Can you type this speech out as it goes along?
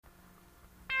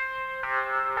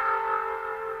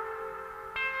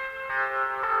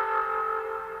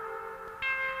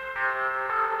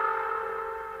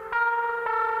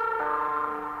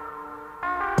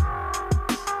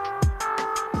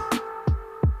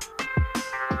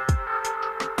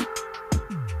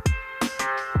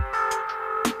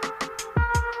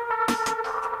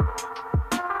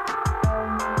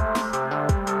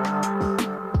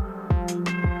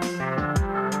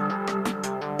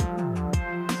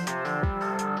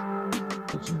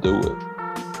Let's do it.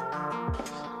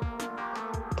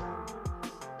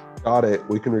 Got it.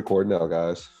 We can record now,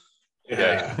 guys.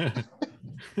 Yeah.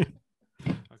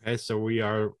 Okay, so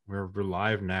we're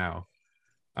live now.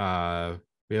 We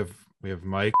have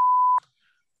Mike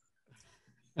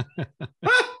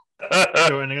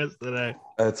joining us today.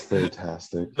 That's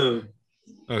fantastic.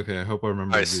 Okay, I hope I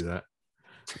remember Nice. to do that.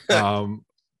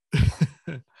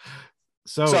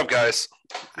 So What's up, guys?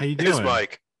 how you It's doing?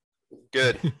 Mike.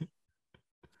 Good. It's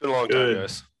been a long Good. time,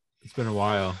 guys. It's been a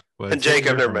while. But And it's good Jake,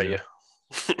 to I've hear never from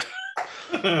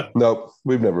met you. Nope,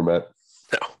 we've never met.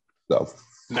 No.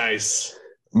 Nice.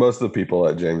 Most of the people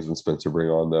that James and Spencer bring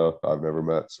on, though, I've never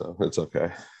met, so it's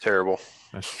okay. Terrible.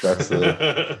 That's true. That's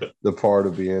the part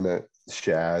of being at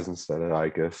Shaz instead of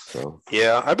ICUS. So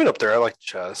Yeah, I've been up there. I like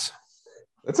Chaz.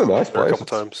 it's a nice There a place. couple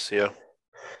times, yeah.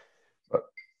 But-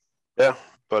 Yeah,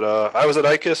 but I was at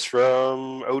ICUS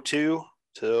from 02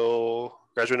 till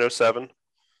graduated in 07.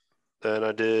 Then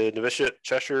I did novitiate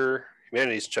Cheshire,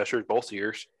 humanities Cheshire, both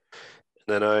years. And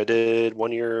then I did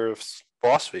 1 year of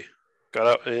philosophy. Got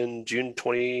out in June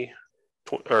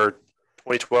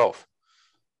 2012.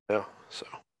 Yeah, so.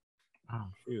 Oh,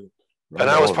 shoot. Right And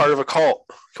I was on. part of a cult.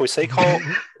 Can we say cult?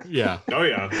 Yeah. Oh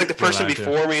yeah. Like the person allowed to.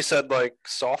 before me said like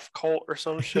soft cult or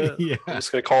some shit. Yeah. I'm just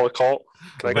gonna call it a cult.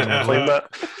 Can I claim that?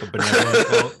 A benevolent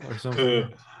cult or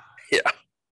something. Yeah.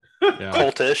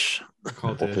 Cultish.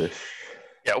 Cultish. Okay.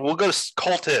 Yeah, we'll go to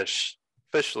cultish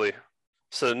officially.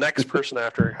 So the next person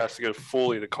after has to go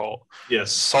fully to cult.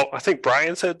 Yes. I think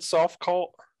Brian said soft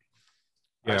cult.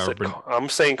 Yeah, I'm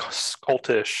saying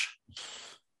cultish.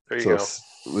 There you So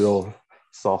go. real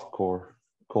softcore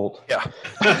cult. Yeah.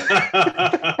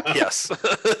 Yes.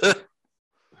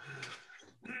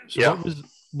 So Yeah.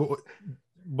 what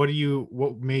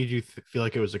made you feel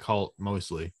like it was a cult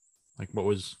mostly? Like what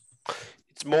was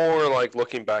It's more like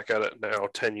looking back at it now,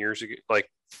 10 years ago, like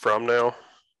from now.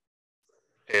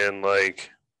 And like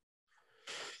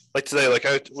today, like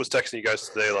I was texting you guys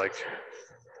today, like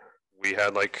we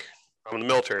had like, I'm in the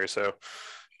military, so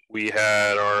we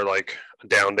had our like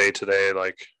down day today,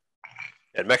 like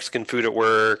had Mexican food at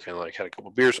work and like had a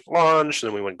couple beers at lunch. And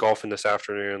then we went golfing this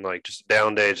afternoon, like just a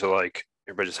down day to like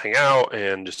everybody just hang out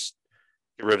and just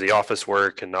get rid of the office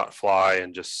work and not fly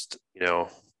and just,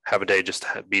 have a day just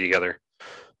to be together.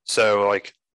 So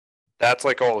like that's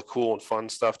like all the cool and fun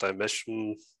stuff that I miss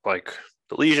from like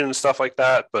the Legion and stuff like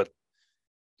that, but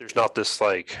there's not this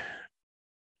like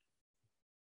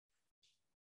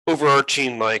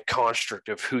overarching like construct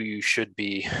of who you should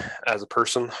be as a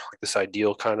person, like this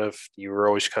ideal kind of you were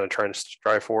always kind of trying to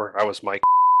strive for. I was Mike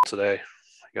today.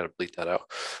 I gotta bleep that out.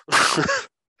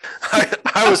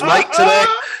 I was Mike today.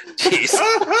 Jeez.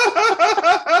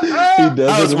 He does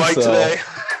I was it Mike himself. today.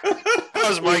 I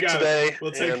was Mike today.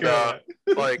 We'll take and, care of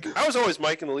it. like I was always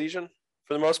Mike in the Legion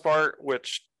for the most part,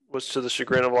 which was to the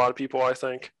chagrin of a lot of people, I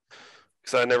think,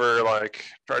 because I never like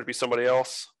tried to be somebody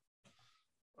else.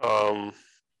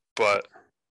 But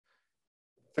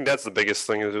I think that's the biggest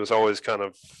thing is it was always kind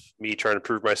of me trying to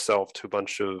prove myself to a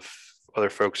bunch of other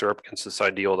folks who are up against this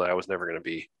ideal that I was never going to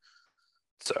be.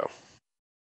 So,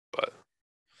 but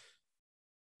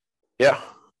yeah.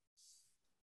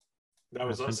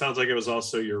 Sounds like it was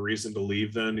also your reason to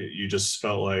leave then. You just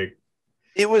felt like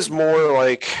It was more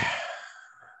like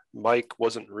Mike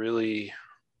wasn't really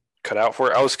cut out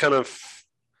for it. I was kind of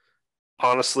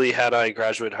honestly, had I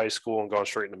graduated high school and gone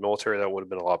straight into the military, that would have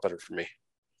been a lot better for me.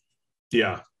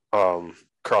 yeah.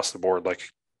 Across the board, like,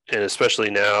 and especially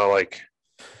now, like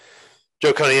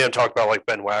Joe Cunningham talked about like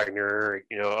Ben Wagner,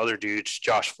 other dudes,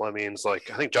 Josh Fleming's like,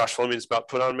 I think Josh Fleming's about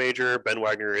to put on major. Ben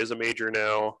Wagner is a major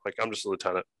now. Like, I'm just a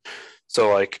lieutenant.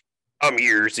 So like I'm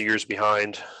years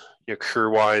behind, career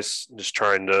wise, just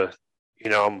trying to,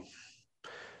 I'm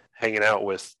hanging out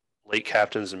with late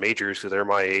captains and majors because they're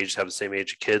my age, have the same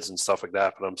age of kids and stuff like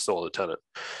that, but I'm still a lieutenant.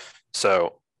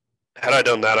 So had I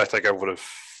done that, I think I would have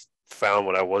found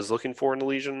what I was looking for in the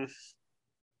Legion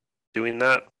doing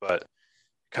that, but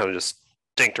kind of just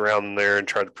dinked around in there and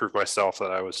tried to prove myself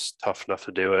that I was tough enough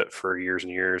to do it for years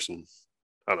and years. And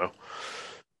I don't know,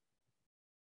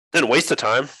 didn't waste the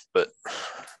time, but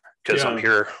because I'm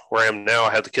here where I am now,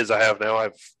 I have the kids I have now, I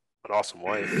have an awesome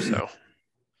wife. So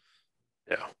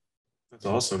yeah. That's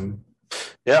awesome.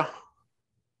 Yeah.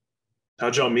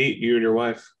 How'd y'all meet, you and your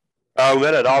wife? We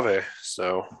met at Ave.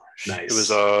 So Nice. It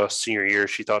was senior year.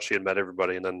 She thought she had met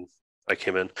everybody, and then I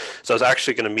came in. So I was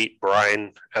actually going to meet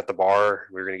Brian at the bar.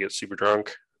 We were going to get super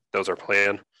drunk. That was our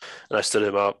plan. And I stood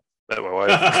him up, met my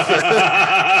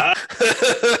wife.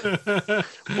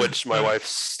 Which my wife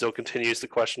still continues to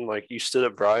question, like, you stood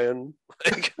up Brian?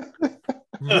 Like,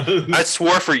 I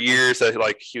swore for years that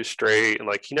like he was straight, and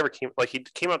like he never came. Like he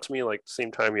came out to me like the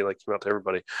same time he like came out to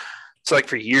everybody. So like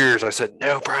for years I said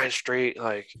no, Brian's straight.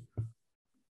 Like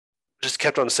just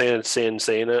kept on saying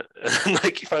it, and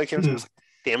like he finally came to me. I was like,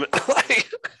 damn it!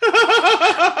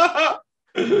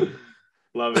 Like,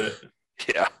 Love it.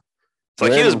 yeah, it's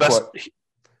like he was best.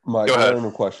 Mike, Go ahead.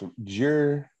 random question. Did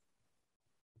your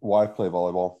wife play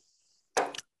volleyball?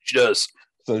 She does.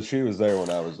 So she was there when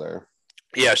I was there.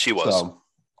 Yeah, she was. So,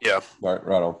 yeah. Right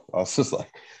on. I was just like,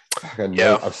 I know,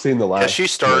 Yeah. I've seen the last. Yeah, she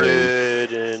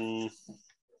started in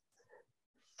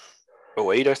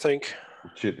 08, I think.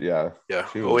 Yeah. Yeah,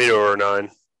 She was- 08 or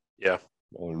 09. Yeah.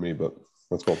 Older than me, but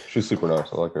that's cool. She's super nice.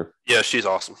 I like her. Yeah, she's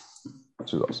awesome.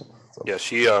 She's awesome. So, Yeah,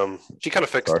 she kind of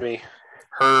fixed Sorry. me.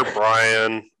 Her,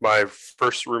 Brian, my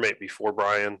first roommate before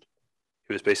Brian,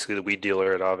 who was basically the weed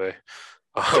dealer at Ave.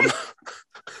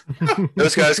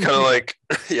 Those guys kind of like,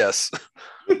 yes.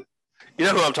 You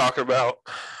know who I'm talking about.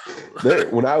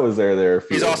 when I was there,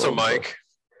 He's also Mike.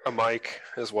 A Mike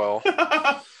as well.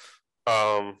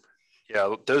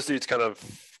 Yeah, those dudes kind of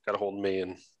got a hold of me,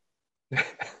 and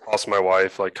also my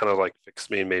wife like kind of like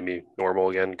fixed me and made me normal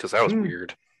again, because that was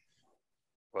weird.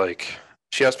 Like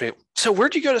she asked me, so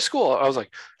where'd you go to school? I was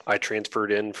like, I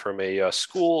transferred in from a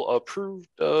school approved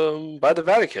by the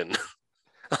Vatican.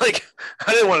 Like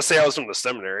I didn't want to say I was from the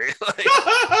seminary. Like,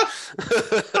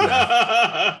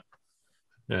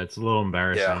 Yeah, it's a little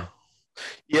embarrassing.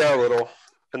 yeah, a little.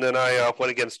 And then I went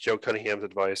against Joe Cunningham's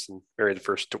advice and married the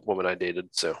first woman I dated.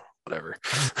 So whatever.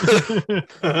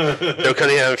 Joe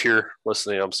Cunningham, if you're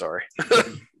listening, I'm sorry.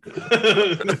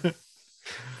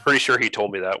 Pretty sure he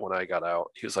told me that when I got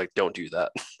out. He was like, don't do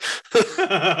that.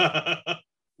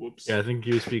 Whoops. Yeah, I think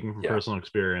he was speaking from Yeah. personal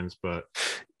experience, but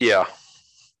Yeah.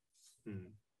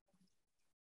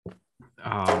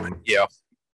 yeah.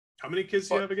 How many kids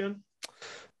do you have again?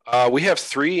 We have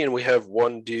 3, and we have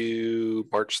one due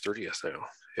March 30th now.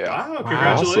 Yeah. Wow,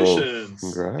 congratulations.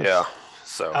 Congrats. Yeah.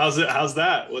 So How's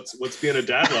that? What's being a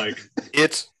dad like?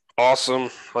 it's awesome.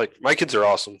 Like my kids are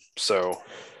awesome. So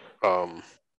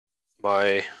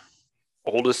my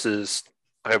oldest is,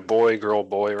 I have boy, girl,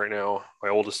 boy right now. My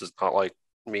oldest is not like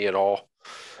me at all.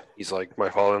 He's like my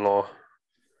father-in-law,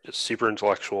 just super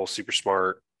intellectual, super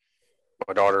smart.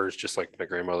 My daughter is just like my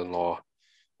grandmother-in-law.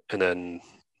 And then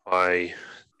my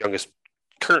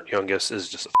current youngest is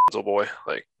just a little boy.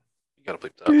 Like, you gotta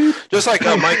bleep that. Just like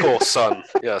Michael's son.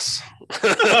 Yes.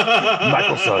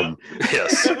 Michael's son.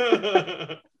 Yes.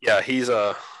 Yeah, he's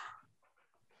you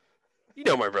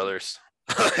know my brothers.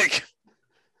 Like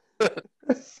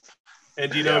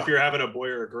And do you know Yeah. if you're having a boy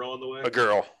or a girl on the way? a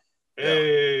girl.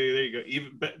 Hey, there you go.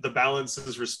 Even the balance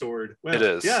is restored. Well, It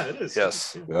is. Yeah, it is.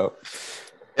 Yes. Yep.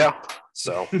 Yeah.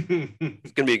 So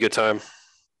it's gonna be a good time.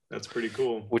 That's pretty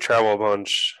cool. We travel a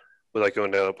bunch. We like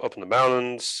going down up in the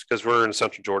mountains because we're in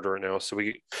central Georgia right now. So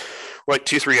we're like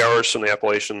 2-3 hours from the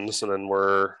Appalachians, and then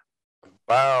we're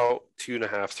about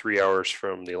 2.5-3 hours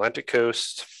from the Atlantic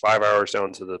coast, 5 hours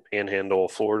down to the Panhandle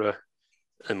of Florida.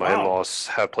 And my Wow. in-laws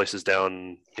have places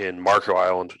down in Marco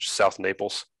Island, which is south of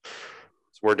Naples.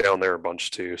 So we're down there a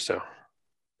bunch too. So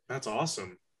That's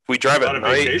awesome. we drive A lot at of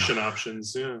night. vacation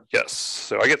options. Yeah. Yes.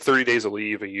 So I get 30 days of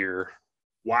leave a year.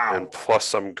 Wow. And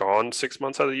plus I'm gone 6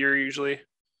 months out of the year usually.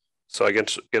 So I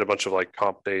get a bunch of like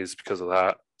comp days because of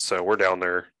that. So we're down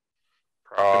there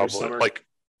probably summer? like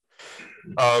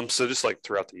so just like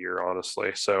throughout the year,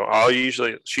 honestly. So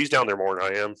she's down there more than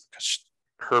I am because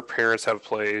her parents have a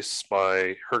place,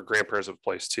 her grandparents have a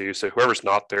place too. So whoever's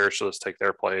not there, she'll just take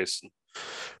their place. And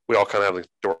we all kind of have the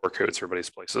door codes for everybody's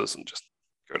places and just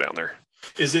go down there.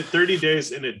 Is it 30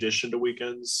 days in addition to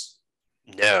weekends?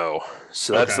 No.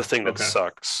 So that's Okay, the thing that okay.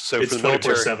 sucks. So It's for the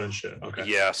military, 24/7 shit. Okay.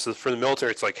 yeah. So for the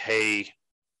military, it's like, hey,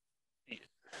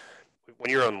 when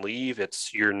you're on leave,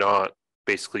 you're not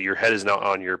basically your head is not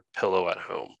on your pillow at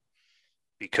home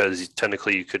because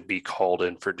technically you could be called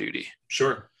in for duty.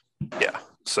 Sure. Yeah.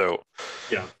 So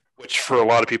Yeah. which for a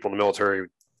lot of people in the military,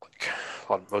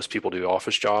 like most people do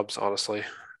office jobs, honestly.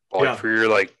 But like Yeah. for your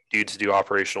like dudes to do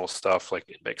operational stuff, like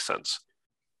it makes sense.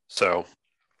 So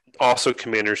also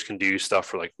commanders can do stuff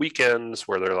for like weekends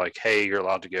where they're like, hey, you're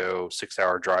allowed to go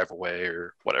 6-hour drive away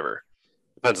or whatever.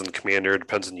 Depends on the commander,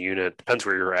 depends on the unit, depends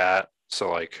where you're at. So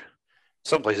like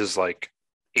some places like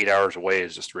 8 hours away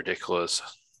is just ridiculous.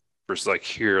 Versus like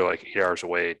here, like 8 hours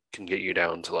away can get you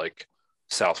down to like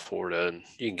South Florida and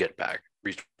you can get back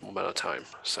reasonable amount of time.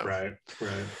 So Right.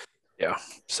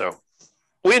 so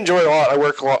we enjoy it a lot. I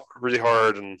work a lot really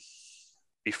hard, and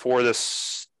before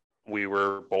this we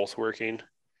were both working.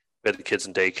 We had the kids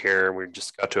in daycare, and we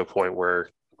just got to a point where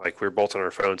like we were both on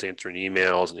our phones answering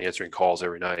emails and answering calls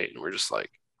every night, and we're just like,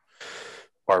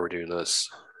 why we're doing this.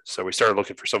 So we started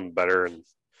looking for something better, and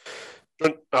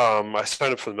I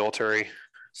signed up for the military.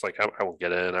 It's like I won't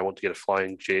get in. I won't get a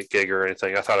flying gig or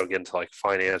anything. I thought I would get into like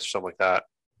finance or something like that.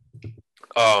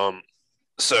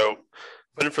 So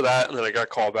went in for that, and then I got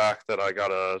called back that I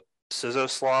got a CISO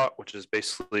slot, which is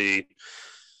basically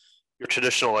your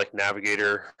traditional like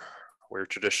navigator or your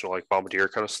traditional like bombardier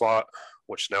kind of slot,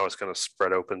 which now is kind of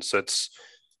spread open. So it's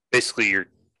basically your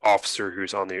officer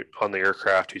who's on the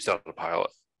aircraft who's not a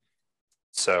pilot.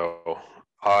 So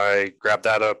I grabbed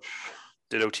that up,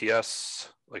 did OTS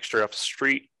like straight up the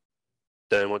street,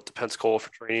 then went to Pensacola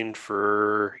for training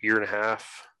for a year and a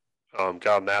half.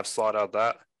 Got a nav slot out of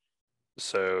that.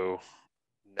 So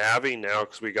navving now,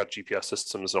 because we got GPS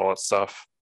systems and all that stuff,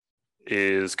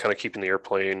 is kind of keeping the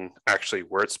airplane actually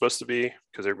where it's supposed to be,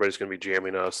 because everybody's going to be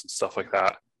jamming us and stuff like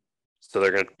that. So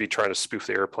they're going to be trying to spoof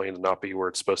the airplane and not be where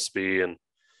it's supposed to be. And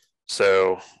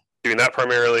so doing that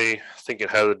primarily, thinking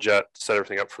ahead of the jet, set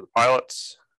everything up for the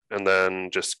pilots, and then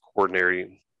just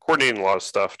coordinating a lot of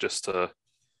stuff just to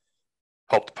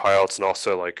help the pilots and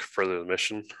also like further the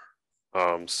mission.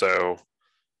 So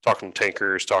talking to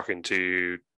tankers, talking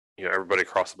to everybody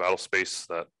across the battle space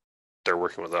that they're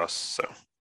working with us. So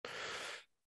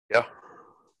yeah.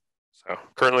 So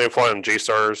currently I'm flying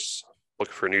JSTARS,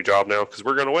 looking for a new job now because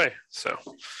we're going away. So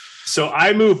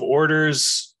I move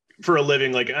orders for a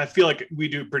living. Like I feel like we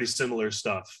do pretty similar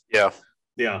stuff. Yeah.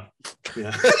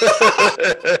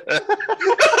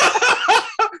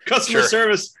 Customer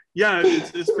service. Yeah,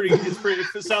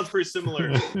 it sounds pretty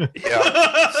similar.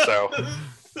 Yeah. So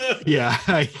yeah,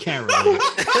 I can't relate.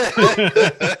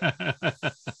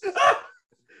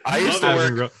 I used to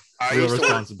work real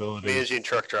responsibility managing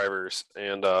truck drivers,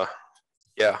 and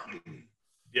yeah,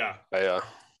 I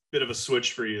bit of a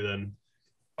switch for you then.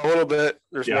 A little bit.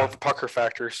 There's more of a pucker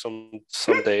factor some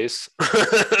days.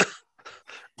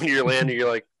 When you're landing, you're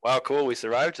like, wow, cool, we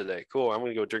survived today. Cool, I'm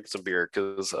gonna go drink some beer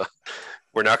because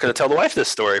we're not going to tell the wife this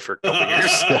story for a couple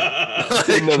years.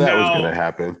 Didn't know that was going to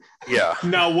happen. Yeah.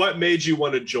 Now, what made you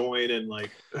want to join, and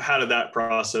like, how did that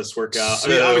process work out? So,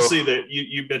 I mean, obviously that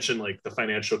you mentioned like the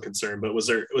financial concern, but was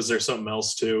there something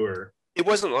else too, or? It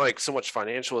wasn't like so much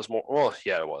financial as more. Well,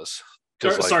 yeah, it was.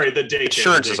 Sorry, the daycare.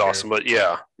 Insurance is awesome, but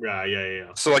yeah.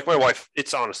 Yeah. So like my wife,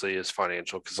 it's honestly is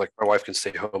financial because like my wife can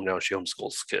stay home now. She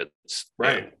homeschools kids.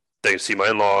 Right. They can see my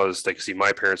in-laws. They can see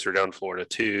my parents who are down in Florida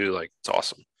too. Like it's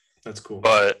awesome. That's cool.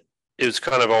 But it was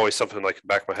kind of always something like in the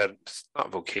back of my head. It's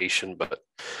not vocation, but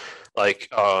like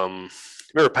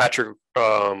remember Patrick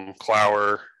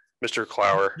Clower, Mr.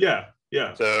 Clower? Yeah.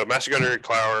 So Master Gunner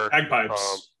Clower.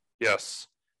 Bagpipes. Yes.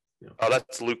 Yeah.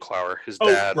 That's Luke Clower, his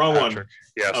dad. Wrong Patrick. one.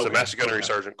 Yeah, so Okay. Master Gunnery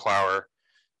Sergeant Clower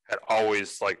had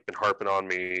always like been harping on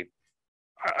me.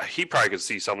 He probably could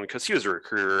see something because he was a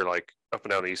recruiter like up and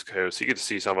down the East Coast. He could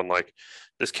see something like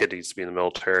this kid needs to be in the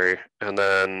military. And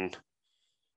then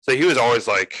so he was always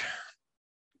like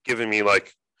giving me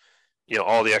like,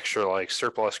 all the extra like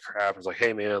surplus crap. It's like,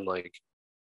 hey man, like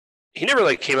he never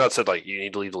like came out and said like you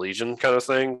need to leave the Legion kind of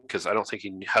thing, because I don't think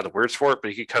he had the words for it,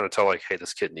 but he could kind of tell like, hey,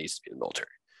 this kid needs to be in the military.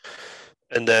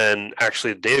 And then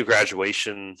actually the day of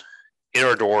graduation in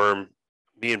our dorm,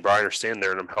 me and Brian are standing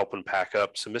there and I'm helping pack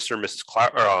up. So Mr. and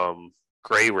Mrs.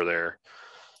 Gray were there.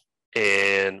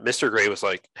 And Mr. Gray was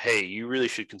like, hey, you really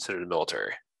should consider the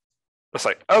military. I was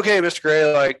like, okay, Mr.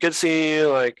 Gray, like good seeing you,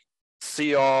 like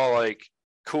see y'all, like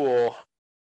cool.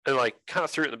 And like kind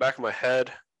of threw it in the back of my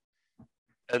head.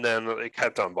 And then it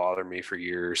kept on bothering me for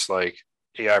years. Like,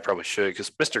 yeah, I probably should, because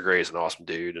Mr. Gray is an awesome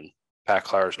dude and Pat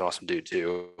Clower is an awesome dude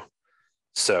too.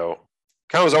 So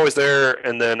kind of was always there.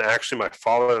 And then actually my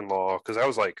father-in-law, because I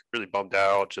was like really bummed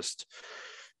out, just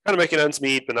kind of making ends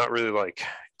meet, but not really like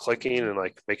clicking and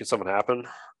like making something happen.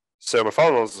 So my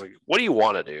father-in-law was like, what do you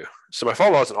want to do? So my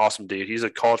father-in-law is an awesome dude. He's a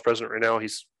college president right now.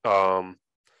 He's a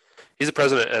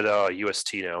president at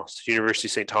UST now, University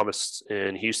of St. Thomas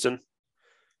in Houston.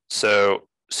 So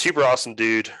super awesome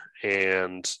dude,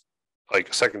 and like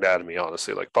a second dad to me,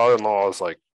 honestly. Like father-in-law is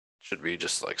like, should be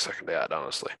just like second dad,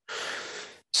 honestly.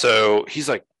 So he's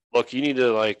like, look, you need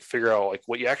to like figure out like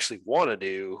what you actually want to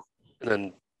do and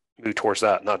then move towards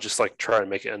that, not just like try and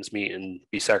make ends meet and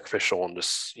be sacrificial and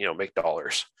just, make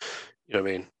dollars. You know what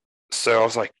I mean? So I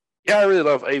was like, yeah, I really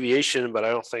love aviation, but I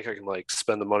don't think I can like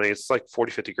spend the money. It's like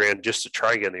 40, 50 grand just to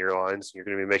try and get in the airlines. You're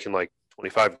going to be making like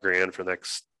 25 grand for the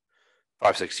next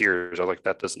 5-6 years. I was like,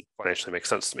 that doesn't financially make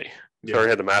sense to me. Yeah. So I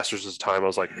already had the master's at the time. I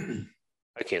was like,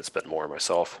 I can't spend more on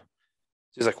myself.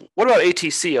 He's like, what about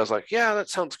ATC? I was like, yeah, that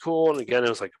sounds cool. And again, it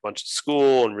was like a bunch of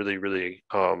school and really, really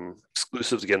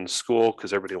exclusive to get into school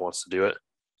because everybody wants to do it.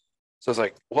 So I was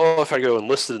like, well, if I go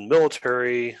enlisted in the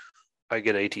military, I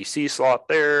get an ATC slot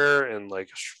there, and like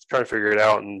trying to figure it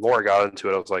out. And the more I got into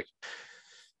it, I was like,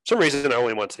 for some reason I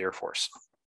only went to the Air Force.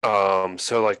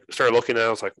 So like started looking at it, I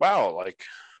was like, wow, like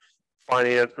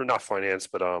finance or not finance,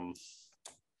 but it's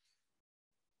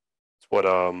what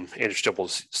Andrew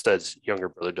Stipplestead's younger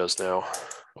brother does now.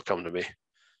 Will come to me.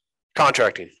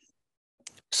 Contracting.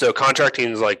 So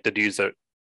contracting is like the dudes that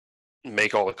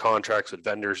make all the contracts with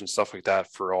vendors and stuff like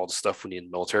that for all the stuff we need in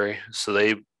the military. So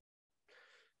they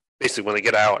basically, when they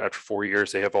get out after 4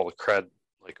 years, they have all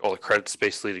the credits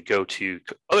basically to go to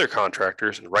other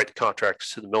contractors and write the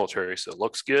contracts to the military so it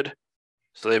looks good.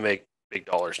 So they make big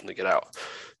dollars when they get out.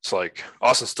 It's like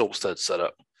Austin Stipplestead set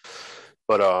up.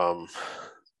 But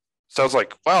so I was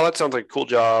like, wow, that sounds like a cool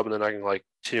job. And then I can like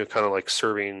continue kind of like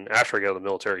serving after I get out of the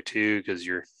military too, because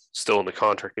you're still in the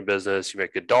contracting business. You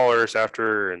make good dollars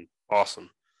after, and awesome.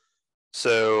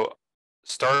 So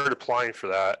started applying for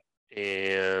that,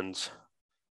 and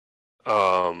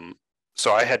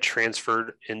so I had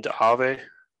transferred into Ave,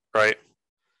 right?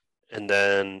 And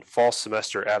then fall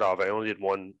semester at Ave, I only did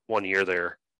one year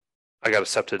there. I got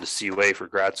accepted to CUA for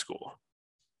grad school.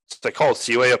 So I called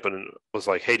CUA up and was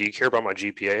like, hey, do you care about my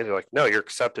GPA? They're like, no, you're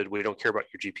accepted. We don't care about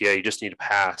your GPA. You just need to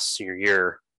pass senior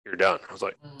year. You're done. I was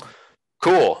like,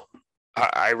 cool.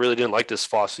 I really didn't like this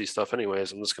philosophy stuff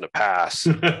anyways. I'm just going to pass,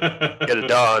 get it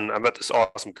done. I met this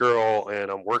awesome girl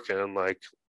and I'm working. Like,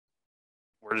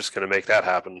 we're just going to make that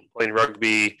happen. Playing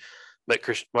rugby, met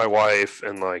my wife,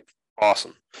 and like,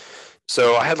 awesome.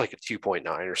 So I had like a 2.9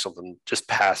 or something, just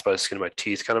passed by the skin of my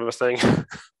teeth kind of a thing.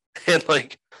 And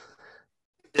like,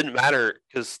 it didn't matter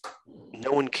because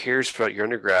no one cares about your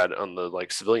undergrad on the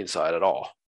like civilian side at all.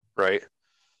 Right.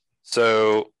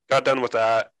 So got done with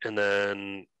that, and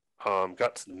then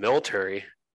got to the military.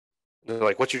 And they're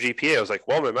like, what's your GPA? I was like,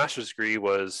 well, my master's degree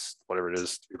was whatever it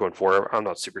is, 3.4. I'm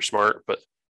not super smart, but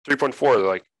 3.4. They're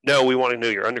like, no, we want to know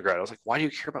your undergrad. I was like, why do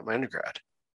you care about my undergrad?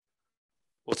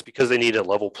 Well, it's because they need a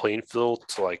level playing field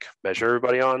to like measure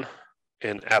everybody on.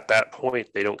 And at that point,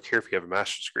 they don't care if you have a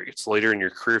master's degree. It's later in your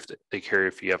career if they care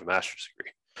if you have a master's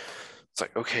degree. It's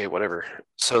like, okay, whatever.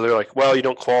 So they're like, well, you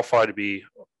don't qualify to be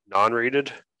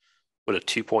non-rated with a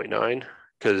 2.9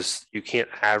 because you can't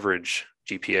average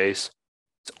GPAs.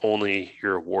 It's only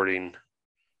your awarding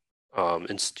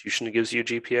institution that gives you a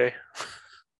GPA.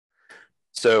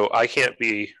 So I can't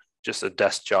be just a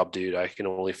desk job dude. I can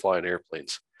only fly in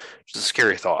airplanes, which is a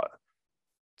scary thought.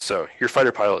 So your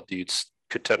fighter pilot dudes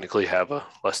could technically have a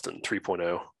less than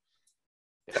 3.0.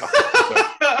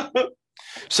 Yeah.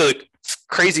 So the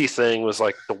crazy thing was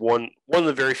like one of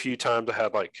the very few times I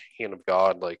had like hand of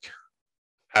God like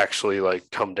actually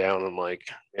like come down and like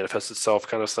manifest itself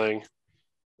kind of thing.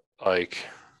 Like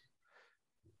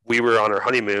we were on our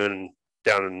honeymoon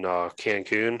down in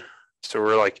Cancun. So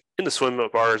we're like in the swim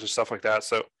bars and stuff like that.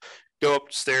 So go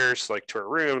upstairs like to our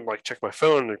room, like check my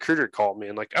phone, and the recruiter called me,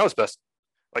 and like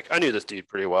I knew this dude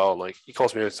pretty well, and like he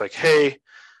calls me and it's like, hey,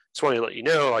 just wanted to let you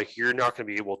know, like you're not going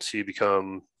to be able to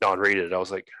become non-rated. I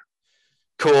was like,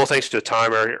 cool, thanks for the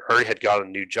time. I already had got a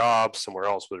new job somewhere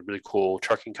else with a really cool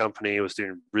trucking company. I was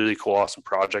doing a really cool, awesome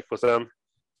project with them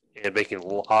and making a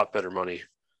lot better money.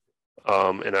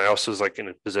 And I also was like in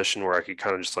a position where I could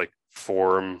kind of just like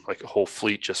form like a whole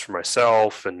fleet just for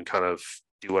myself and kind of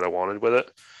do what I wanted with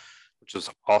it, which was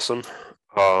awesome.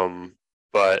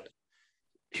 But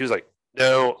he was like,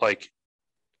 no, like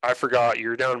I forgot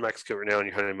you're down in Mexico right now on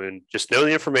your honeymoon. Just know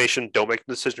the information. Don't make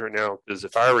the decision right now, because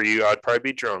if I were you, I'd probably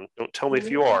be drunk. Don't tell me if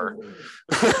you are.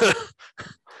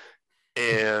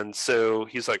 And so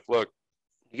he's like, look,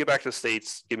 you get back to the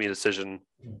States, give me a decision.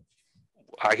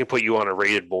 I can put you on a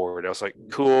rated board. I was like,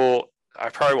 cool. I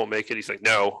probably won't make it. He's like,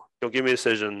 no, don't give me a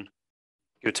decision.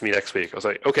 Give it to me next week. I was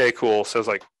like, okay, cool. So I was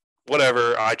like,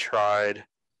 whatever. I tried.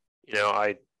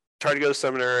 I tried to go to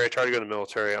seminary. I tried to go to the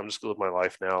military. I'm just going to live my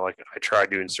life now. Like I tried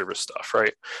doing service stuff,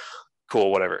 right?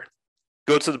 Cool, whatever.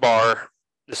 Go to the bar,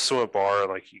 the swim bar.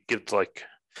 Like you give like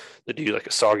the dude like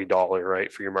a soggy dollar,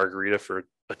 right, for your margarita for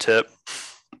a tip.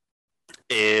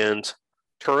 And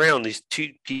turn around, these two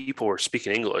people were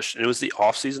speaking English, and it was the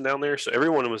off season down there. So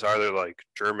everyone was either like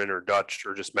German or Dutch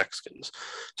or just Mexicans.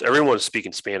 So everyone was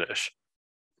speaking Spanish.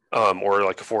 Or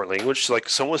like a foreign language. So like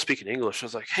someone was speaking English. I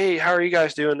was like, hey, how are you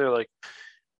guys doing? They're like,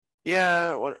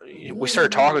 yeah, we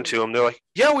started talking to them. They're like,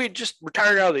 yeah, we just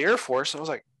retired out of the Air Force. And I was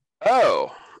like,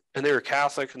 oh, and they were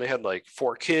Catholic and they had like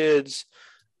 4 kids.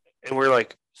 And we're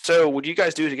like, so would you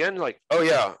guys do it again? Like, oh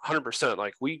yeah, 100%.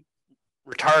 Like we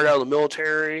retired out of the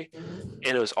military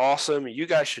and it was awesome. You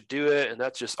guys should do it. And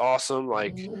that's just awesome.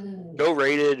 Like go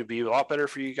rated, it'd be a lot better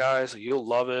for you guys. Like, you'll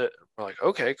love it. We're like,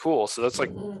 okay, cool. So that's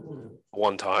like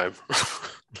one time.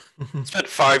 Spent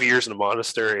 5 years in a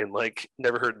monastery and like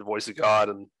never heard the voice of God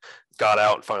and got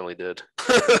out and finally did.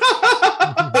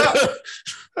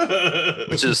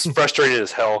 Which is frustrating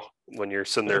as hell when you're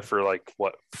sitting there for like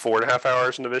what 4.5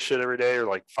 hours in novitiate every day or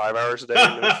like 5 hours a day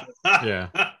in novitiate, Yeah.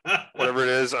 whatever it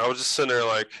is. I was just sitting there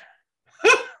like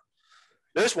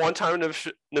there's one time in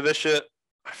novitiate,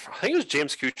 I think it was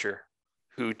James Kuchar,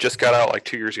 who just got out like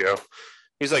 2 years ago.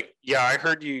 He's like, yeah, I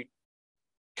heard you,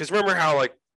 because remember how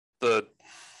like the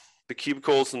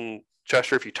cubicles in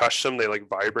Chester, if you touch them, they like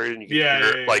vibrate and you can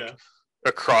hear it like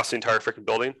across the entire freaking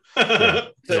building.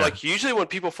 So like usually when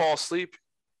people fall asleep,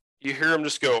 you hear them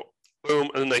just go boom,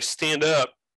 and then they stand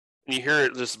up and you hear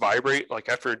it just vibrate like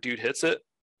after a dude hits it.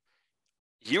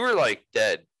 You were like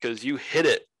dead because you hit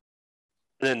it,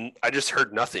 and then I just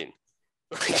heard nothing.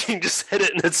 Like you just hit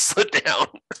it and it slid down.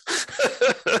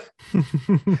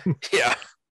 Yeah.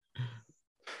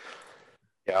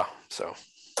 Yeah. So.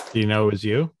 Do you know it was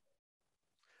you?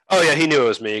 Oh yeah, he knew it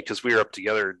was me because we were up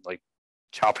together like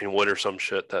chopping wood or some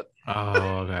shit. That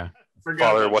Oh, okay.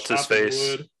 Father, what's his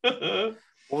face? What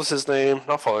was his name?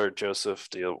 Not Father Joseph,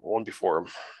 the one before him.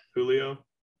 Julio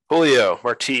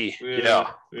Marti.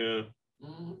 Yeah.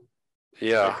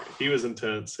 He was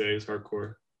intense. Yeah, he's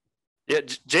hardcore. Yeah,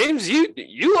 James,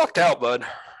 you lucked out, bud.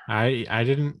 I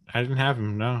didn't have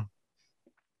him. No.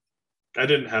 I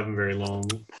didn't have him very long.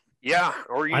 Yeah,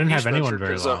 or I didn't have anyone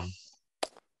very long.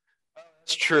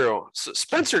 That's true. So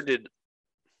Spencer did.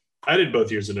 I did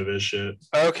both years of novitiate.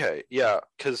 Okay, yeah,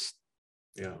 because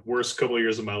worst couple of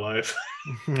years of my life.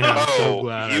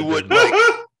 You would like.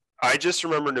 I just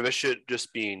remember novitiate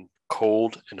just being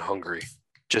cold and hungry,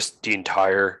 just the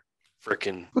entire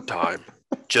freaking time.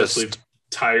 Just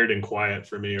tired and quiet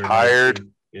for me.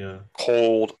 Tired,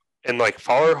 cold, and like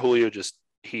Father Julio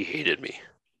he hated me.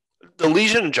 The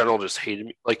Legion in general just hated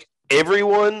me. Like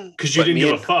everyone, because you didn't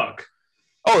give a fuck.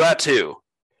 Oh, that too.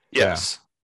 Yes.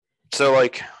 Yeah. So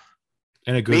like,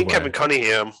 in a good me and way. Kevin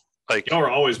Cunningham, like y'all were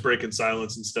always breaking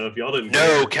silence and stuff. Y'all didn't.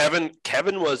 No, Kevin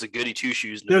was a goody two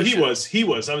shoes. No, he was.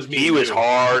 I was. He was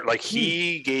hard. Like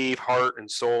he gave heart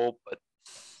and soul. But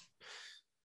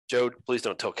Joe, please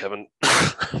don't tell Kevin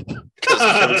because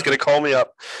Kevin's gonna call me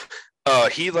up.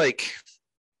 He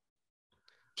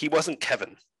wasn't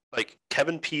Kevin. Like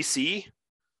Kevin PC,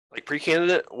 like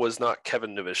pre-candidate was not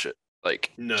Kevin Novitiate.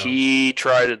 Like he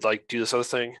tried to like do this other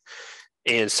thing,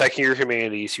 and second year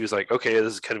humanities, he was like, okay,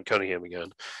 this is Kevin Cunningham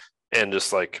again, and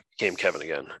just like became Kevin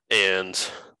again. And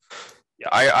yeah,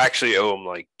 I actually owe him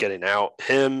like getting out.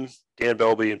 Him, Dan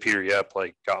Belby, and Peter Yep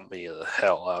like got me the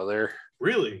hell out of there.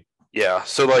 Really? Yeah.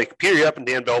 So like Peter Yep and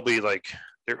Dan Belby, like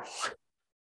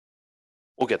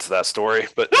we'll get to that story,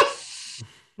 but this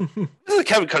is a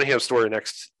Kevin Cunningham story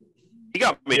next. He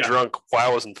got me drunk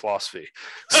while I was in philosophy,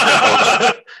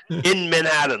 so, in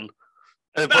Manhattan,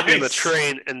 and put me in the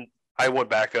train, and I went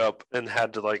back up and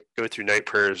had to like go through night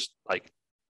prayers, like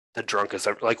the drunkest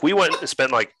ever. Like we went and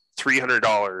spent like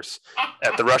 $300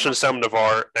 at the Russian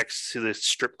Seminar next to the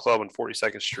strip club on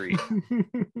 42nd Street.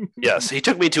 Yes, he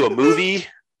took me to a movie,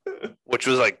 which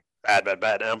was like bad.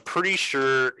 And I'm pretty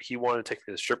sure he wanted to take me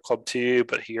to the strip club too,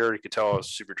 but he already could tell I was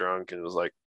super drunk and it was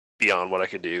like beyond what I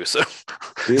could do. So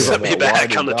he sent me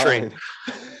back on the train.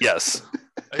 Yes.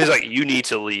 He's like, you need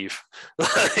to leave.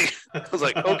 I was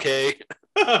like, okay.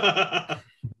 Oh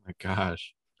my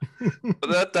gosh.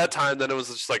 But at that time, then it was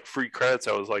just like free credits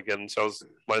I was like getting, so I was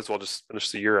might as well just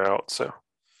finish the year out. So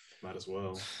might as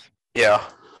well. Yeah.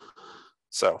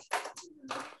 So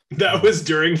that was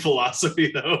during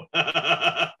philosophy though.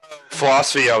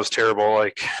 Philosophy, I was terrible.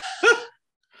 Like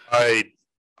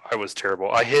I was terrible.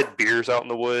 I hid beers out in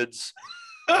the woods.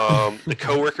 The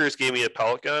coworkers gave me a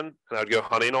pellet gun, and I'd go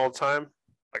hunting all the time.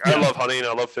 Like I love hunting,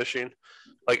 I love fishing.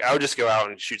 Like I would just go out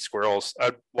and shoot squirrels.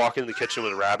 I'd walk into the kitchen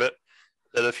with a rabbit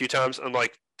a few times. I'm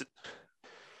like,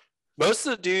 most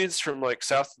of the dudes from like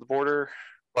south of the border,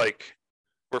 like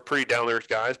were pretty down there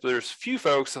guys, but there's a few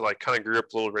folks that like kind of grew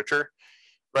up a little richer,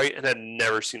 right, and had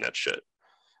never seen that shit,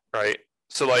 right?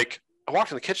 So like I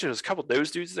walked in the kitchen, there's a couple of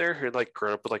those dudes there who had like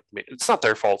grown up with like, it's not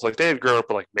their fault. Like they had grown up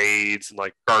with like maids and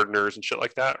like gardeners and shit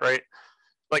like that, right?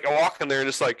 Like I walk in there and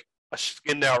just like a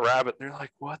skinned out rabbit. And they're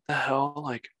like, what the hell?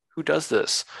 Like, who does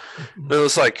this? And it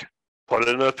was like, put it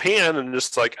in a pan and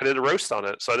just like, I did a roast on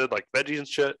it. So I did like veggies and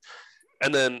shit.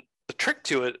 And then the trick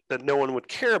to it that no one would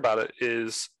care about it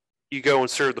is you go and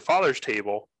serve the father's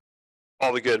table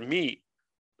all the good meat.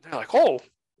 They're like, oh,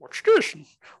 what's this?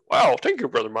 Wow, thank you,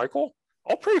 Brother Michael.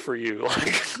 I'll pray for you.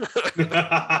 Like,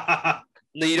 then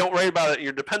you don't write about it in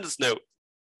your dependence note,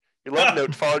 your love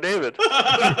note to Father David.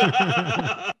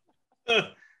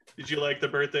 Did you like the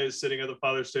birthdays sitting at the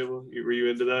father's table? Were you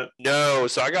into that? No,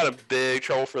 so I got in big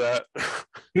trouble for that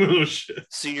Oh shit.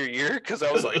 senior year because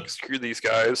I was like, screw these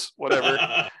guys, whatever.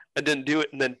 I didn't do it.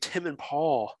 And then Tim and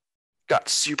Paul got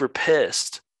super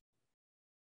pissed.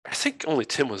 I think only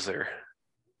Tim was there.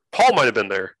 Paul might have been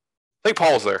there. I think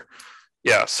Paul was there.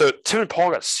 Yeah, so Tim and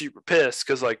Paul got super pissed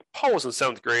because like Paul was in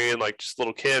 7th grade, like just a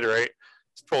little kid, right?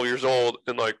 He's 12 years old,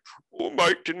 and like, oh,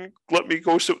 Mike didn't let me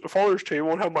go sit at the father's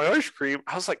table and have my ice cream.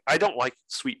 I was like, I don't like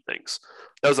sweet things.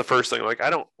 That was the first thing. Like, I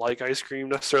don't like ice cream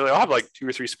necessarily. I'll have like 2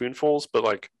 or 3 spoonfuls, but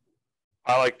like,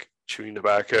 I like chewing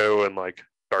tobacco and like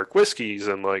dark whiskeys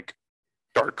and like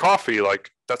dark coffee. Like,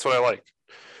 that's what I like.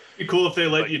 Be cool if they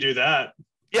let you do that.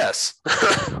 Yes.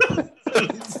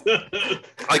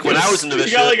 Like when I was in the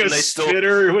you got like a they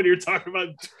spitter when you're talking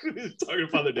about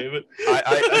Father David.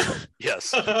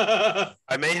 Yes.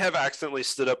 I may have accidentally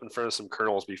stood up in front of some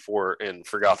colonels before and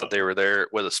forgot that they were there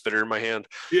with a spitter in my hand.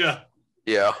 Yeah.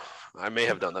 Yeah, I may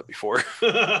have done that before.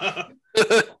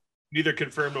 Neither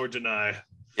confirm nor deny.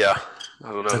 Yeah, I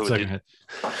don't know who Hit.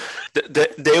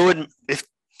 they would, if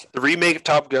the remake of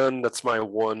Top Gun. That's my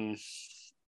one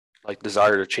like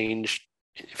desire to change.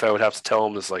 If I would have to tell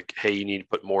them is like, hey, you need to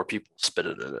put more people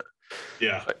spitting in it.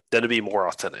 Yeah, like, then it'd be more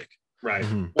authentic. Right.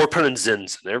 Mm-hmm. Or putting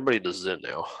Zins in. Everybody does Zin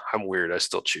now. I'm weird. I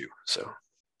still chew. So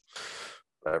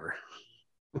whatever.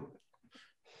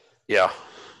 Yeah.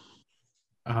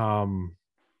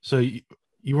 So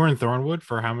you were in Thornwood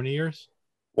for how many years?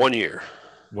 1 year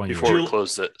 1 year. before we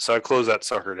closed it. So I closed that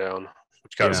sucker down,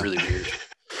 which got really weird.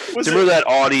 Remember that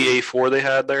Audi A4 they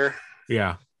had there?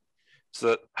 Yeah. So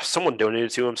that someone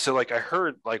donated to him. So like I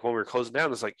heard like when we were closing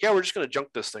down, it's like, yeah, we're just gonna junk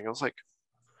this thing. I was like,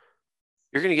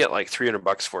 you're gonna get like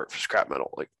 $300 for it for scrap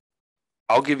metal. Like,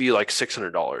 I'll give you like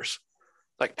 $600.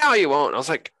 Like, no, you won't. I was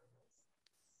like,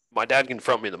 my dad can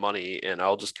front me the money and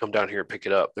I'll just come down here and pick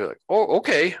it up. They're like, oh,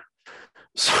 okay.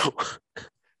 So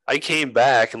I came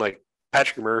back and like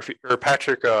Patrick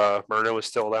Murno was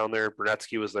still down there.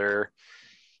 Bernetsky was there.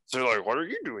 So they're like, what are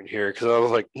you doing here? Because I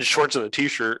was like in shorts and a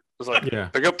t-shirt. I was like, Yeah.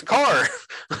 pick up the car.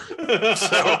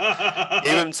 So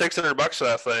gave him $600 for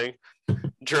that thing.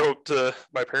 Drove to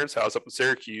my parents' house up in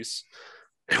Syracuse,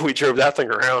 and we drove that thing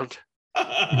around.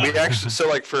 We actually, so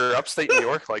like for upstate New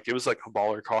York, like it was like a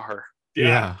baller car.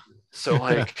 Yeah. So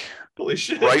like, Holy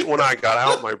shit. right when I got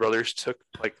out, my brothers took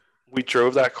like, we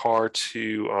drove that car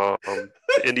to the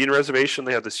Indian reservation.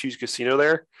 They had this huge casino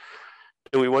there,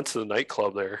 and we went to the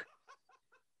nightclub there.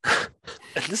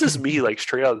 And this is me like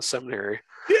straight out of the seminary.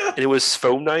 Yeah. And it was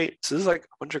foam night. So this is like a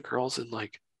bunch of girls in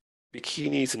like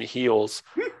bikinis and heels,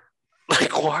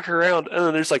 like walking around. And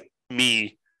then there's like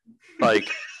me, like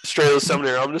straight out of the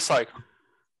seminary. I'm just like,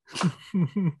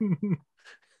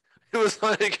 it was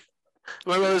like,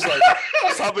 my brother's like,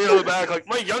 stop me on the back. Like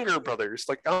my younger brothers,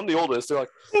 like I'm the oldest. They're like,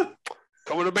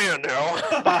 come in a band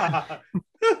now.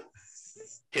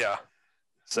 Yeah.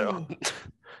 So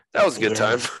that was a good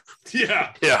time.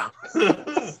 Yeah. Yeah.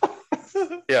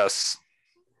 Yes.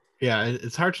 Yeah.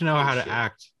 It's hard to know how to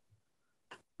act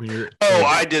when you're. Oh,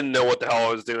 I didn't know what the hell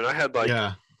I was doing. I had like,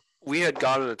 Yeah. we had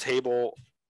gotten a table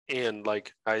and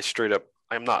like I straight up,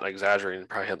 I'm not exaggerating,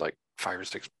 probably had like 5 or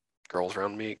 6 girls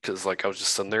around me because like I was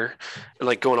just sitting there and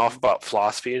like going off about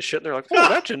philosophy and shit. And they're like, oh,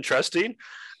 that's interesting.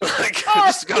 Like, I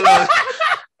just got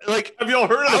like, have y'all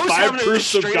heard of the 5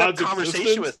 proofs of God's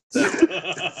conversation with existence?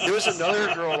 them. There was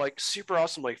another girl, like super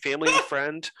awesome, like family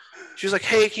friend. She was like,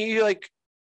 hey, can you like,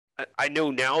 I know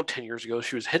now 10 years ago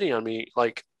she was hitting on me.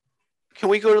 Like, can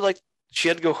we go to like, she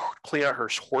had to go clean out her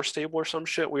horse stable or some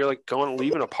shit. We were like going,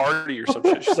 leaving a party or some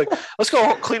shit. She's like, let's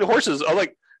go clean the horses. I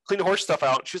like clean the horse stuff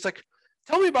out. She's like,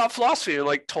 tell me about philosophy. And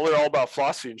like told her all about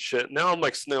philosophy and shit. Now I'm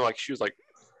like sitting there like she was like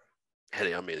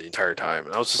hitting on me the entire time.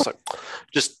 And I was just like,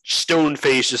 just stone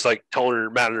faced, just like telling her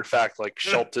matter of fact, like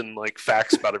Shelton, like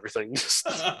facts about everything. Just,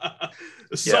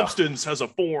 The substance has a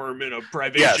form and a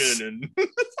privation and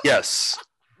yes.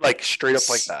 Like straight up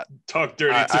like that. Talk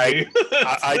dirty to me.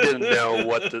 I didn't know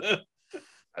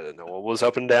I didn't know what was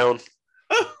up and down.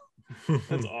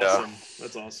 That's awesome.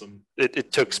 That's awesome.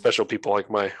 It took special people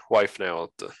like my wife now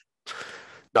to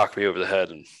knock me over the head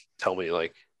and tell me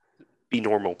like, be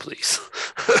normal, please.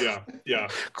 Yeah.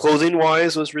 Clothing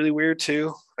wise was really weird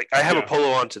too. Like I have Yeah. a polo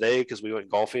on today because we went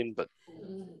golfing, but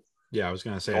Yeah. I was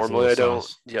gonna say normally I it's a little don't.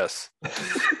 sus. Yes.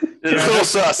 It's a little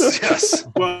sus. Yes.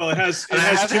 Well, it has And I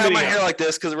have too to have many. my hair like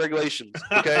this because of regulations.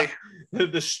 Okay.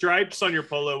 The stripes on your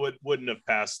polo wouldn't have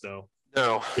passed though.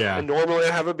 No. Yeah. And normally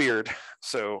I have a beard.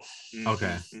 So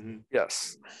Okay. Mhm.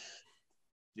 yes.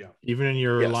 Even in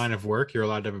your Yes. line of work, you're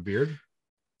allowed to have a beard.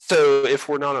 So if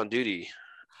we're not on duty,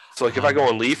 so like if I go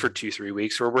on leave for 2-3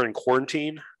 weeks or we're in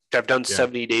quarantine, I've done Yeah.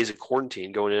 70 days of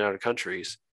quarantine going in and out of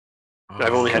countries. And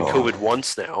I've only had Oh. COVID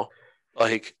once now.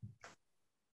 Like,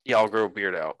 yeah, I'll grow a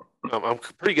beard out. I'm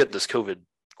pretty good at this COVID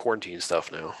quarantine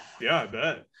stuff now. Yeah, I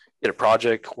bet. Get a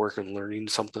project, work and learning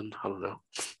something. I don't know.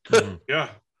 Mhm. Yeah.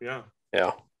 Yeah.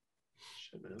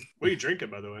 Shit, man. What are you drinking,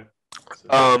 by the way?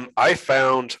 I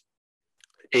found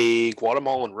a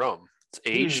Guatemalan rum. It's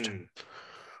aged.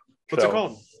 What's So, it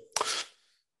called?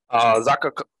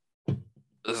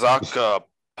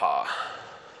 Zacapa.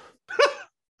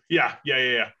 Yeah.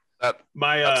 That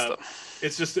My that's the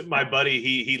it's just that my buddy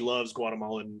he loves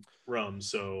Guatemalan rum,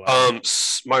 so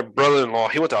my brother-in-law,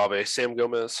 he went to Ave, Sam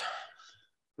Gomez. I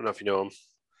don't know if you know him.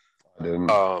 I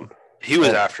didn't. He was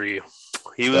Oh. after you.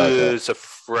 He Okay. was a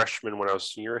freshman when I was a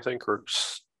senior, I think, or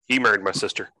he married my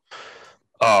sister.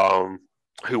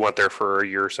 Who went there for a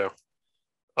year or so.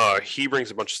 He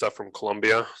brings a bunch of stuff from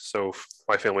Colombia, so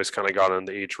my family's kind of got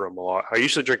into aged rum a lot. I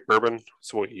usually drink bourbon,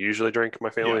 so what you usually drink in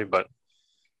my family, Yeah. but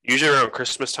usually around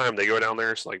Christmas time they go down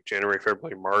there. So like January,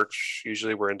 February, March.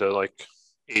 Usually we're into like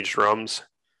aged rums,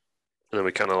 and then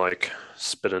we kind of like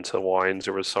spit into wines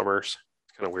over the summers.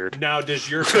 It's kind of weird. now does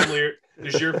your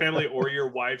family or your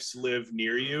wife's live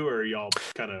near you, or are y'all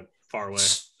kind of far away?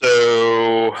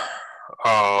 So,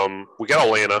 we got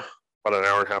Atlanta about an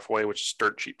hour and a half away, which is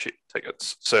dirt cheap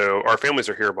tickets. So our families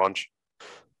are here a bunch.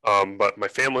 But my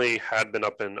family had been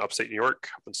up in upstate New York,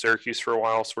 up in Syracuse for a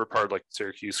while, so we're part of like the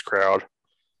Syracuse crowd.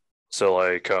 So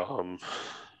like,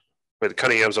 with the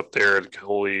Cunninghams up there, the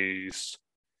Coleys,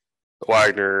 the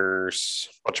Wagners,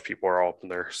 a bunch of people are all up in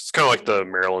there. It's kind of like the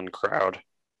Maryland crowd.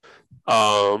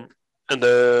 And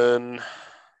then,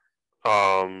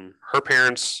 her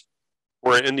parents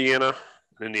were in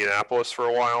Indianapolis for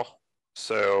a while.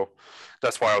 So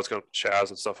that's why I was going to Chaz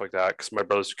and stuff like that, because my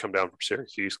brothers would come down from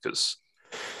Syracuse because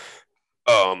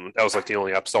that was like the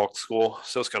only Epstalk school.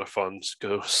 So it was kind of fun to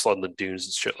go sledding the dunes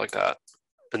and shit like that.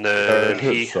 And then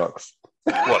It sucks.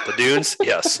 the dunes?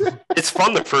 Yes. It's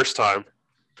fun the first time.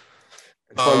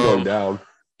 It's fun going down.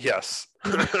 Yes.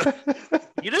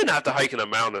 You didn't have to hike in the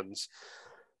mountains.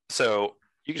 So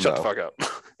you can shut the No. fuck up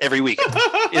every weekend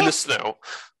in the snow.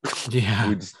 Yeah.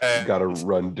 We just gotta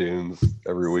run dunes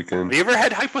every weekend. Have you ever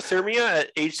had hypothermia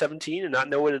at age 17 and not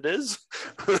know what it is?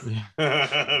 You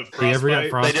ever got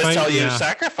Frostbite. They just frostbite? tell you Yeah.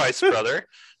 sacrifice, brother.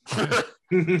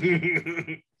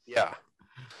 Yeah.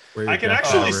 Wear your I can Jack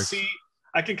actually Fabrics. see.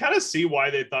 I can kind of see why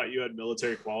they thought you had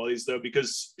military qualities, though,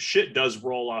 because shit does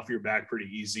roll off your back pretty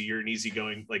easy. You're an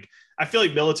easygoing, like, I feel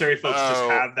like military folks just Oh.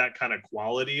 have that kind of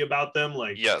quality about them,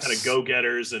 like Yes. kind of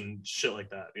go-getters and shit like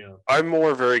that. You know, I'm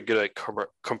more very good at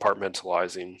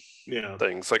compartmentalizing yeah.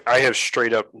 things. Like I have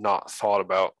straight up not thought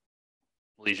about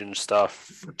Legion stuff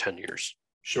for 10 years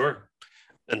Sure.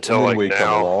 until And then like we come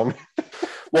now. along.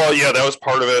 Well, yeah, that was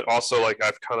part of it. Also, like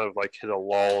I've kind of like hit a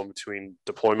lull in between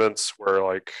deployments where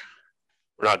like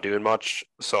we're not doing much,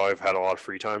 so I've had a lot of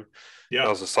free time. Yeah. I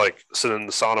was just like sitting in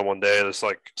the sauna one day, and it's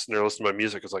like sitting there listening to my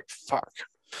music. It's like fuck.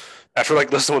 After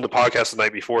like listening to the podcast the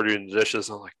night before doing the dishes,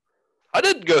 I'm like, I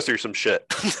did go through some shit.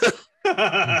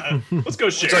 Let's go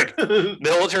share. like-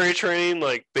 Military training,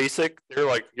 like basic. They're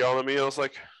like yelling at me. I was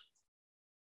like,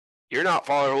 "You're not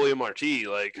Father William Marti.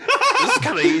 Like this is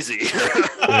kind of easy."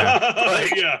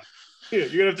 Like- yeah. You're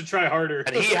gonna have to try harder.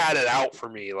 And he had it out for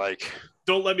me, like.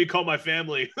 Don't let me call my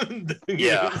family.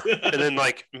 Yeah. And then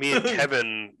like me and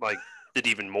Kevin like did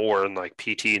even more in like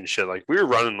PT and shit. Like we were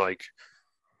running like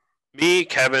me,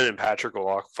 Kevin, and Patrick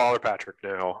O'Lock, Father Patrick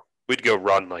now, we'd go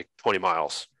run like 20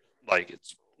 miles. Like it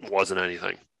wasn't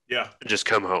anything. Yeah. And just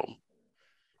come home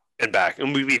and back.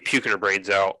 And we'd be puking our brains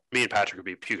out. Me and Patrick would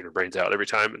be puking our brains out every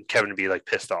time. And Kevin would be like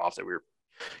pissed off that we were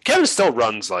Kevin still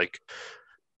runs like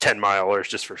 10 milers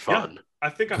just for fun. I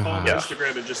think I follow him on Yeah.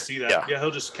 Instagram and just see that. Yeah. Yeah, he'll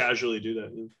just casually do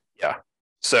that. Yeah.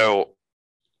 So,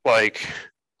 like,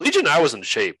 Legion, I was in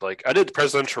shape. Like, I did the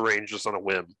presidential range just on a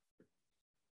whim.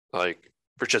 Like,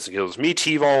 for shits and giggles. Me,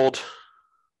 T-Vold,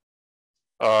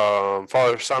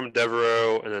 Father Simon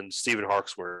Devereaux, and then Stephen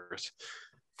Hawksworth.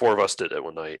 4 of us did it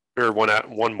one night. Or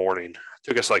one morning.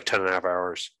 Took us like 10 and a half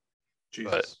hours.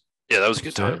 Jesus. But- Yeah, that was a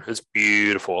good That's time. It's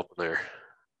beautiful up in there.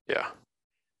 Yeah.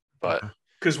 But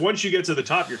Because once you get to the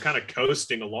top, you're kind of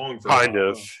coasting along for kind a while.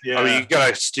 of. Yeah. I mean, you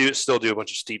gotta still do a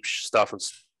bunch of steep stuff.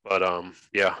 But,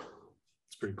 yeah.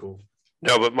 It's pretty cool.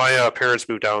 No, but my parents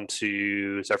moved down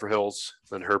to Zephyr Hills,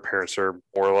 and her parents are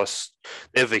more or less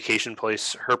they have a vacation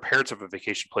place. Her parents have a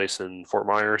vacation place in Fort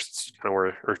Myers. It's kind of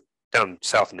where, or down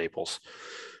south of Naples.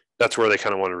 That's where they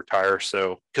kind of want to retire.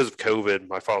 So because of COVID,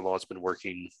 my father-in-law has been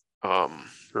working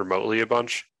remotely a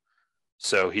bunch,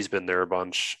 so he's been there a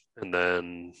bunch, and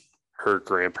then her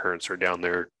grandparents are down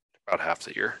there about half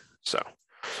the year. So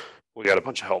we got a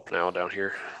bunch of help now down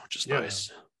here, which is Yeah.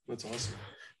 nice. That's awesome.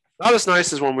 Not as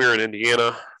nice as when we were in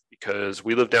Indiana because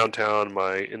we live downtown.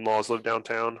 My in-laws live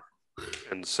downtown,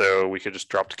 and so we could just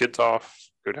drop the kids off,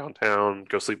 go downtown,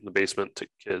 go sleep in the basement, take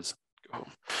the kids, go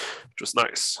home, which was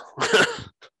nice.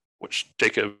 Which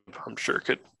Jacob, I'm sure,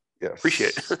 could Yes.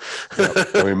 appreciate.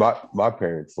 Yep. I mean, my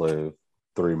parents live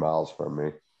 3 miles from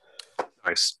me,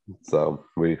 Nice. so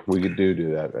we could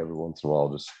do that every once in a while.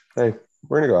 Just, hey,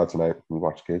 we're gonna go out tonight and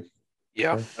watch kids.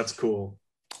 Yeah. That's cool.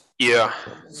 Yeah.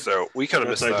 So we kind of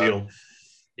That's missed that. ideal.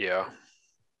 Yeah.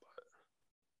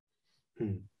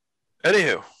 Hmm.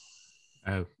 Anywho,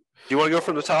 Oh, do you want to go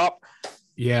from the top?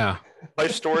 yeah.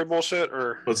 Life story bullshit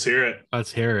or Let's hear it.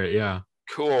 Let's hear it. Yeah.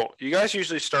 cool? You guys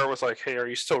usually start with like, "Hey, are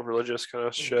you still religious?" kind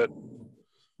of shit.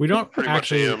 We don't Pretty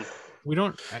actually. much am. We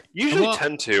don't Usually well,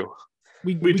 tend to.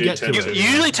 We do get tend to to. it. You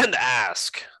usually tend to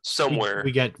ask somewhere.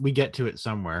 We get to it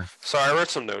somewhere. Sorry, I wrote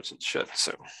some notes and shit.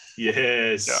 So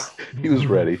Yes. Yeah. He was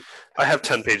ready. I have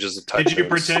 10 pages of type Did you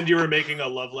notes. pretend you were making a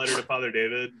love letter to Father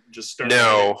David? Just start.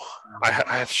 No, I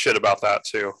have shit about that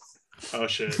too. Oh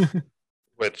shit.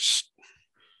 Which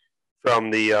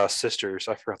from the sisters,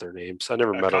 I forgot their names. I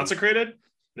never met them. Consecrated?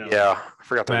 No. Yeah, I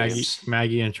forgot their Maggie, names.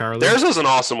 Maggie and Charlie. Theirs was an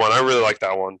awesome one. I really like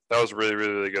that one. That was a really,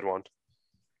 really, really good one.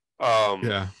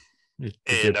 Yeah. It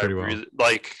did And I pretty well. really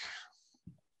like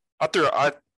after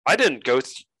I didn't go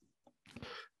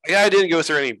I didn't go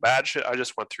through any bad shit. I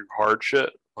just went through hard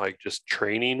shit, like just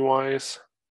training wise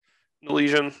in the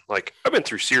Legion. Like I've been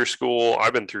through SEER school.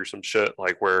 I've been through some shit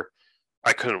like where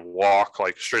I couldn't walk,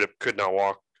 like straight up could not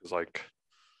walk because like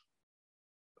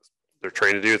they're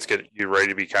trained to do it's get you ready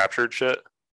to be captured shit.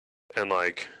 And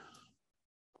like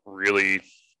really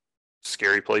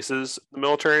scary places in the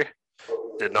military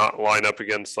did not line up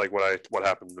against like what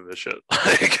happened to this shit.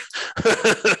 Like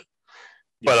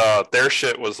but their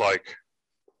shit was like,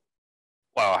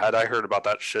 wow, had I heard about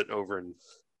that shit over in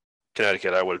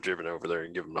Connecticut, I would have driven over there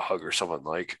and given them a hug or something.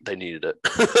 Like they needed it.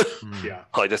 Mm. Yeah.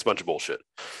 Like that's a bunch of bullshit.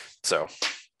 So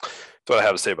that's what I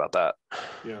have to say about that.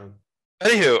 Yeah.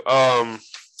 Anywho,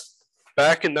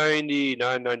 back in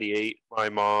 99, 98, my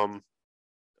mom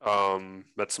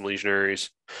met some legionaries.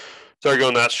 Started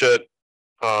going that shit.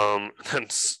 And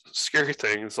scary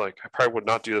things, like I probably would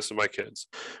not do this with my kids.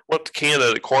 Went to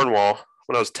Canada to Cornwall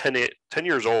when I was 10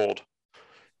 years old.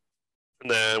 And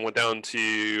then went down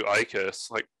to ICUS.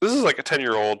 Like this is like a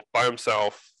 10-year-old by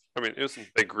himself. I mean, it was a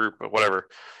big group, but whatever.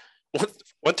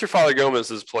 Went through Father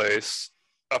Gomez's place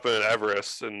up in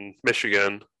Everest in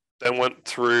Michigan. Then went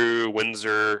through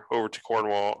Windsor over to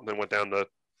Cornwall, and then went down to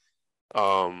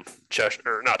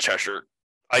Cheshire,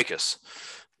 ICUS.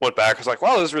 Went back. I was like,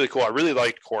 wow, this is really cool. I really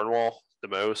liked Cornwall the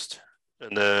most.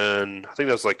 And then I think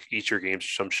that was like each your games or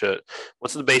some shit.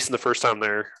 Went to the basin the first time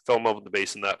there. Fell in love with the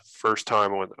basin that first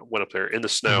time I went up there in the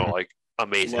snow. Mhm. Like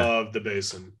amazing. Love the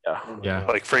basin. Yeah. Oh my Yeah. God.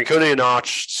 Like Franconia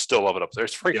Notch, still love it up there.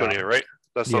 It's Franconia, Yeah. right?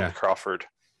 That's not Yeah. Crawford.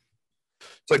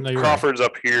 It's like No, you're Crawford's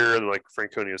up here and like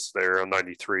Franconia's there on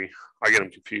 93. I get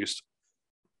them confused.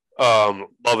 Love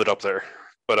it up there.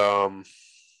 But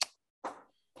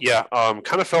yeah,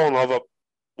 kind of fell in love up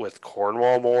with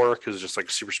Cornwall more because it's just like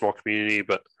a super small community,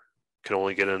 but can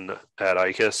only get in at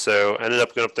ICUS. So ended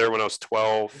up going up there when I was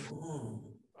 12.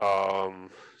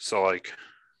 So like I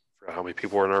forgot how many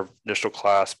people were in our initial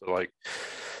class, but like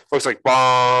folks like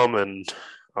Baum and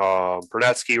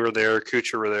Bernetsky were there,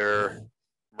 Kuchar were there,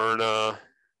 Myrna.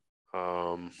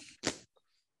 Can't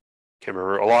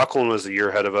remember. Lachlan was a year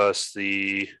ahead of us.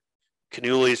 The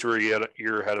Canules were a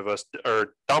year ahead of us.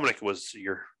 Or Dominic was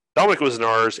in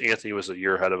ours. Anthony was a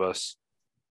year ahead of us.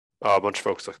 A bunch of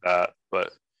folks like that.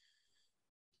 But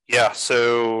yeah,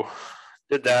 so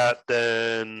did that.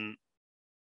 Then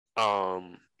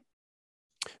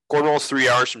Cornwall's 3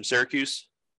 hours from Syracuse.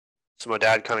 So my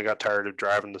dad kind of got tired of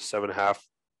driving the 7.5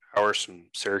 hours from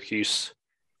Syracuse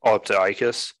all up to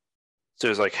ICUS. So he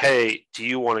was like, hey, do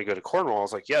you want to go to Cornwall? I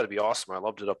was like, yeah, that'd be awesome. I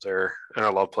loved it up there. And I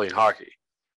love playing hockey.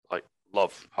 Like,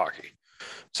 love hockey.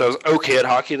 So I was okay at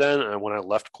hockey then. And when I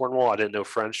left Cornwall, I didn't know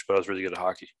French, but I was really good at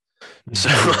hockey. So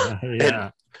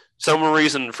Yeah. some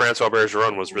reason Francois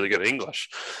Bergeron was really good at English.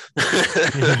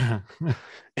 Yeah.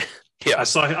 Yeah. I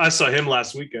saw him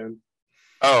last weekend.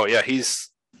 Oh, yeah.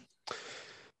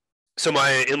 So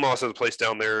my in-laws has a place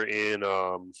down there in,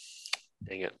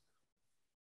 dang it.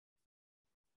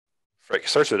 Frick, it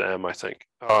starts with M, I think.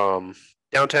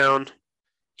 Downtown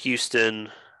Houston,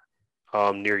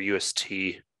 near UST.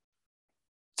 It's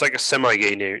like a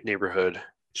semi-gay neighborhood.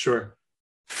 Sure.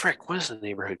 Frick, what is the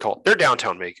neighborhood called? They're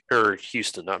downtown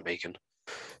Houston, not Macon.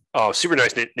 Super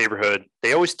nice neighborhood.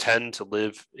 They always tend to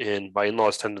live in, my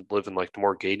in-laws tend to live in like the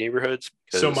more gay neighborhoods.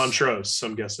 So Montrose,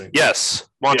 I'm guessing. Yes,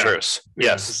 Montrose.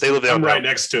 Yeah. Yes, they live I'm downtown. right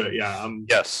next to it. Yeah.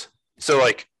 Yes. So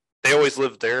like they always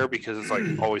live there because it's like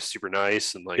always super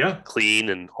nice and like clean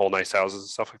and all nice houses and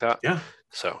stuff like that. Yeah.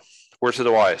 So words to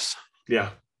the wise. Yeah.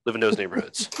 Live in those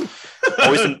neighborhoods.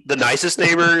 Always the nicest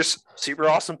neighbors, super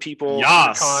awesome people,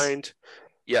 yes. super kind.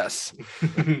 Yes.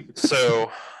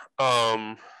 So,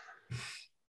 where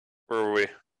were we?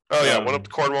 Oh yeah, went up to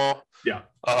Cornwall. Yeah.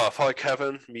 Father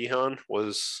Kevin Meehan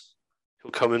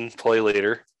he'll come and play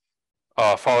later.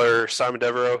 Father Simon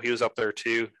Devereaux, he was up there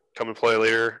too. Come and play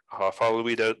later. Father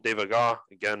Louis de Vaga,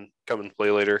 again, come and play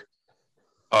later.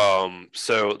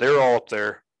 So they were all up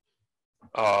there.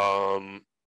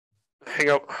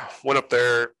 Went up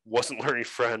there, wasn't learning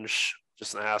French,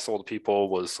 just an asshole to people,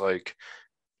 was like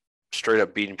straight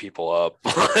up beating people up.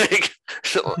 Like,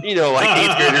 you know, like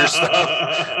 8th grader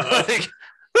stuff. Like,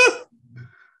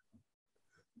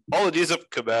 all the dudes up in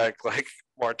Quebec, like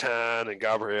Martin and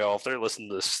Gabriel, if they're listening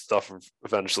to this stuff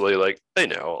eventually, like they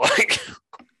know, like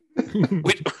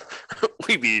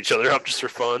we beat each other up just for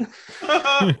fun.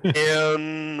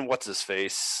 And what's his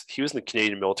face? He was in the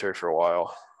Canadian military for a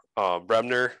while.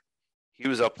 Bremner, he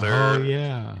was up there. Oh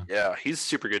yeah, yeah, he's a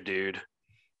super good dude.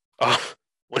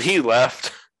 When he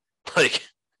left, like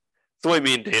the way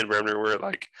me and Dan Bremner were,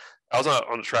 like, I was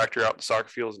on the tractor out in the soccer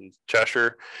fields in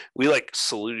Cheshire. We like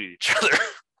saluted each other.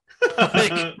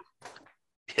 Like,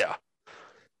 yeah,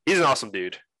 he's an awesome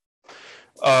dude.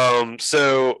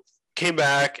 So came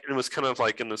back and was kind of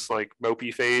like in this like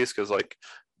mopey phase because like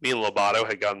me and Lobato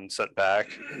had gotten sent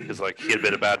back because like he had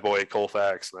been a bad boy at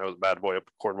Colfax and I was a bad boy up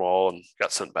at Cornwall and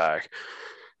got sent back.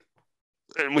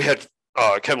 And we had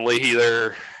Kevin Leahy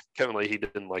there. Kevin Leahy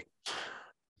didn't like.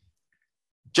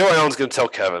 Joe Allen's gonna tell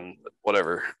Kevin,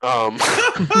 whatever.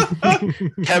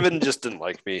 Kevin just didn't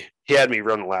like me. He had me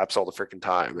running laps all the freaking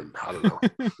time, and I don't know.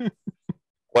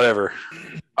 Whatever.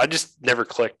 I just never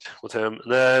clicked with him.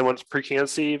 And then I went to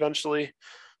pre-Cancy eventually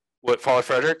with Father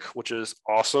Frederick, which is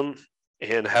awesome.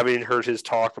 And having heard his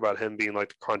talk about him being like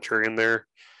the contrarian there,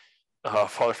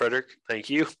 Father Frederick, thank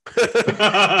you.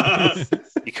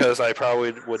 Because I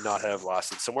probably would not have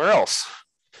lasted somewhere else.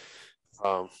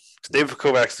 David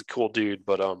Kovacs is a cool dude,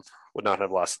 but would not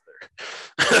have lasted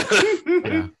there.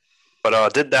 Yeah.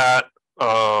 But did that.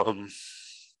 Kind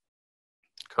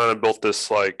of built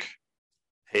this like,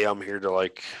 hey, I'm here to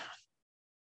like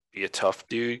be a tough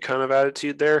dude kind of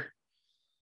attitude there.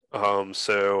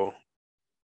 So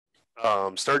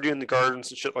started doing the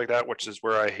gardens and shit like that, which is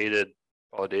where I hated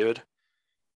Father David.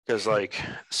 Because like,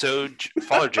 so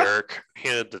Father Jarek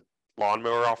handed the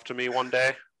lawnmower off to me one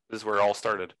day. This is where it all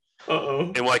started.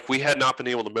 Uh-oh. And like we had not been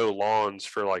able to mow lawns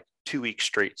for like 2 weeks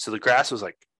straight. So the grass was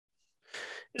like,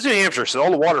 it's New Hampshire, so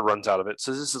all the water runs out of it.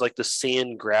 So this is like the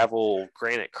sand, gravel,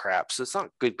 granite crap. So it's not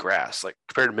good grass, like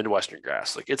compared to Midwestern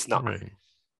grass. Like it's not. Right.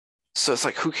 So it's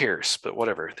like, who cares? But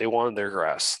whatever. They wanted their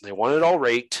grass. They wanted it all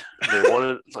raked. They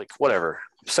wanted like whatever.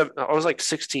 I was like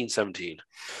 16, 17.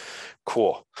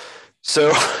 Cool.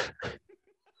 So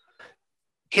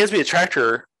hands me a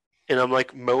tractor and I'm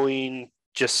like mowing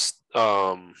just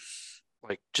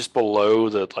like just below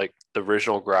the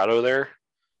original grotto there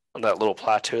on that little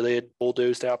plateau they had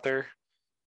bulldozed out there.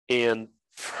 And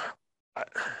I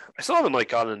still haven't like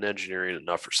gotten into engineering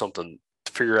enough or something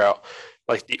to figure out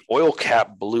like the oil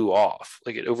cap blew off,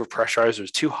 like it overpressurized, it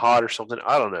was too hot or something.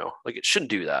 I don't know. Like it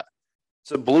shouldn't do that.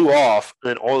 So it blew off and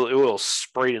then all the oil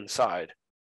sprayed inside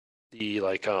the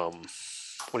like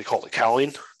what do you call it, the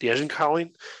cowling, the engine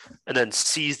cowling, and then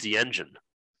seized the engine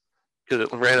because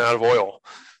it ran out of oil.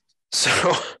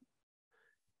 So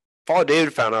Father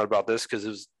David found out about this because it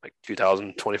was like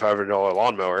 $2,000, $2,500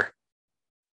 lawnmower,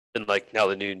 and like now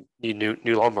the new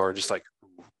lawnmower, just like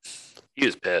he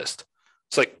was pissed.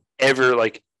 It's like I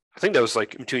think that was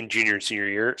like between junior and senior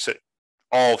year. So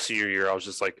all of senior year, I was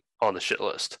just like on the shit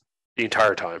list the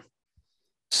entire time.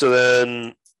 So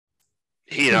then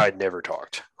he and I had never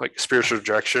talked, like spiritual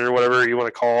direction or whatever you want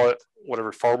to call it,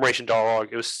 whatever formation dialogue.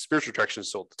 It was spiritual direction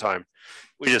still at the time.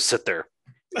 We just sit there.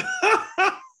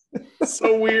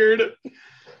 So weird.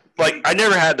 Like I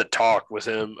never had to talk with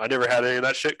him. I never had any of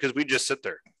that shit because we just sit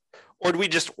there, or we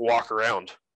just walk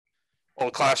around all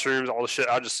the classrooms, all the shit.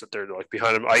 I'll just sit there like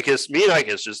behind him. Me and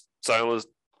Icus just silent,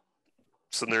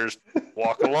 sitting there, just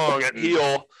walking along at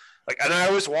heel. Like, and I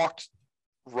always walked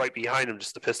right behind him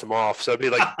just to piss him off. So I'd be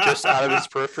like just out of his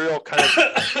peripheral, kind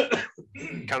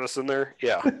of sitting there.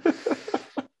 Yeah.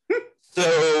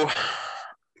 So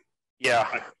yeah.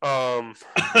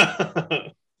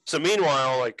 So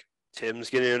meanwhile, like Tim's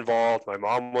getting involved. My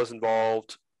mom was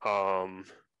involved. And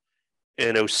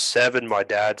in '07, my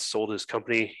dad sold his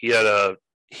company.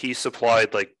 He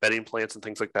supplied like bedding plants and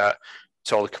things like that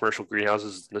to all the commercial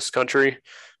greenhouses in this country,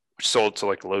 which sold to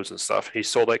like Lowe's and stuff. He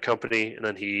sold that company, and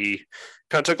then he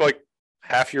kind of took like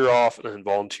half year off and then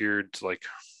volunteered to like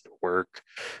work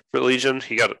for the Legion.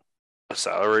 He got a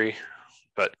salary,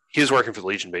 but he was working for the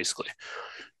Legion basically.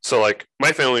 So like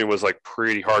my family was like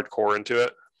pretty hardcore into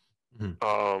it.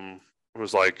 It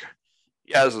was like,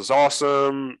 yeah, this is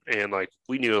awesome, and like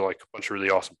we knew like a bunch of really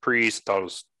awesome priests. Thought it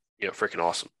was freaking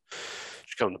awesome.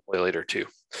 Should come to play later too.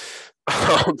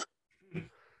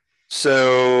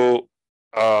 So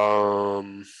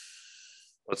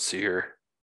let's see here.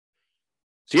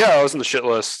 So yeah, I was in the shit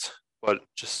list, but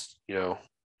just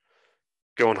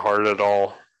going hard at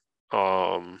all.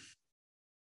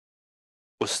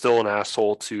 Was still an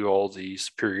asshole to all the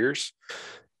superiors.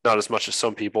 Not as much as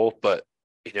some people, but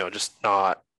just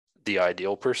not the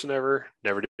ideal person ever.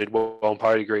 Never did well in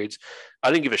piety grades.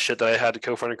 I didn't give a shit that I had a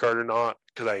co-founder card or not,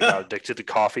 because I got addicted to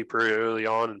coffee pretty early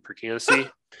on in pre-candidacy.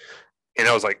 And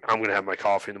I was like, I'm gonna have my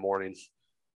coffee in the morning.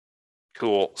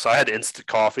 Cool. So I had instant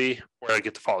coffee where I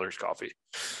get the father's coffee.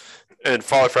 And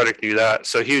Father Frederick knew that.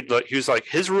 So he was like,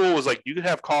 his rule was like, you could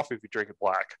have coffee if you drink it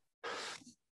black.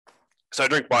 So I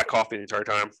drink black coffee the entire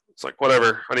time. It's like,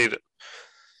 whatever, I need it.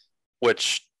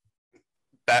 Which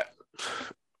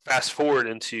fast forward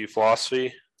into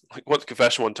philosophy. Like, went to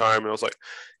confession one time, and I was like,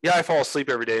 yeah, I fall asleep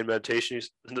every day in meditation.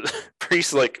 And the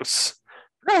priest, like, I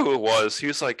forgot who it was. He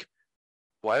was like,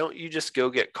 why don't you just go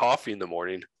get coffee in the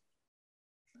morning?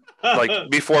 Like,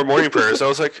 before morning prayers. I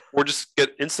was like, or just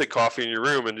get instant coffee in your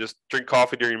room and just drink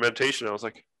coffee during meditation. I was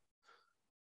like,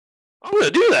 I'm going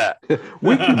to do that.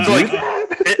 We can do like,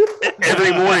 that.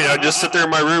 Every morning, I'd just sit there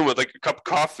in my room with like a cup of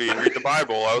coffee and read the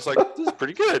Bible. I was like, this is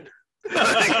pretty good.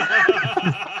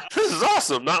 This is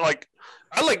awesome. Not like,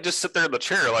 I like just sit there in the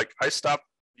chair. Like, I stopped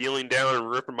kneeling down and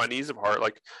ripping my knees apart.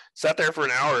 Like, sat there for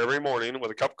an hour every morning with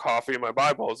a cup of coffee and my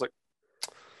Bible. I was like,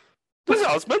 this is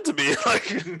how it's meant to be. Like,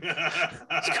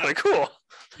 it's kind of cool.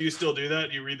 Do you still do that?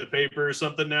 Do you read the paper or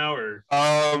something now, or?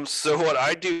 So what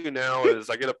I do now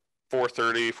is I get up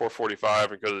 4:30,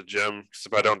 4:45 and go to the gym. Because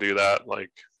if I don't do that,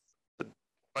 like, by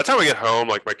the time I get home,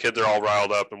 like, my kids are all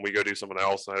riled up and we go do something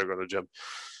else and I go to the gym.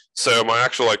 So my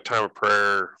actual like time of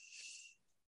prayer,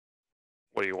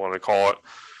 what do you want to call it?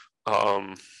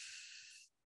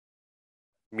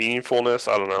 Meaningfulness,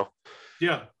 I don't know.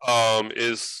 Yeah.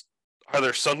 Is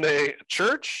either Sunday at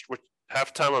church, which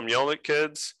half the time I'm yelling at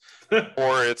kids,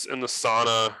 or it's in the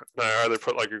sauna. And I either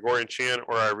put like a Gregorian chant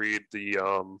or I read the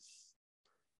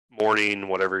morning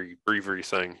whatever breviary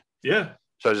thing. Yeah.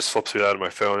 So I just flip through that on my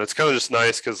phone. It's kind of just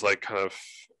nice because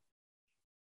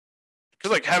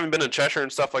having been in Cheshire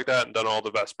and stuff like that and done all the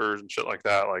Vespers and shit like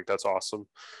that, like, that's awesome.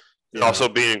 Yeah. And also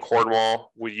being in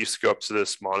Cornwall, we used to go up to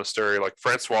this monastery. Like,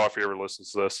 Francois, if he ever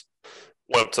listens to this,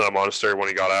 went up to that monastery when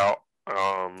he got out.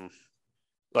 I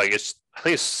think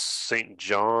it's St.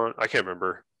 John. I can't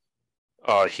remember.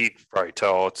 He'd probably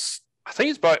tell. I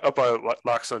think it's up by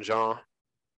Lac Saint Jean.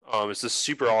 It's this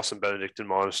super awesome Benedictine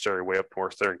monastery way up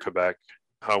north there in Quebec.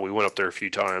 We went up there a few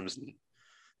times. And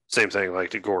same thing, like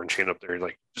the Gordon chain up there,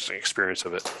 like, just an experience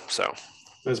of it. So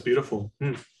that's beautiful.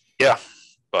 Yeah,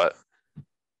 but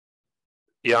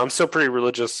yeah, I'm still pretty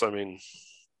religious. I mean,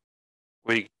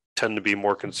 we tend to be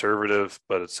more conservative,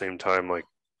 but at the same time, like,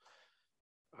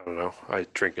 I don't know, I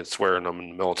drink and swear and I'm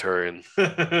in the military, and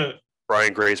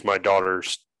Brian Gray's my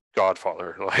daughter's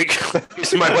godfather. Like,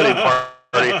 he's my wedding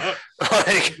party.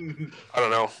 Like, I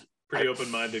don't know. Pretty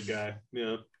open-minded guy.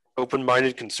 Yeah.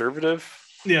 Open-minded conservative.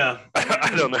 Yeah.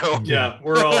 I don't know. Yeah,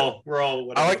 we're all.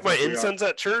 I like my incense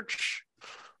at church.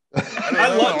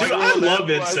 I love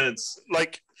incense.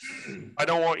 Like, I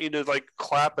don't want you to like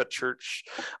clap at church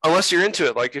unless you're into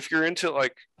it. Like, if you're into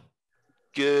like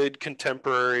good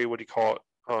contemporary, what do you call it?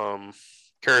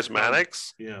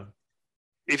 Charismatics. Yeah.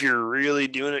 If you're really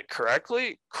doing it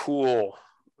correctly, cool.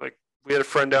 Like, we had a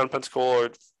friend down in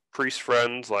Pensacola, priest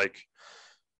friends, like,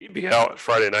 he'd be out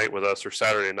Friday night with us or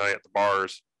Saturday night at the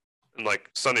bars. And like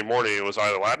Sunday morning, it was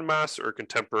either Latin Mass or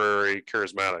contemporary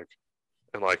charismatic,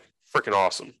 and like, freaking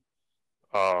awesome.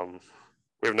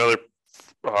 We have another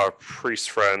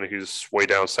priest friend who's way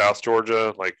down South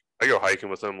Georgia. Like, I go hiking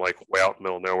with him, like, way out in the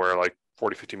middle of nowhere, like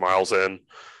 40, 50 miles in.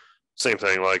 Same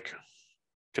thing, like,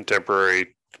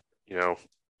 contemporary,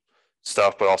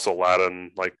 stuff, but also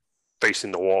Latin, like,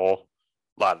 facing the wall,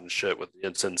 Latin shit with the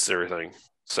incense and everything.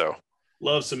 So,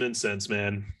 love some incense,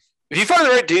 man. If you find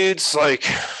the right dudes, like,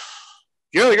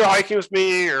 you want to go hiking with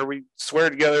me, or we swear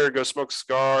together, go smoke a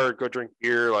cigar, or go drink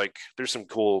beer, like, there's some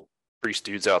cool priest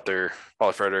dudes out there,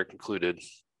 Father Frederick included.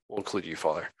 We'll include you,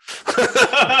 Father.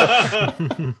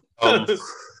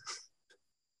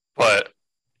 But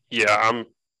yeah, I'm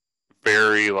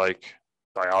very like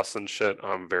diocesan shit.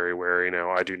 I'm very wary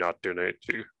now. I do not donate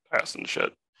to diocesan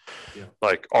shit. Yeah.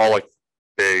 Like all like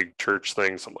big church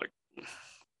things, I'm like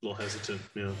A little hesitant.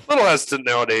 Yeah. a little hesitant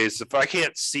nowadays. If I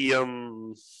can't see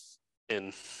them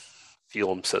and feel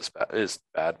them, says bad is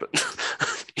bad, but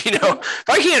you know, if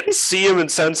I can't see them and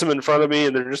sense them in front of me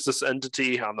and they're just this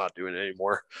entity, I'm not doing it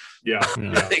anymore. Yeah.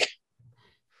 Yeah.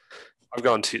 I've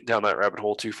gone down that rabbit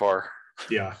hole too far.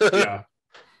 Yeah. Yeah.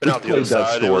 Been out the other Played that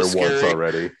side. It story was once scary.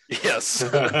 already. Yes.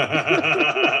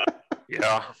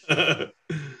 Yeah.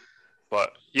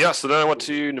 But yeah, so then I went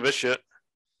to Novitiate.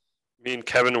 Me and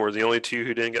Kevin were the only two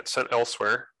who didn't get sent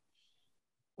elsewhere,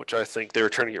 which I think they were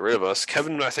trying to get rid of us.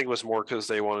 Kevin, I think, was more because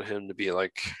they wanted him to be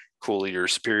like cool leader,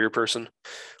 superior person,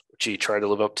 which he tried to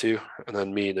live up to. And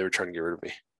then me, they were trying to get rid of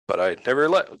me. But I never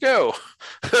let go.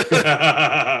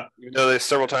 Even though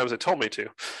several times they told me to.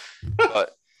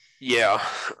 But yeah.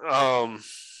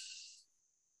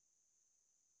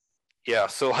 Yeah,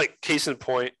 so like case in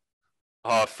point,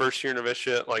 first year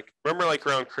novitiate, like remember like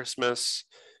around Christmas,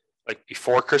 like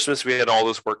before Christmas, we had all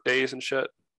those work days and shit.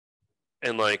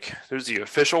 And like there's the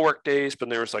official work days, but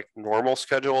there was like normal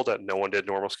schedule that no one did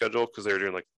normal schedule because they were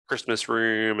doing like Christmas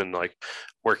room and like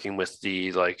working with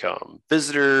the like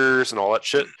visitors and all that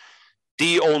shit.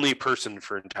 The only person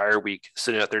for an entire week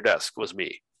sitting at their desk was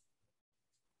me.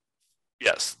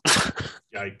 Yes.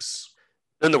 Yikes.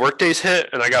 Then the work days hit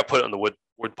and I got put on the wood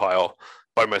pile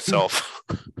by myself.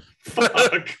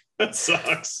 Fuck. That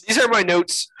sucks. These are my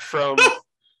notes from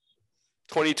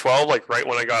 2012, like right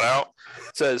when I got out.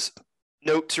 It says,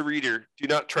 note to reader, do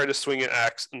not try to swing an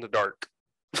axe in the dark.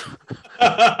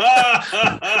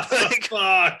 Like,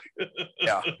 fuck.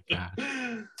 Yeah. Yeah.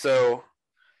 So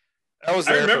I was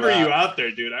I there. remember you out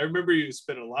there, dude. I remember you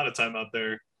spent a lot of time out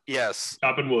there Yes.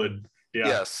 chopping wood. Yeah.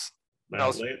 Yes. Man,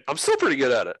 I'm still pretty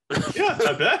good at it. yeah,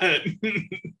 I bet.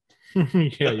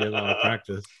 Yeah, you have a lot of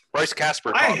practice. Bryce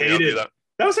Casper I taught me how to do hated that.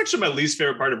 That was actually my least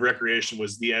favorite part of recreation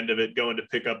was the end of it, going to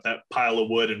pick up that pile of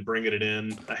wood and bringing it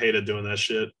in. I hated doing that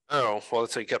shit. Oh, well,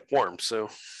 that's how you kept warm. So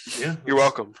Yeah. you're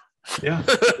welcome. Yeah.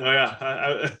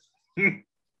 Oh, yeah.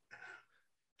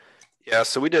 Yeah,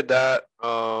 so we did that.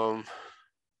 Month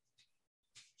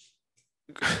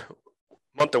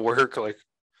of work, like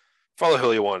Father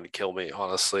Julio wanted to kill me,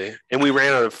 honestly. And we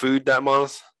ran out of food that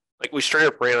month. Like we straight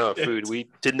up ran out of food.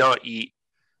 We did not eat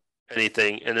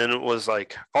anything. And then it was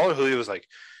like Father Julio was like,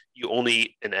 you only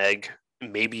eat an egg,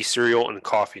 maybe cereal and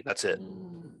coffee. That's it.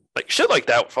 Like shit like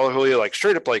that. Father Julio, like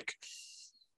straight up, like,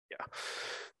 yeah.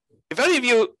 If any of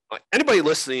you, like anybody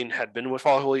listening, had been with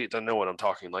Father Julio, don't know what I'm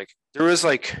talking. Like there was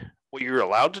like what you were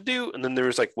allowed to do, and then there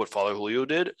was like what Father Julio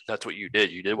did. That's what you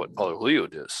did. You did what Father Julio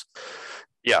does.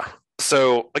 Yeah.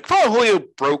 So like Father Julio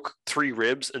broke 3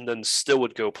 ribs and then still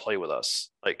would go play with us,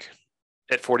 like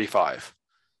at 45.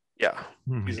 Yeah.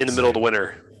 Hmm. In the middle of the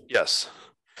winter. Yes.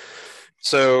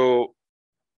 So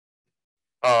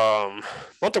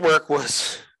month of work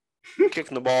was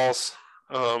kicking the balls.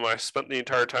 I spent the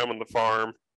entire time on the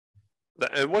farm.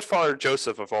 And with Father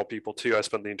Joseph, of all people, too, I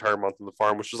spent the entire month on the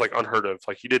farm, which was like unheard of.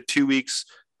 Like, you did 2 weeks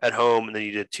at home, and then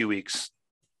you did 2 weeks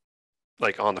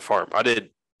like on the farm. I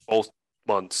did both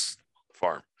months on the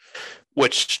farm,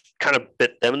 which kind of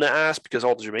bit them in the ass because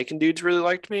all the Jamaican dudes really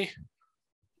liked me.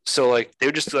 So, like, they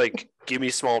would just like give me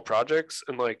small projects,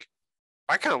 and like,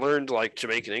 I kind of learned like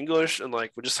Jamaican English, and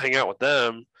like would just hang out with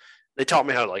them. They taught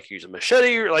me how to like use a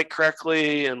machete like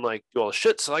correctly and like do all the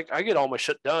shit. So like, I get all my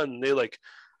shit done. And they like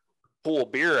pull a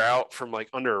beer out from like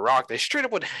under a rock. They straight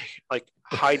up would like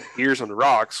hide beers on the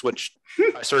rocks, which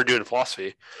I started doing in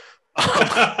philosophy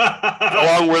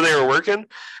along where they were working.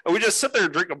 And we just sit there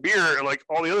and drink a beer, and like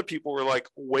all the other people were like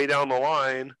way down the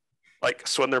line, like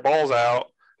sweating their balls out,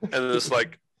 and it's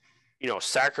like, you know,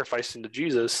 sacrificing to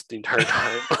Jesus the entire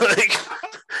time. Like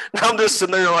now I'm just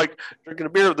sitting there like drinking a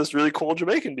beer with this really cool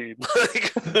Jamaican dude,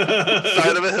 like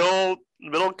side of a hill,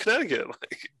 middle of Connecticut.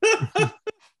 Like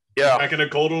yeah. Back in a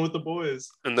cold one with the boys.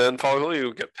 And then Father Julio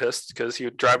would get pissed because he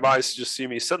would drive by to just see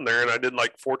me sitting there, and I did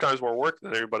like 4 times more work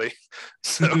than everybody.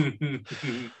 So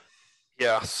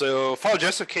yeah. So Father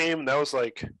Joseph came, and that was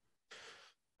like,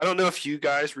 I don't know if you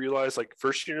guys realize, like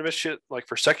first year novitiate, like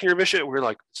for second year novitiate, we're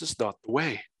like, this is not the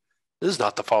way. This is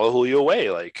not the Father Julio way.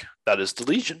 Like that is the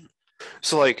Legion.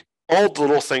 So like all the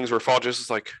little things where Father Joseph's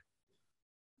like,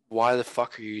 why the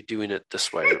fuck are you doing it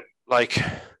this way? Like,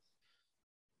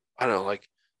 I don't know, like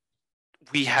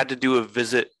we had to do a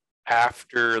visit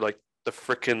after like the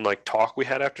freaking like talk we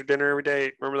had after dinner every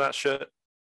day. Remember that shit?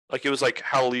 Like it was like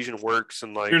how Legion works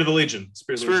and like Spirit of the Legion.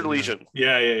 Spirit of Legion.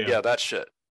 Yeah. Yeah, that shit.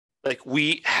 Like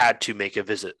we had to make a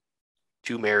visit.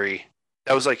 to marry.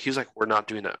 That was like, he was like, we're not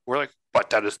doing that. We're like, but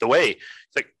that is the way.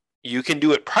 It's like, you can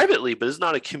do it privately, but it's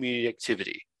not a community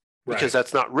activity because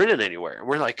that's not written anywhere. And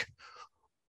we're like,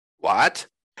 what?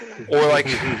 Or like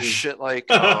shit like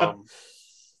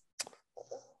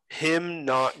him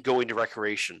not going to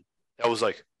recreation. That was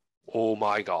like, oh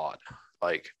my God.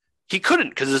 Like, he couldn't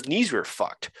because his knees were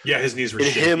fucked. Yeah, his knees were and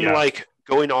shit. him like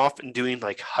going off and doing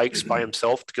like hikes by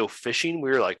himself to go fishing. We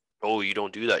were like, oh, you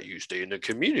don't do that. You stay in the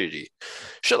community.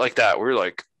 Shit like that. We were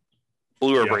like,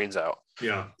 blew our brains out.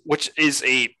 Yeah. Which is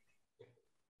I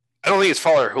don't think it's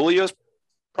Father Julio's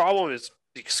problem. It's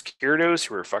the Izquierdos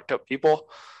who are fucked up people.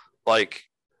 Like,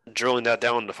 drilling that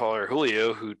down to Father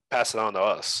Julio, who passed it on to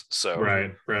us. So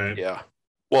right. Yeah.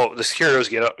 Well, the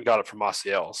Izquierdos got it from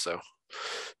Maciel, so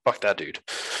fuck that dude.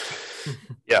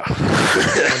 Yeah.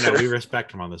 Oh, no, we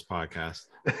respect him on this podcast.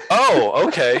 Oh,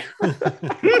 okay.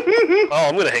 Oh,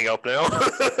 I'm gonna hang up now.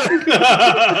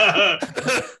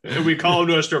 We call him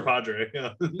Nuestro Padre.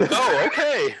 Yeah. Oh,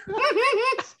 okay.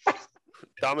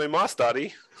 Dame más,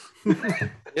 daddy.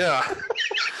 Yeah.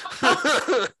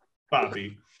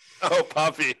 Poppy. Oh,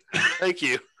 Poppy. Thank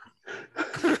you.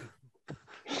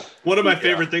 One of my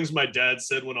favorite things my dad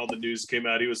said when all the news came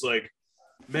out, he was like,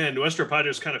 man, Nuestro Padre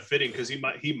is kind of fitting because he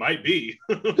might be.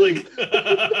 Like,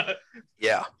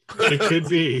 yeah. It could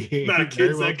be. Not a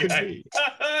kid's that guy.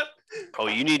 Oh,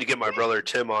 you need to get my brother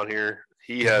Tim on here.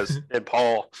 He has, and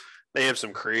Paul, they have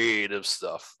some creative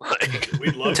stuff. Like,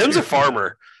 We'd love Tim's to. a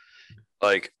farmer.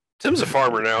 Like, Tim's a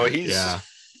farmer now. He's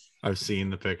I've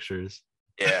seen the pictures.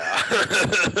 Yeah.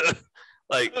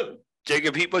 Like,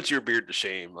 Jacob, he puts your beard to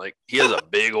shame. Like, he has a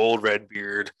big old red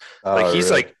beard. Like, he's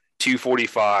really? like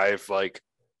 245. Like,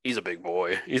 he's a big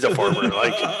boy. He's a farmer.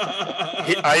 Like,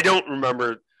 I don't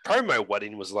remember. Probably my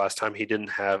wedding was the last time he didn't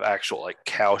have actual like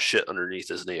cow shit underneath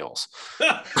his nails.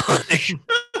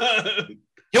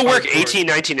 He'll work 18,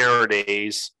 19-hour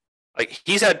days. Like,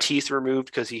 he's had teeth removed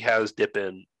because he has dip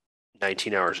in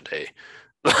 19 hours a day.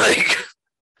 Like,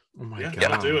 Oh my Yeah,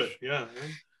 God. do it. Yeah.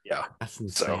 yeah. That's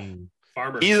insane.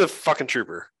 Farmer. He's a fucking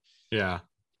trooper. Yeah.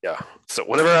 Yeah. So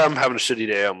whenever I'm having a shitty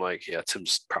day, I'm like, yeah,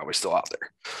 Tim's probably still out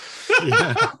there.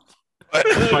 Yeah. But,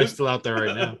 Probably still out there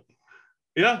right now.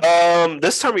 Yeah.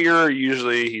 this time of year,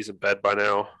 usually he's in bed by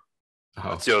now. Oh.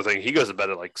 That's the other thing. He goes to bed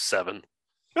at like 7.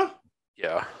 Oh.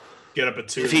 Yeah. Get up at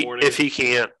 2 in the morning. If he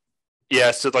can't,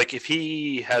 yeah. So like if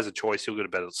he has a choice, he'll go to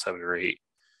bed at 7 or 8.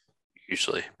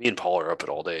 Usually, me and Paul are up at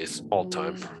all days, all the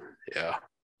time. Yeah.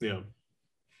 Yeah.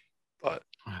 But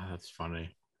Wow, that's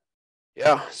funny.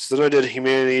 yeah. So then I did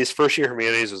humanities. First year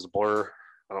humanities was a blur.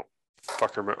 I don't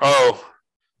fucking remember. Oh,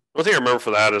 one thing I remember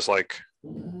for that is like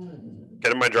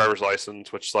getting my driver's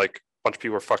license, which like a bunch of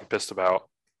people were fucking pissed about.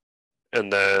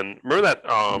 And then remember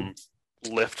that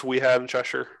lift we had in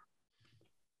Cheshire?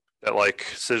 That like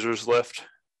scissors lift?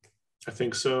 I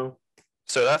think so.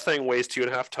 So that thing weighs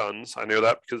 2.5 tons. I know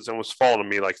that because it's almost fallen on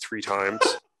me like 3 times.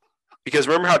 Because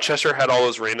remember how Cheshire had all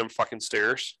those random fucking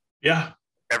stairs Yeah.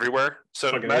 everywhere? So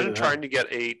Fucking imagine hated that. trying to get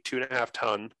a 2.5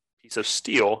 ton piece of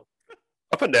steel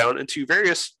up and down into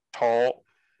various tall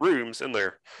rooms in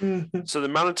there. So the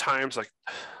amount of times like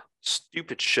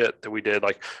stupid shit that we did,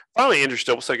 like finally Andrew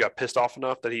Stillwell got pissed off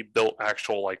enough that he built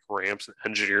actual like ramps and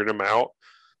engineered them out.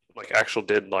 Like actual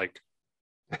did like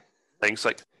things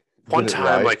like one Did it time,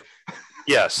 right? like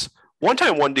yes. One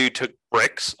time one dude took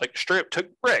bricks, like straight up took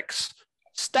bricks,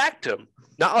 stacked them,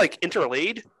 not like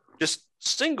interlaid, just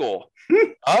single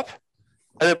up,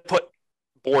 and then put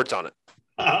boards on it.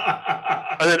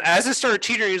 And then as it started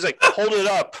teetering, he was like, hold it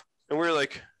up. And we were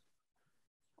like,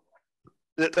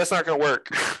 that's not going to work.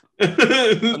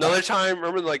 Another time,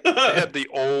 remember like they had the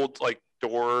old like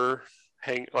door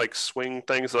like swing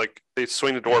things, like they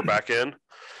swing the door back in.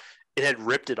 It had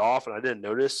ripped it off and I didn't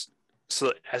notice.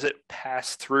 So as it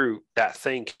passed through, that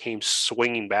thing came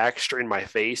swinging back straight in my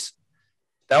face.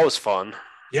 That was fun.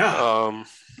 Yeah.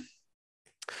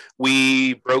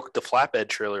 We broke the flatbed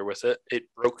trailer with it. It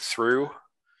broke through,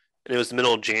 and it was the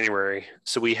middle of January,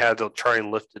 so we had to try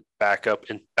and lift it back up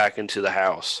and back into the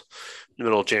house in the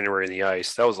middle of January in the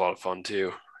ice. That was a lot of fun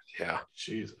too. Yeah,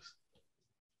 Jesus.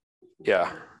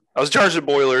 yeah. I was charged of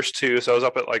boilers too, so I was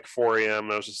up at like 4 a.m.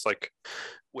 and I was just like,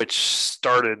 which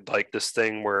started like this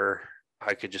thing where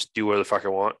I could just do whatever the fuck I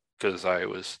want because I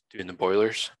was doing the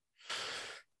boilers.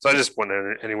 So I just went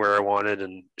in anywhere I wanted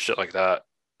and shit like that.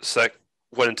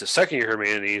 Went into second year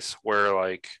humanities where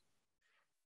like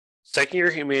second year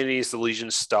humanities, the Legion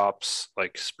stops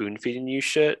like spoon feeding you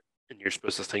shit and you're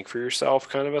supposed to think for yourself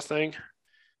kind of a thing.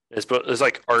 It's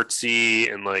like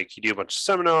artsy and like you do a bunch of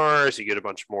seminars, you get a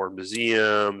bunch more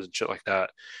museums and shit like that.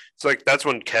 So like that's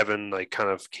when Kevin like kind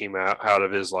of came out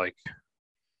of his like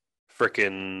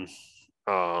freaking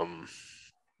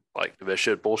like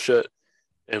novitiate bullshit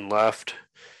and left.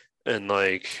 And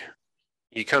like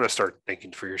you kind of start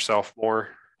thinking for yourself more.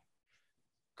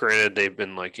 Granted, they've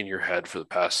been like in your head for the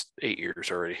past 8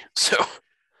 years already. So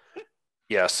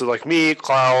yeah, so like me,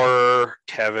 Clower,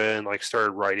 Kevin, like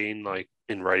started writing like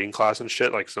in writing class and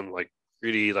shit, like some like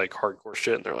really like hardcore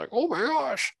shit, and they're like, "Oh my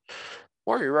gosh,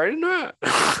 why are you writing that?"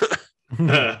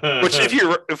 Which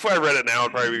if I read it now,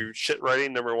 it'd probably be shit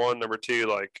writing. Number one, number two,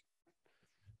 like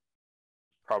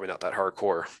probably not that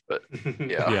hardcore, but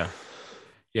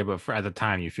yeah, but at the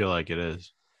time, you feel like it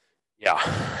is. yeah.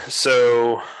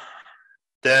 So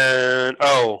then,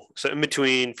 so in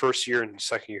between first year and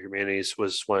second year humanities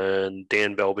was when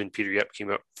Dan Belby and Peter Yep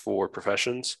came up for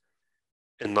professions,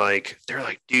 and like they're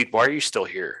like, "Dude, why are you still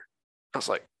here?" I was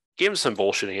like, "Give him some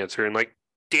bullshit answer," and like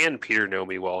Dan and Peter know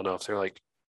me well enough. They're like,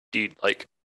 "Dude, like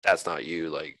that's not you.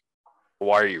 Like,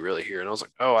 why are you really here?" And I was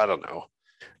like, "Oh, I don't know."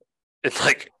 It's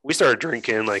like we started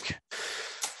drinking, like.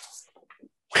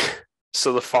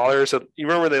 So the fathers, you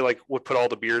remember they like would put all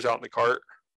the beers out in the cart,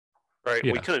 right?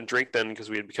 Yeah. We couldn't drink then because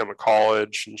we had become a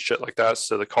college and shit like that.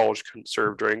 So the college couldn't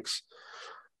serve drinks.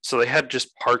 So they had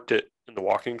just parked it in the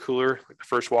walk-in cooler, like the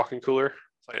first walk-in cooler.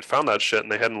 So I had found that shit, and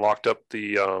they hadn't locked up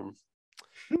the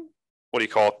what do you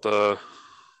call it,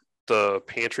 the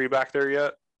pantry back there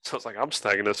yet. So I was like, I'm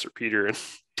snagging this for Peter and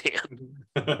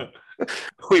Dan.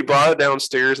 We brought it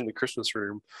downstairs in the Christmas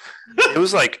room. It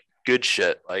was like good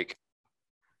shit, like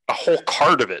a whole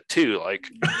cart of it too, like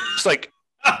just like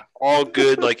all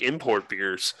good like import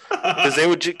beers, because they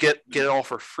would just get it all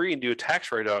for free and do a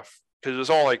tax write-off, because it was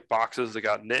all like boxes that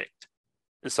got nicked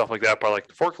and stuff like that by like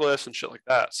the forklifts and shit like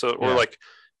that. So it were like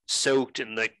soaked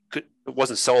and like it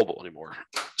wasn't sellable anymore.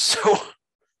 So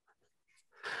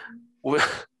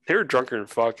they were drunker than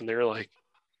fuck, and they were like,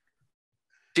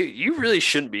 "Dude, you really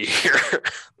shouldn't be here."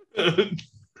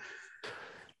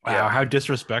 Wow, how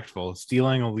disrespectful!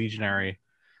 Stealing a legionary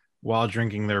while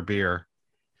drinking their beer.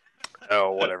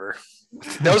 Oh, whatever.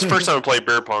 That was the first time I played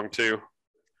beer pong too,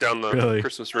 down the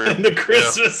Christmas room. In the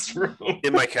Christmas room.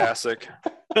 In my cassock.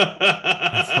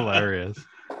 That's hilarious.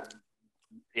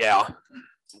 Yeah.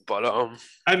 But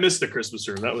I missed the Christmas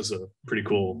room. That was a pretty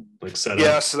cool like setup.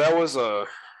 Yeah, so that was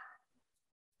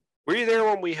were you there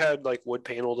when we had like wood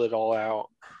paneled it all out?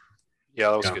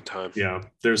 Yeah, that was a good time. Yeah,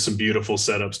 there's some beautiful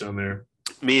setups down there.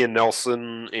 Me and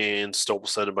Nelson and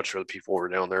Stolz and a bunch of other people were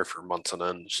down there for months on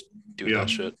end just doing that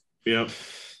shit. Yeah.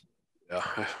 Yeah.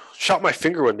 I shot my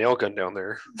finger with a nail gun down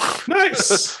there.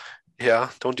 Nice. Yeah,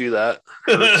 don't do that.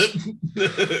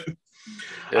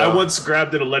 I once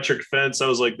grabbed an electric fence. I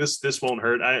was like, this won't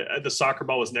hurt. The soccer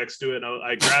ball was next to it.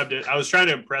 I grabbed it. I was trying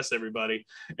to impress everybody,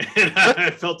 and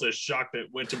I felt a shock that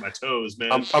went to my toes,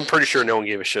 man. I'm pretty sure no one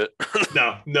gave a shit.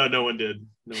 No one did. No one did.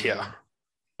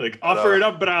 Like, offer it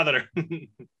up, brother.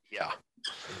 Yeah.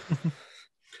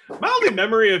 My only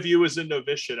memory of you was in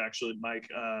novitiate, actually, Mike.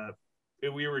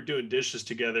 We were doing dishes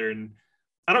together, and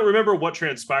I don't remember what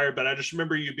transpired, but I just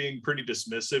remember you being pretty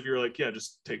dismissive. You're like, "Yeah,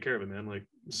 just take care of it, man." Like,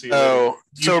 see. Oh,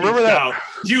 so remember that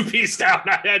you pieced out,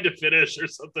 and I had to finish or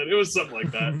something. It was something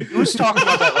like that. Who was talking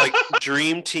about that like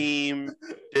dream team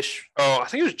dish? Oh, I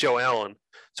think it was Joe Allen.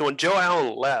 So when Joe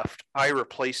Allen left, I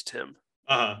replaced him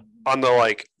on the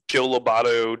like Joe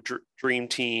Lobato dream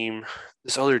team.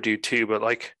 This other dude too, but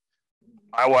like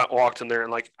I walked in there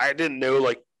and like I didn't know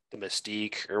like the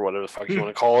mystique or whatever the fuck you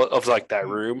want to call it of like that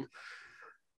room.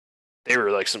 They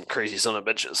were like some crazy son of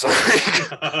bitches.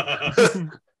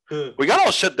 We got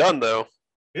all shit done though.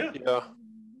 Yeah.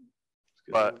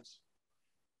 But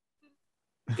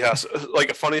yeah, so,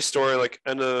 like a funny story, like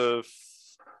end of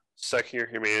second year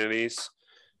humanities.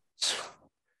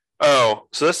 Oh,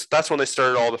 so that's when they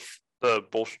started all the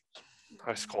bullshit.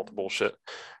 I just call it the bullshit,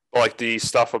 but like the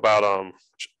stuff about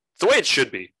the way it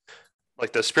should be,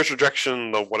 like the spiritual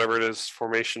direction, the whatever it is,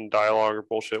 formation, dialogue, or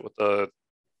bullshit with the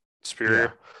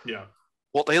superior. Yeah.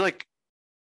 Well, they like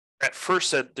at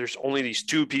first said there's only these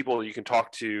two people that you can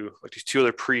talk to, like these two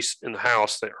other priests in the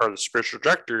house that are the spiritual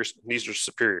directors, and these are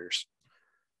superiors.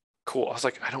 Cool. I was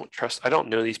like, I don't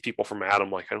know these people from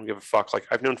Adam. Like, I don't give a fuck. Like,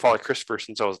 I've known Father Christopher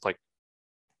since I was like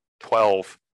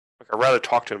 12. Like, I'd rather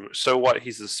talk to him. So what?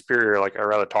 He's a superior. Like, I'd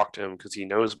rather talk to him because he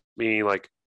knows me. Like,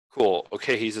 cool.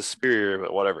 Okay, he's a superior,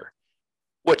 but whatever.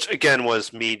 Which again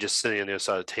was me just sitting on the other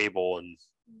side of the table and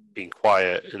being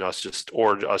quiet, and us just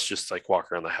like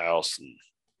walking around the house and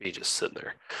me just sitting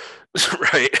there.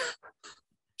 Right?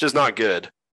 Just not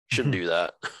good. Shouldn't do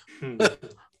that.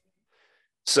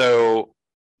 So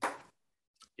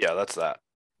yeah, that's that.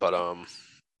 But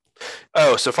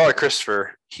so Father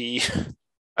Christopher,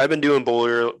 I've been doing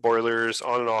boilers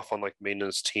on and off on like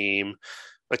maintenance team.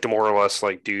 like the more or less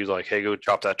like dude, like, hey, go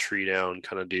chop that tree down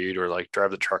kind of dude, or like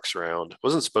drive the trucks around.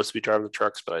 Wasn't supposed to be driving the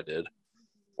trucks, but I did.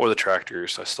 Or the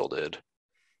tractors, I still did.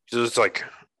 Because it's like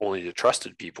only the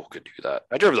trusted people could do that.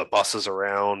 I drove the buses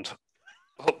around.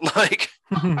 Like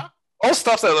all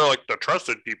stuff that they're like, the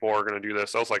trusted people are gonna do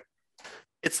this. I was like,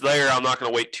 it's there. I'm not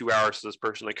gonna wait 2 hours for this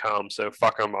person to come. So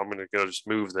fuck them. I'm gonna go just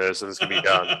move this and it's gonna be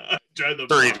done.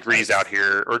 30 degrees out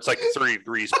here, or it's like 30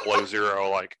 degrees below zero.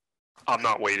 Like, I'm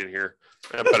not waiting here.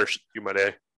 I better do my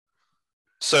day.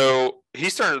 So he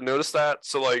started to notice that.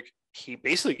 So like he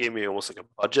basically gave me almost like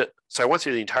a budget. So I went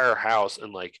through the entire house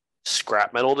and like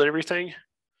scrap metaled and everything.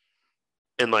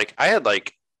 And like I had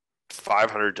like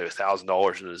 $500 to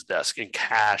 $1,000 in his desk in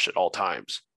cash at all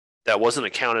times. That wasn't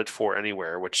accounted for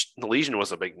anywhere, which the Legion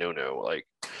was a big no-no. Like,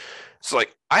 so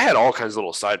like I had all kinds of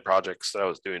little side projects that I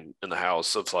was doing in the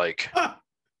house of like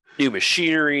new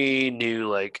machinery, new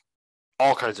like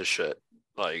all kinds of shit.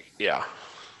 Like, yeah,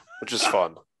 which is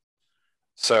fun.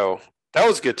 So that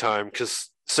was a good time because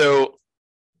so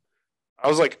I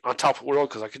was like on top of the world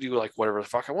because I could do like whatever the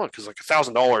fuck I want. Because like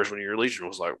 $1,000 when you're Legion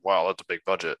was like, wow, that's a big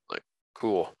budget. Like,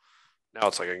 cool. Now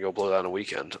it's like I can go blow that in a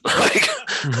weekend. Like,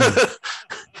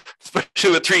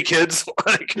 especially with 3 kids.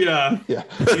 Like, yeah,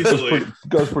 easily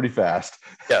goes pretty fast.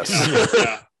 Yes.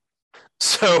 Yeah.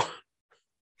 So,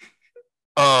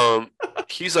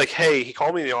 he's like, hey, he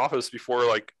called me in the office before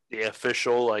like the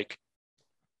official like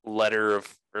letter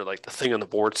of or like the thing on the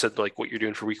board said like what you're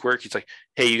doing for week work. He's like,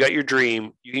 hey, you got your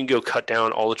dream. You can go cut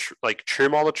down all the like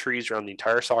trim all the trees around the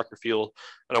entire soccer field,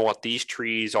 and I want these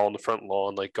trees all in the front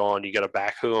lawn like gone. You got to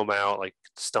backhoe them out, like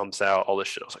stumps out, all this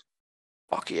shit. I was like,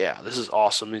 fuck yeah, this is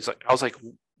awesome. He's like, I was like,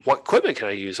 what equipment can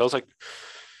I use? I was like,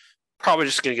 probably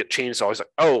just gonna get chainsaw. He's like,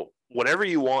 oh, whatever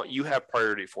you want, you have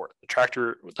priority for it. The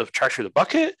tractor, the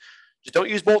bucket. Just don't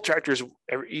use bolt tractors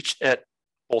each at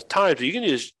both times. But you can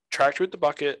use tractor with the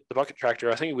bucket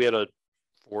tractor. I think we had a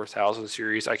 4000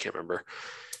 series. I can't remember.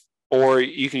 Or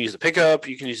you can use the pickup.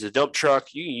 You can use the dump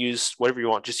truck. You can use whatever you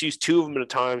want. Just use 2 of them at a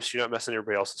time so you're not messing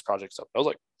everybody else's projects up. I was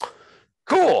like,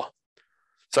 cool.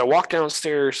 So I walk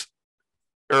downstairs,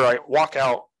 or I walk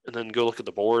out and then go look at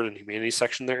the board and humanities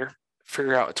section there.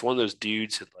 Figure out it's one of those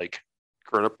dudes that like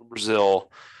grown up in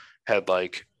Brazil, had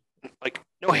like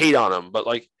no hate on him, but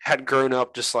like had grown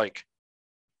up just like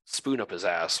spoon up his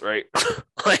ass, right?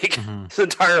 Like his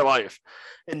entire life,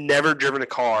 and never driven a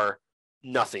car,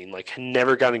 nothing, like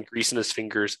never gotten grease in his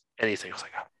fingers, anything. I was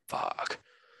like, oh, fuck.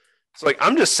 So like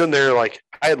I'm just sitting there, like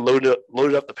I had loaded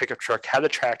up the pickup truck, had the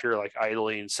tractor like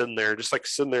idling, sitting there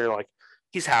like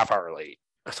he's half hour late.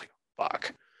 I was like,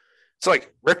 fuck. So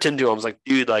like ripped into him. I was like,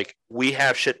 dude, like we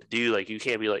have shit to do. Like you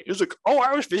can't be like, it was like, oh,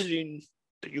 I was visiting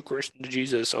the Eucharist and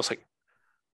Jesus. I was like,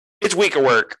 it's week of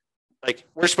work. Like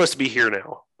we're supposed to be here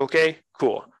now. Okay,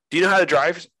 cool. Do you know how to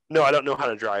drive? No, I don't know how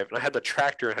to drive. And I had the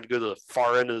tractor and I had to go to the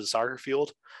far end of the soccer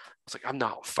field. I was like, I'm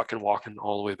not fucking walking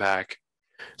all the way back.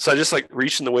 So I just like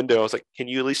reached in the window. I was like, can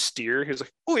you at least steer? He was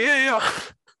like, oh yeah.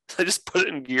 So I just put it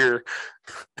in gear.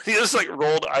 He just like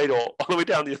rolled idle all the way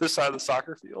down the other side of the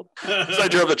soccer field. So I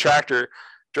drove the tractor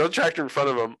in front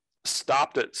of him,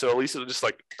 stopped it. So at least it would just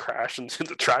like crash into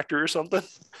the tractor or something.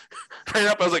 Right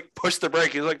up, I was like, push the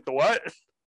brake. He was like, the what?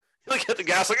 He like hit the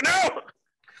gas, like, no.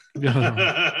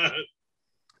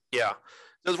 Yeah.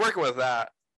 I was working with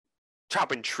that,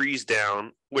 chopping trees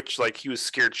down, which like he was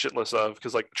scared shitless of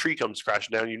because like a tree comes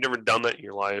crashing down. You've never done that in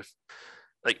your life.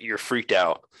 Like you're freaked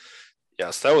out.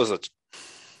 Yes, that was it's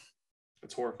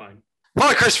horrifying.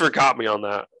 Probably Christopher got me on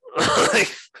that.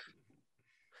 Like,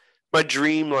 my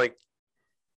dream like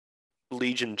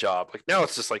Legion job. Like now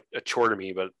it's just like a chore to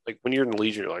me, but like when you're in the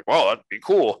Legion, you're like, wow, that'd be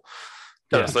cool.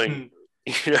 Kind of thing.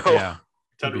 You know? Yeah.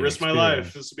 Time to risk my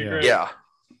life. This would be great. Yeah.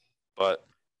 But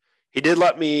he did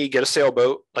let me get a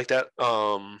sailboat like that.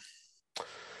 The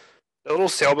little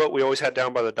sailboat we always had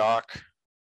down by the dock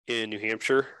in New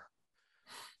Hampshire.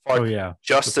 Oh yeah,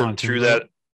 Justin threw that.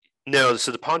 No,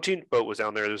 so the pontoon boat was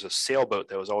down there. There's a sailboat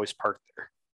that was always parked there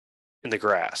in the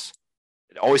grass.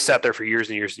 It always sat there for years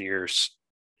and years and years.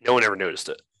 No one ever noticed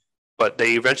it. But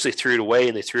they eventually threw it away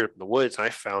and they threw it up in the woods. And I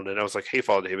found it. I was like, hey,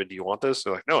 Father David, do you want this?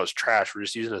 They're like, no, it's trash. We're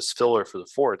just using it as filler for the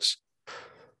forts.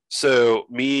 So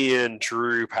me and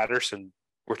Drew Patterson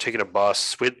were taking a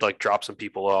bus. We'd like drop some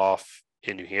people off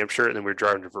in New Hampshire and then we were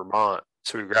driving to Vermont.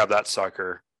 So we grabbed that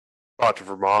sucker, brought to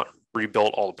Vermont,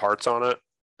 rebuilt all the parts on it,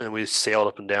 and we sailed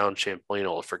up and down Champlain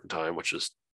all the freaking time, which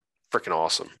is freaking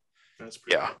awesome. That's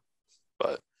pretty cool.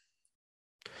 But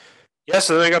yeah,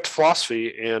 so then I got to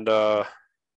philosophy and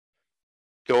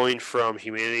going from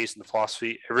humanities and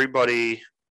philosophy, everybody,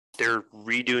 they're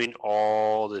redoing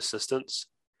all the assistants.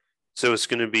 So it's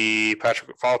going to be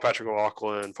Father Patrick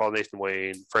O'Loughlin, Father Nathan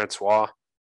Wayne, Francois,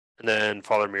 and then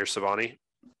Father Amir Savani.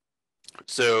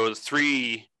 So the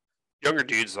 3 younger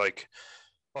dudes, like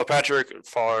Father Patrick and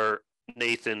Father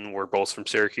Nathan, were both from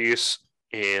Syracuse,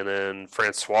 and then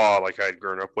Francois, like I had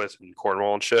grown up with in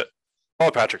Cornwall and shit.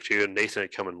 Father Patrick too, and Nathan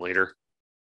had come in later.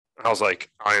 I was like,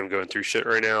 I am going through shit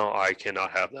right now. I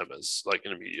cannot have them as like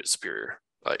an immediate superior.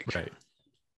 Like, Right.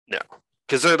 no,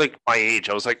 because they're like my age.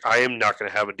 I was like, I am not going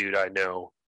to have a dude I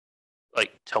know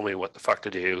like tell me what the fuck to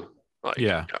do. Like,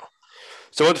 Yeah. no.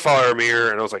 So I went to Father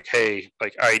Amir, and I was like, hey,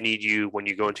 like I need you when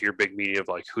you go into your big meeting of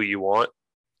like who you want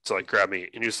to like grab me.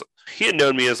 And he had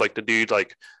known me as like the dude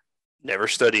like never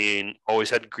studying, always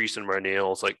had grease in my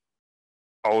nails, like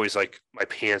always like my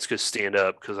pants could stand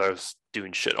up because I was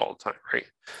doing shit all the time, right?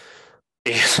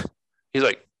 And he's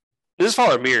like, this is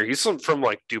Father Amir. He's from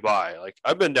like Dubai. Like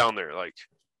I've been down there. Like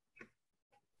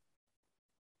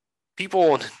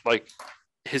people in like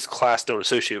his class don't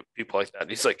associate with people like that. And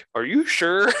he's like, are you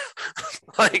sure?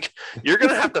 Like you're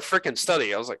gonna have to freaking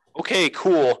study. I was like, okay,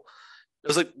 cool. It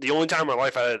was like the only time in my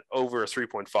life I had over a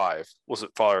 3.5 was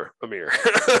at Father Amir.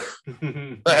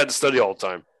 I had to study all the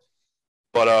time.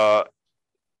 But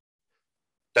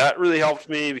that really helped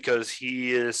me because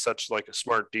he is such like a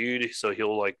smart dude. So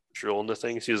he'll like drill into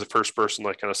things. He was the first person to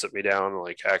like kind of sit me down and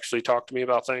like actually talk to me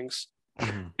about things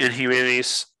in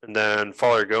humanities. And then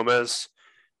Father Gomez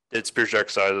did spiritual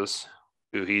exercises,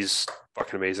 who he's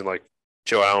fucking amazing. Like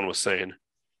Joe Allen was saying.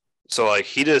 So like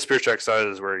he did spiritual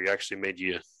exercises where he actually made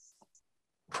you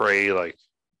pray like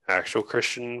actual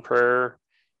Christian prayer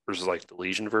versus like the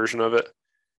Legion version of it,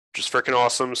 which is freaking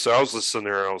awesome. So I was listening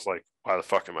there and I was like, why the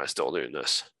fuck am I still doing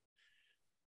this?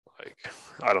 Like,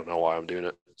 I don't know why I'm doing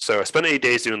it. So I spent 8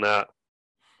 days doing that.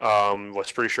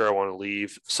 Was pretty sure I want to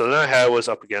leave. So then I was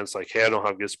up against like, hey, I don't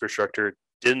have a good spiritual director.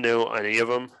 Didn't know any of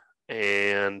them.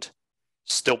 And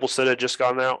Stilpelstead had just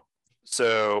gotten out.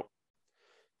 So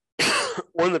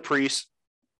one of the priests,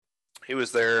 he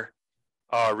was there.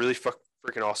 Really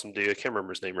freaking awesome dude. I can't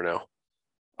remember his name right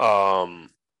now.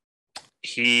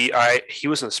 He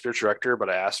wasn't a spiritual director,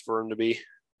 but I asked for him to be.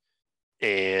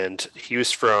 And he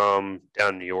was from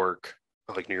down in New York,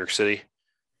 like New York City.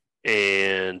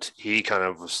 And he kind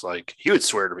of was like, he would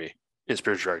swear to me in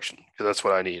spiritual direction because that's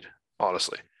what I need,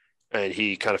 honestly. And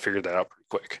he kind of figured that out pretty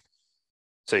quick.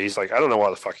 So he's like, I don't know why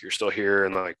the fuck you're still here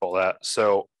and like all that.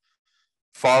 So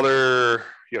Father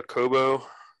Jacobo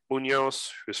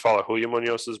Munoz, who's Father Julio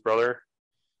Munoz's brother,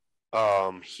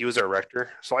 he was our rector.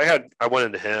 So I went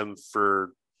into him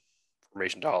for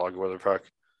formation dialogue, whatever the fuck,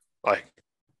 like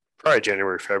probably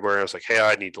January, February. I was like, hey,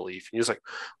 I need to leave. And he was like,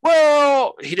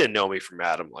 well, he didn't know me from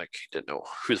Adam. Like he didn't know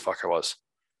who the fuck I was.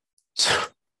 So,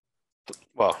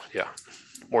 well, yeah,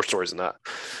 more stories than that.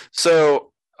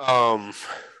 So, a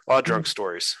lot of drunk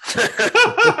stories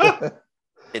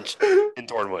in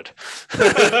Thornwood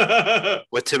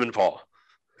with Tim and Paul,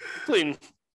 including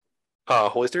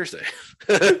Holy Thursday.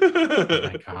 Oh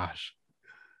my gosh.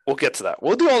 We'll get to that.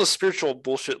 We'll do all the spiritual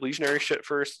bullshit legionary shit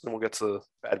first, and we'll get to the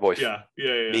bad boy. Yeah.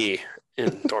 Me in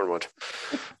Thornwood.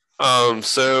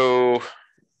 So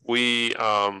we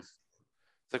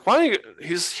like why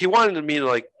he wanted me to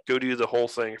like go do the whole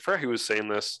thing. I forgot who was saying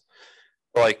this.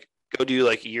 Like go do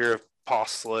like a year of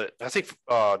apostolate. I think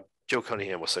Joe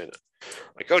Cunningham was saying it.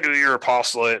 Like go do your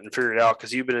apostolate and figure it out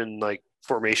because you've been in like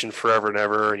formation forever and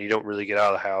ever, and you don't really get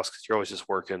out of the house because you're always just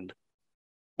working.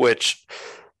 Which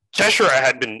Cheshire, I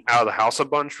had been out of the house a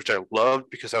bunch, which I loved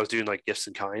because I was doing like gifts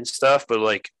and kind stuff, but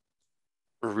like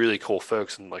really cool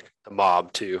folks and like the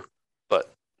mob too.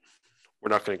 But we're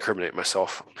not going to incriminate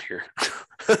myself here.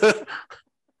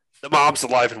 The mob's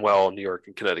alive and well in New York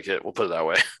and Connecticut. We'll put it that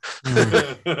way.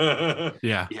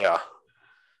 Yeah. Yeah.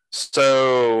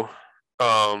 So,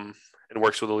 and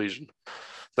works with the Legion.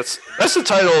 That's the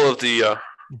title of the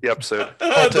episode.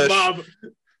 The mob.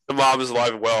 The mob is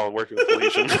alive and well and working with the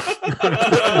Legion.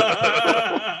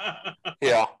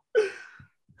 Yeah.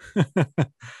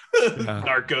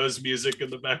 Narcos music in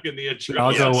the back in the intro.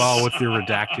 I'll go well with your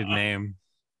redacted name.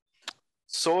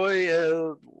 Soy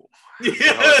el...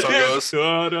 Yeah. How the song goes.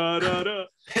 Da, da, da, da.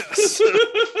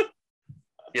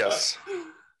 Yes.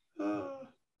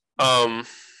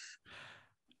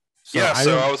 Yes.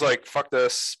 So I was like, fuck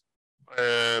this.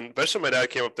 And eventually my dad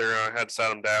came up there and I had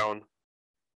sat him down.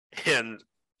 And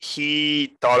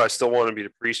he thought I still wanted to be the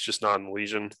priest, just not in the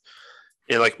Legion.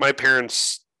 And like my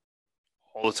parents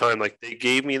all the time, like they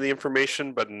gave me the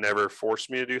information, but never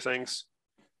forced me to do things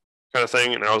kind of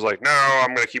thing. And I was like, no,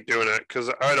 I'm going to keep doing it.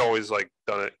 Cause I'd always like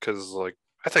done it. Cause like,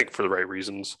 I think for the right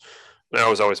reasons. And I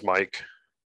was always Mike.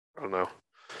 I don't know.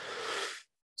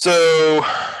 So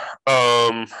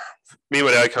Me and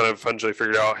my dad kind of eventually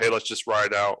figured out, hey, let's just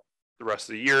ride out the rest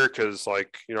of the year because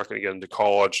like you're not going to get into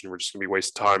college and we're just going to be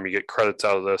wasting time. You get credits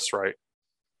out of this, right?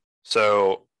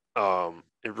 So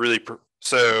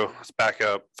so let's back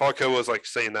up. Falco was like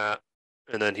saying that,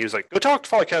 and then he was like, go talk to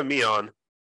Falco Meon,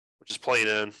 which is playing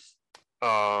in.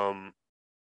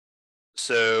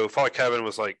 So Falco Kevin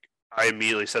was like, I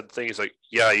immediately said the thing. He's like,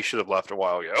 yeah, you should have left a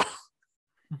while ago.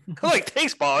 I'm like,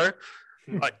 thanks, baller.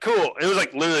 Like, cool. It was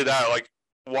like literally that. Like,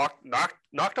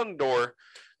 knocked on the door.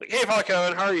 Like, hey, Falco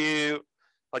Kevin, how are you?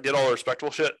 I did all the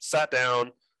respectful shit. Sat down.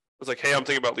 I was like, hey, I'm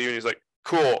thinking about leaving. He's like,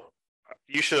 cool.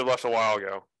 You should have left a while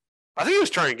ago. I think he was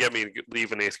trying to get me to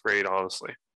leave in 8th grade,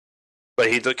 honestly. But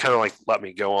he kind of like let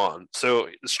me go on. So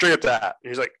straight up that.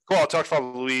 And he's like, cool, I'll talk to Father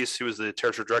Luis, who was the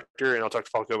territory director, and I'll talk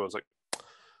to Falco. I was like,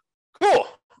 cool.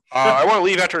 I want to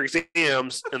leave after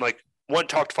exams and like want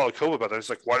to talk to Falco about that. He's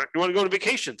like, why don't you want to go on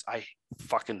vacations? I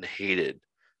fucking hated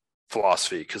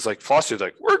philosophy because like philosophy was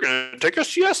like, we're going to take a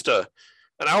siesta.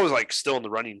 And I was like still in the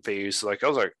running phase. So, like I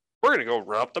was like, we're going to go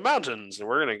run up the mountains and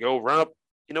we're going to go run up,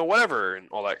 whatever and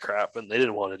all that crap. And they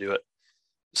didn't want to do it.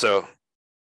 So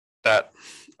that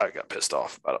I got pissed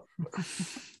off about it.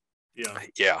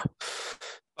 Yeah.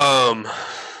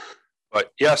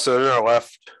 But yeah, so then I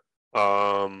left.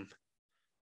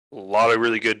 A lot of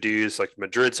really good dudes like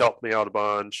Madrid's helped me out a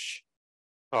bunch.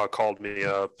 Called me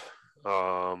up.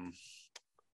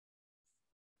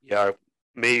 Yeah,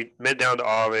 made down to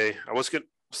Ave. I was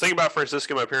thinking about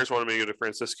Franciscan. My parents wanted me to go to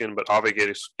Franciscan, but Ave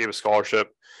gave a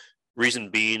scholarship. Reason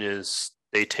being is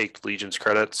they take Legion's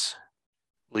credits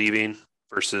leaving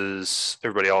versus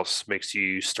everybody else makes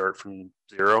you start from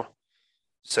 0.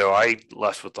 So I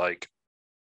left with like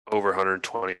over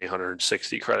 120,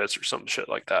 160 credits or some shit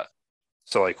like that.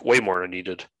 So like way more than I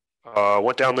needed.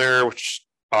 Went down there, which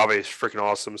Ave is freaking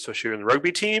awesome, especially in the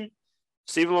rugby team.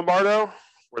 Steven Lombardo,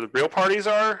 where the real parties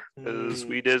are, because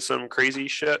we did some crazy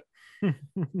shit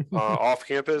off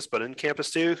campus, but in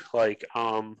campus too. Like,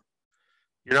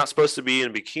 you're not supposed to be in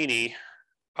a bikini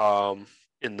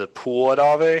in the pool at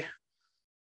Ave,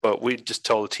 but we just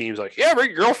tell the teams like, yeah, bring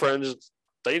your girlfriends.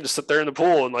 They need to sit there in the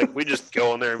pool, and like we just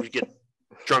go in there and we get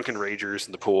drunken ragers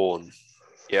in the pool, and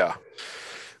yeah.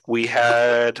 We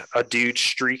had a dude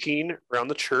streaking around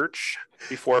the church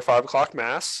before 5 o'clock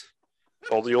mass.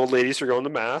 All the old ladies are going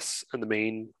to mass, and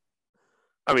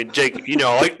Jake,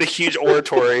 like the huge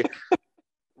oratory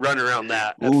run around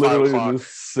that at literally 5 o'clock. in the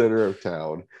center of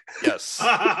town. Yes.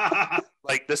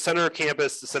 Like the center of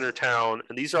campus, the center of town,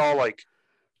 and these are all like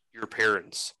your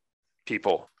parents'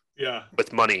 people. Yeah.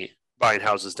 With money buying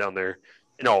houses down there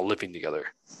and all living together.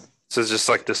 So it's just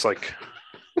like this like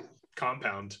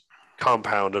compound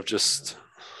of just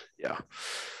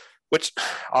which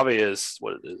obviously is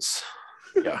what it is.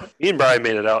 Yeah. Me and Brian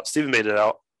made it out. Steven made it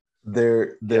out.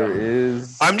 There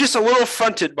is. I'm just a little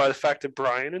affronted by the fact that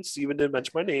Brian and Steven didn't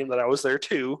mention my name, that I was there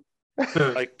too.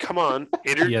 Like, come on.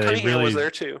 Andrew Cunningham was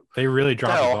there too. They really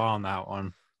dropped the ball on that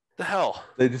one. The hell?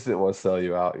 They just didn't want to sell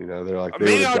you out, They're like,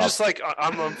 maybe I was just like,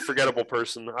 I'm a forgettable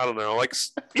person. I don't know. Like,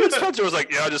 even Spencer was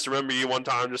like, yeah, I just remember you one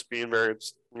time just being very,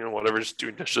 whatever, just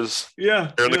doing dishes.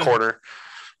 Yeah. There in the corner.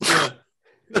 Yeah.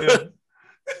 Yeah.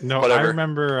 No, Whatever. I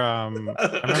remember I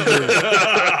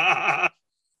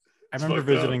remember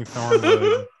visiting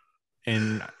Thornwood,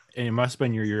 and it must have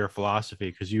been your year of philosophy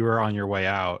because you were on your way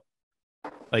out.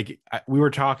 Like we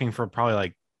were talking for probably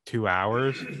like 2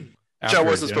 hours. Which I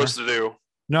wasn't supposed to do.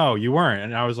 No, you weren't.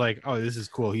 And I was like, oh, this is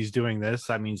cool. He's doing this.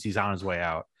 That means he's on his way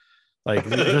out. Like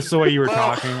just the way you were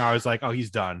talking, I was like, oh,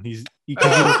 he's done. You were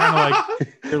kind of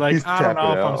like, you're like, I don't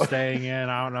know if I'm staying in.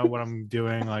 I don't know what I'm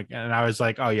doing. Like, and I was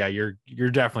like, oh yeah, you're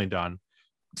definitely done.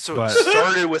 So it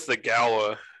started with the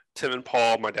gala. Tim and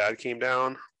Paul, my dad came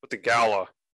down with the gala.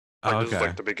 Like, this was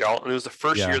like the big gala, and it was the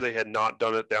first year they had not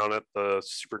done it down at the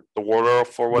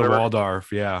Waldorf or whatever. The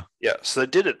Waldorf, yeah. Yeah, so they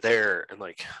did it there, and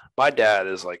like my dad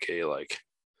is like a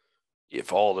you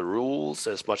follow the rules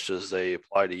as much as they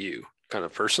apply to you kind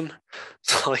of person.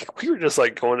 So like we were just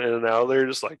like going in and out of there,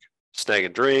 just like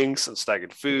snagging drinks and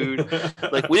snagging food.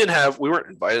 Like we weren't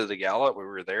invited to the gala. We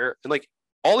were there, and like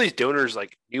all these donors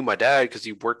like knew my dad because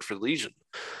he worked for the Legion.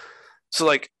 So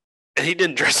like, and he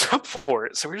didn't dress up for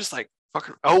it. So we're just like,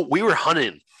 fucking, we were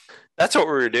hunting. That's what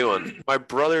we were doing. My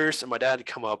brothers and my dad had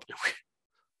come up. And the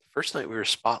first night we were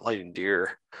spotlighting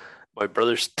deer. My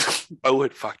brother's bow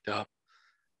had fucked up.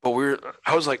 But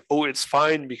I was like, it's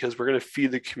fine because we're going to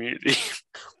feed the community.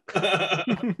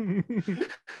 And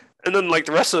then like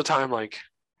the rest of the time, like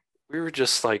we were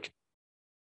just like,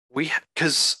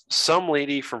 because some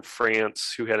lady from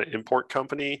France who had an import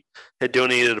company had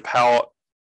donated a pallet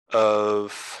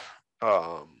of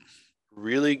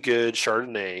really good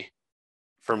Chardonnay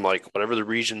from like whatever the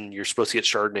region you're supposed to get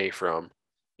Chardonnay from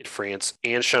in France,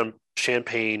 and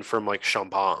champagne from like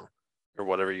Champagne or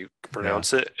whatever you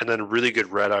pronounce it, and then really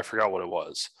good red. I forgot what it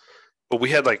was, but we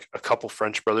had like a couple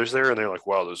French brothers there, and they're like,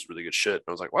 "Wow, this is really good shit." And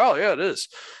I was like, "Wow, yeah, it is."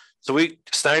 So we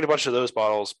snagged a bunch of those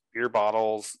bottles,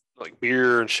 like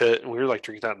beer and shit, and we were like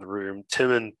drinking that in the room.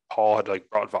 Tim and Paul had like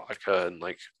brought vodka, and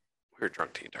like we were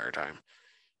drunk the entire time.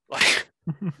 Like,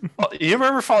 you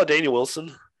remember follow Daniel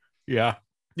Wilson? Yeah.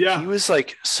 He was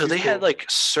like, so they had like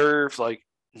served like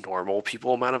normal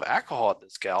people amount of alcohol at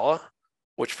this gala,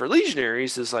 which for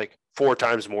legionaries is like 4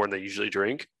 times more than they usually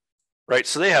drink, right?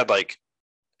 So they had like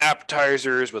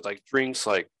appetizers with like drinks,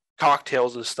 like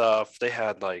cocktails and stuff. They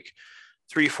had like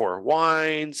 3-4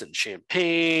 wines and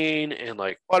champagne and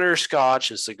like butterscotch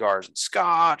and cigars and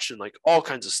scotch and like all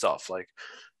kinds of stuff. Like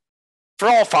for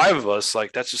all 5 of us,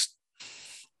 like that's just,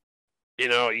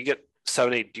 you get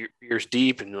 7-8 beers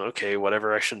deep and okay,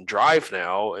 whatever, I shouldn't drive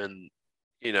now. And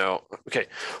okay,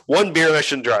 1 beer and I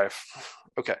shouldn't drive.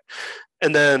 Okay.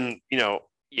 And then,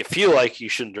 you feel like you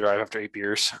shouldn't drive after 8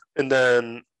 beers. And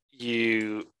then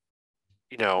 15,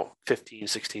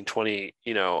 16, 20,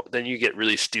 then you get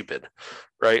really stupid,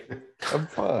 right? I'm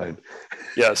fine.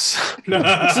 Yes.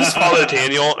 This is Father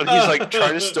Daniel, and he's like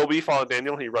trying to still be Father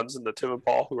Daniel. He runs into Tim and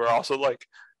Paul, who are also like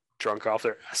drunk off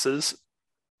their asses,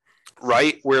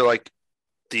 right where like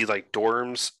the like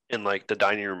dorms and like the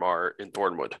dining room are in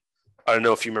Thornwood. I don't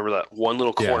know if you remember that one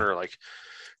little corner, like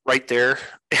right there.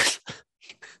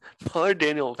 Father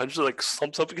Daniel eventually like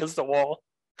slumps up against the wall,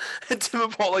 and Tim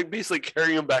and Paul like basically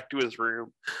carry him back to his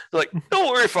room. They're like, "Don't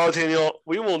worry, Father Daniel,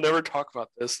 we will never talk about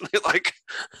this." And they like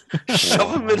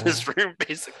shove him in his room,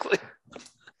 basically.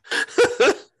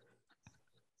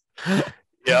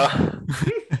 Yeah.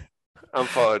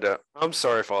 I'm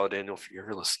sorry, Father Daniel, if you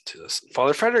ever listen to this.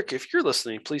 Father Frederick, if you're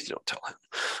listening, please don't tell him.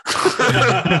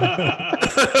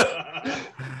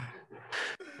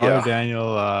 Father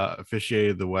Daniel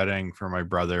officiated the wedding for my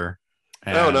brother.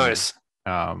 And, nice.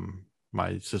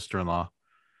 My sister-in-law.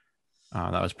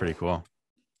 That was pretty cool.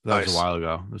 That was a while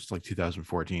ago. It was like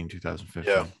 2014,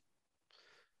 2015. Yeah.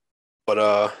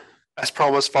 But as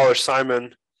promised, Father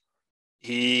Simon,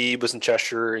 he was in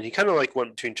Cheshire, and he kind of like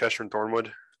went between Cheshire and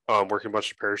Thornwood, working a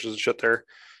bunch of parishes and shit there.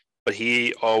 But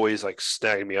he always like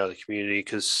snagged me out of the community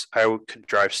because I could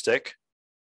drive stick.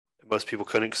 Most people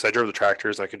couldn't, because I drove the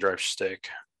tractors and I could drive stick.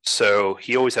 So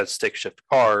he always had stick shift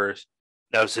cars.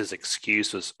 That was his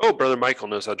excuse, was, "Oh, Brother Michael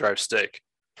knows how to drive stick."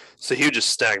 So he would just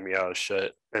snag me out of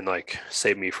shit and like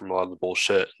save me from a lot of the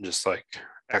bullshit and just like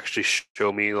actually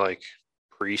show me like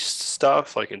priest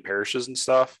stuff, like in parishes and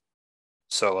stuff.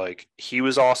 So like he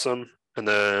was awesome. And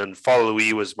then Father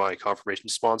Louis was my confirmation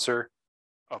sponsor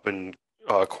up in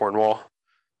Cornwall.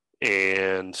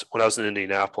 And when I was in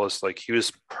Indianapolis, like he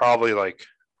was probably like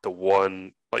the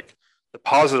one, like the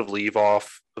positive leave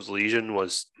off of Legion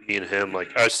was me and him.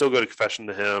 Like I still go to confession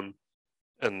to him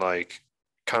and like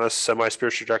kind of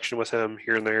semi-spiritual direction with him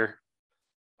here and there.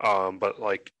 But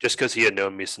like just because he had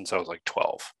known me since I was like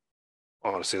 12,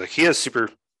 honestly, like his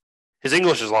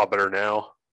English is a lot better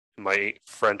now. My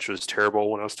French was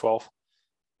terrible when I was 12,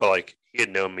 but like he had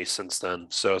known me since then.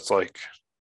 So it's like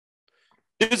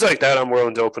dudes like that I'm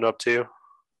willing to open up to.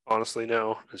 Honestly,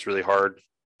 now it's really hard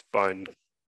to find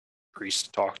priests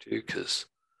to talk to because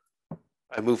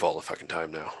I move all the fucking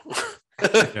time now.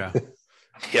 Yeah.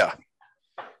 Yeah.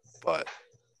 But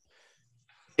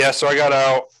yeah, so I got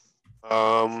out,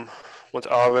 went to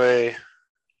Ave,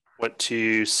 went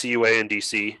to CUA in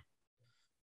DC,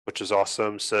 which is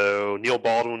awesome. So Neil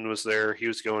Baldwin was there. He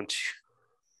was going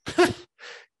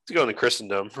to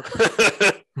Christendom,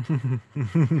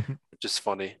 which is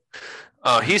funny.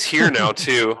 He's here now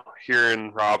too, here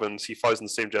in Robbins. He flies in the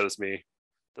same jet as me.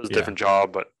 Does a different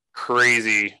job, but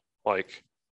crazy. Like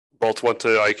both went to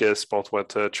ICUS, both went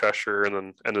to Cheshire, and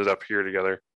then ended up here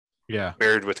together. Yeah.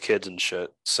 Married with kids and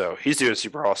shit. So he's doing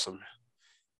super awesome.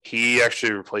 He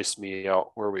actually replaced me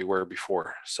out where we were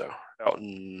before. So out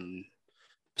in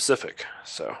Pacific.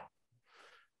 So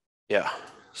yeah,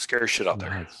 scary shit out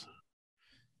there. Nice.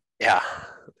 Yeah.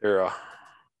 They're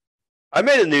I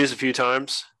made the news a few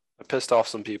times. I pissed off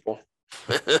some people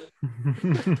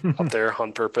up there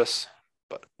on purpose.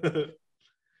 But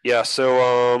yeah,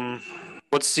 so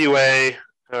went to CUA.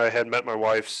 I had met my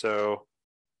wife, so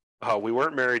we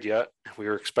weren't married yet. We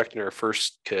were expecting our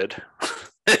first kid.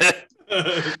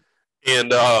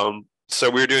 And so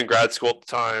we were doing grad school at the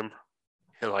time,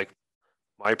 and like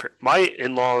my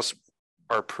in-laws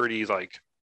are pretty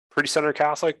center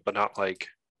Catholic, but not like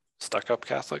stuck up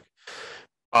Catholic.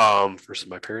 Versus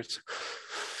my parents.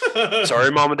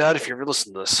 Sorry, mom and dad, if you ever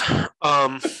listen to this.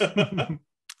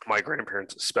 My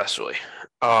grandparents especially.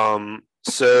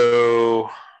 So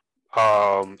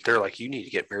they're like, you need to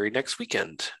get married next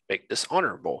weekend. Make this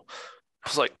honorable. I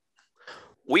was like,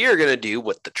 we are going to do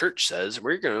what the church says.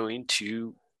 We're going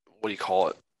to, what do you call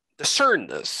it? Discern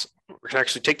this. We're going to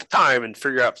actually take the time and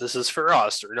figure out if this is for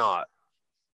us or not.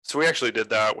 So we actually did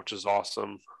that, which is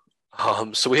awesome.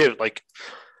 So we have like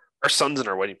our son's in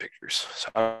our wedding pictures. So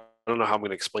I don't know how I'm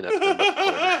going to explain that to them,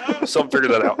 but someone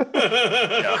figured that out.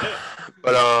 Yeah.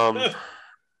 But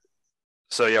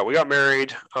so yeah, we got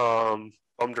married.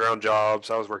 Bummed around jobs.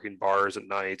 I was working bars at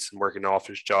nights and working an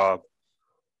office job.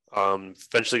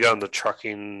 Eventually got into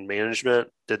trucking management.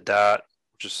 Did that,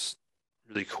 which is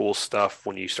really cool stuff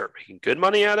when you start making good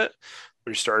money at it.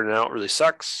 When you're starting out, it really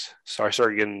sucks. So I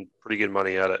started getting pretty good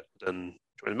money at it. Then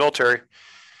joined the military.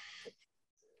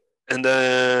 And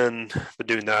then been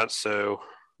doing that. So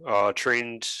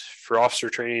trained for officer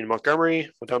training in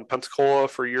Montgomery. Went down to Pensacola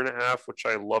for a year and a half, which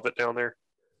I love it down there.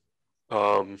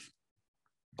 I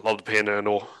love the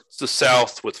Panhandle. It's the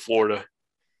South with Florida.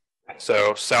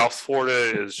 So South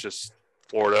Florida is just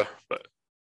Florida, but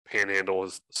Panhandle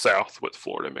is South with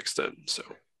Florida mixed in. So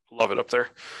love it up there.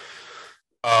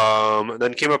 And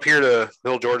then came up here to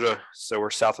Middle Georgia. So we're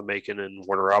south of Macon and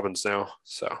Warner Robins now.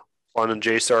 So flying in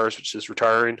JSTARS, which is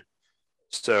retiring.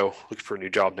 So looking for a new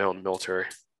job now in the military.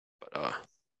 But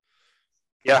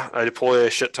yeah, I deploy a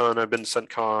shit ton. I've been to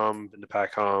CENTCOM, been to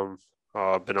PACOM,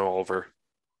 been all over.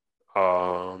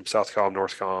 Southcom,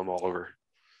 Northcom, all over.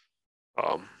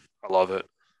 I love it.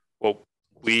 Well,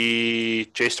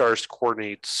 JSTARS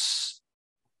coordinates,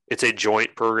 it's a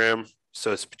joint program.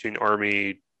 So it's between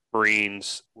Army,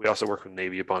 Marines. We also work with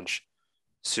Navy a bunch.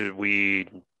 So we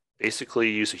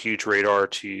basically use a huge radar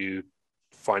to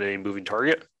find any moving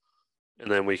target.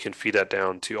 And then we can feed that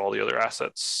down to all the other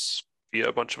assets via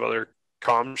a bunch of other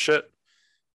comm shit.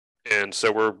 And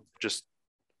so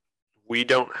we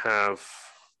don't have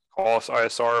call us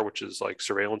ISR, which is like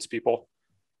surveillance people,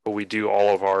 but we do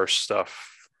all of our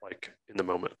stuff like in the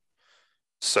moment.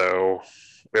 So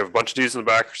we have a bunch of dudes in the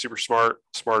back, super smart,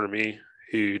 smarter than me,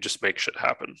 who just make shit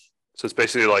happen. So it's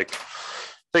basically like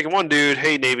taking one dude,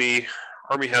 hey, Navy,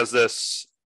 Army has this,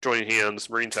 joining hands,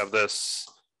 Marines have this,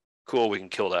 cool, we can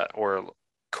kill that. Or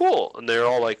cool. And they're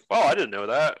all like, well, I didn't know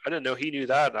that. I didn't know he knew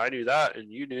that, and I knew that, and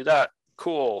you knew that.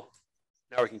 Cool.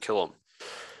 Now we can kill him.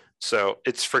 So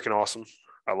it's freaking awesome.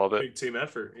 I love it. Big team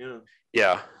effort. Yeah.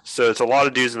 Yeah. So it's a lot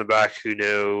of dudes in the back who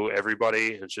know everybody.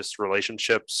 It's just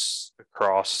relationships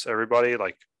across everybody.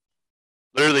 Like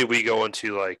literally we go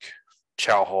into like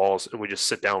chow halls and we just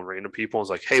sit down with random people and it's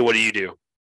like, hey, what do you do?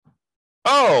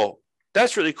 Oh,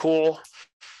 that's really cool.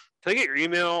 Can I get your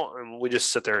email? And we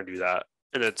just sit there and do that.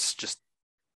 And it's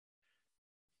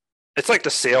like the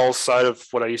sales side of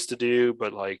what I used to do,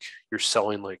 but like you're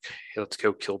selling like, hey, let's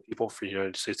go kill people for the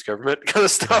United States government kind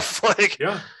of stuff. Like,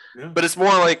 yeah. But it's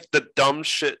more like the dumb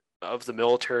shit of the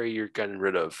military you're getting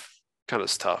rid of kind of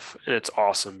stuff. And it's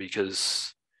awesome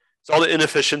because it's all the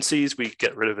inefficiencies. We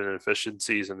get rid of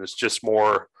inefficiencies and it's just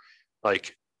more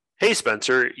like, hey,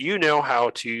 Spencer, you know how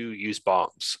to use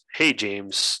bombs. Hey,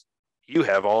 James, you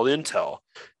have all the intel.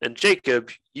 And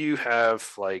Jacob, you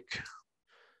have like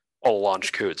all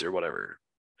launch codes or whatever.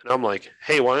 And I'm like,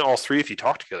 hey, why don't all three of you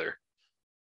talk together?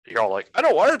 You're all like, I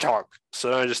don't want to talk.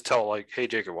 So I just tell like, hey,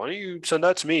 Jacob, why don't you send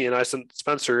that to me? And I send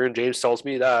Spencer and James tells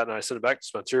me that. And I send it back to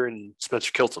Spencer and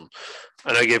Spencer kills him.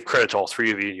 And I give credit to all three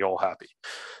of you and you're all happy.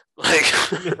 Like,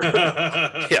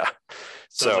 yeah.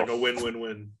 Sounds so like a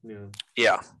win-win-win. Yeah.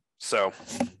 Yeah. So,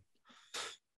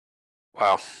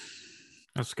 wow.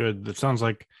 That's good. That sounds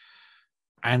like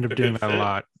I end up A doing good that a fit.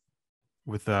 lot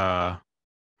with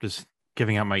just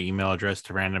giving out my email address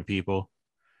to random people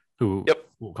who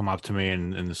will come up to me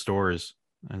in the stores.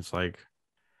 And it's like,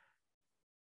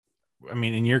 I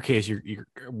mean, in your case, you're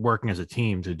working as a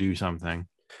team to do something.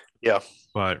 Yeah.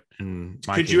 But in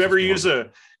my Could case, you ever it's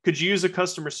more- use a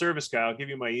customer service guy? I'll give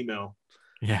you my email.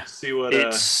 Yeah. See what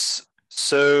It's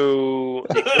so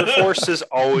the Air Force has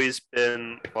always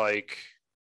been like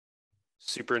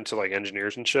super into like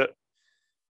engineers and shit.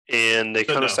 And they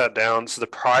So kind of no. sat down. So the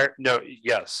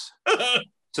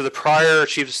prior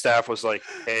chief of staff was like,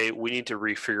 hey, we need to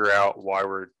refigure out why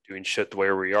we're doing shit the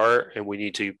way we are. And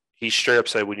he straight up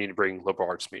said we need to bring liberal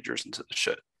arts majors into the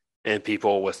shit and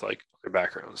people with like their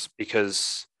backgrounds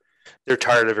because they're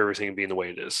tired of everything being the way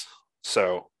it is.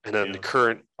 So, and then the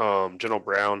current General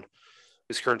Brown,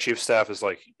 his current chief of staff is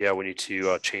like, yeah, we need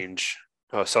to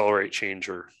accelerate, change,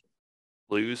 or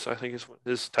lose, I think is what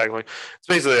his tagline. It's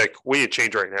basically like we need to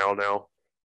change right now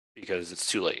because it's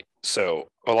too late. So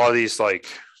a lot of these like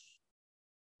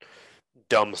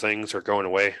dumb things are going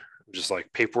away, just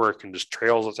like paperwork and just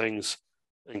trails of things.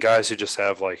 And guys who just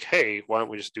have like, hey, why don't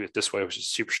we just do it this way, which is a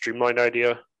super streamlined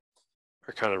idea,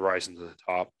 are kind of rising to the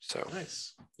top. So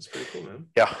Nice. That's pretty cool, man.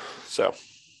 yeah, so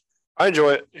I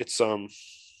enjoy it. It's when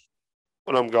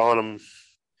I'm gone,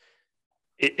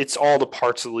 it's all the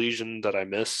parts of Legion that I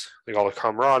miss, like all the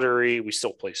camaraderie. We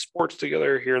still play sports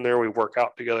together here and there. We work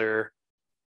out together.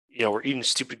 You know, we're eating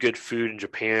stupid good food in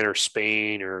Japan or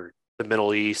Spain or the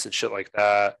Middle East and shit like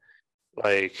that.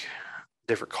 Like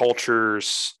different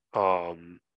cultures.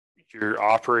 You're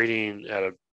operating at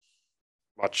a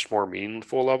much more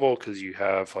meaningful level because you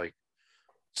have like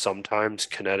sometimes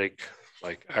kinetic,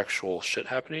 like actual shit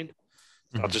happening.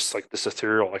 Not just like this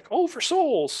ethereal, like, oh, for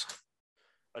souls.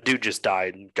 A dude just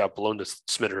died and got blown to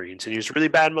smithereens, and he was a really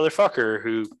bad motherfucker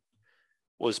who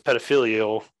was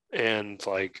pedophilial and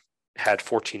like had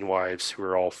 14 wives who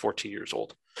were all 14 years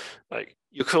old. Like,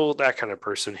 you kill that kind of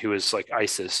person who is like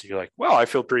ISIS, and you're like, wow, I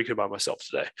feel pretty good about myself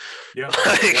today. Yeah.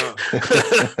 Like,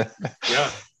 Yeah.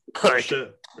 like,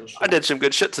 Shit. I did some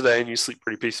good shit today, and you sleep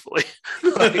pretty peacefully.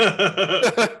 Like,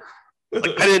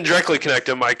 like, I didn't directly connect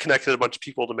him. I connected a bunch of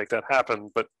people to make that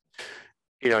happen. But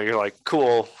you know, you're like,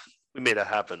 cool, we made that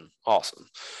happen. Awesome.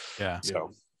 Yeah.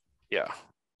 So, yeah.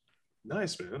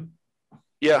 Nice, man.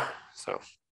 Yeah. So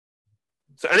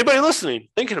anybody listening,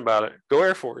 thinking about it, go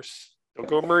Air Force. Don't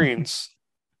go Marines.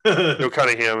 Go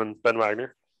Cunningham and Ben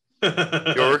Wagner.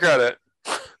 You'll regret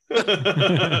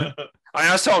it.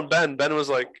 I was telling Ben. Ben was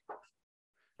like,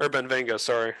 or Ben Venga,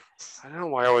 sorry. I don't know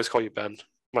why I always call you Ben.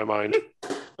 My mind.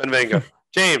 Ben Venga.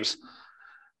 James.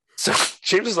 So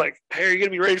James was like, hey, are you going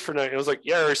to be ready for tonight? I was like,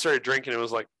 yeah, I already started drinking. It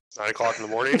was like 9 o'clock in the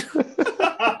morning.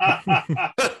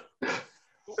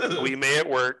 We may at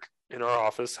work in our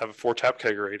office have a 4-tap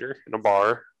kegerator in a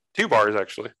bar. 2 bars,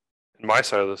 actually, in my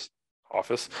side of this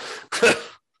office.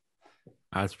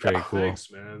 That's pretty cool. Thanks,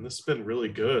 man. This has been really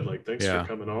good. Like, thanks for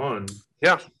coming on.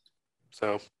 Yeah.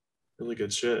 So really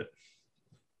good shit.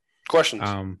 Questions?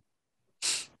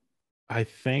 I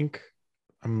think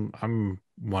I'm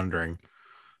wondering,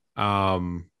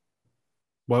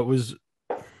 what was?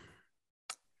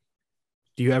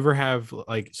 Do you ever have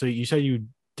like? So you said you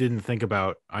didn't think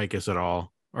about ICUS at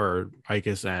all, or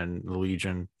ICUS and the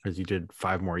Legion, because you did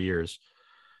 5 more years.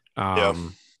 Yeah.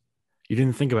 You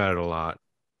didn't think about it a lot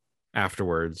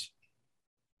afterwards.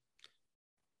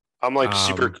 I'm like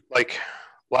super like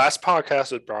last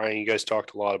podcast with Brian, you guys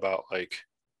talked a lot about like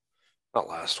not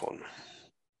last one.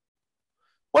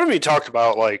 One of you talked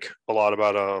about like a lot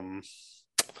about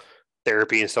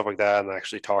therapy and stuff like that, and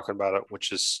actually talking about it,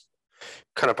 which is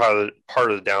kind of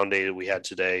part of the down day that we had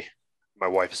today. My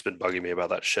wife has been bugging me about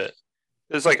that shit.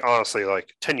 It's like honestly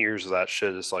like 10 years of that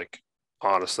shit is like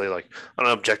honestly like on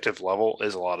an objective level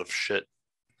is a lot of shit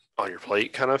on your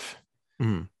plate kind of.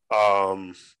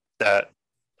 That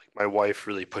like my wife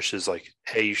really pushes like,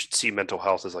 hey, you should see mental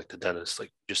health as like the dentist. Like,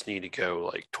 you just need to go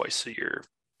like twice a year,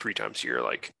 3 times a year,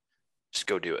 like just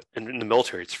go do it. And in the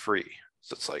military it's free,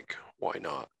 so it's like, why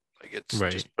not? Like, it's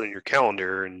just put in your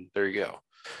calendar and there you go.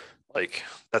 Like,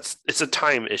 it's a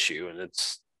time issue and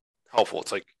it's helpful.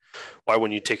 It's like, why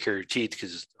wouldn't you take care of your teeth?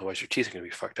 Because otherwise your teeth are going to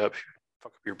be fucked up.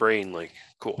 Fuck up your brain. Like,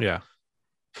 cool. Yeah.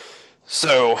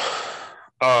 So,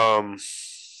 I'm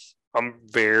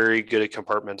very good at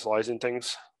compartmentalizing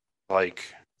things.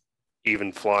 Like,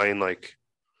 even flying, like,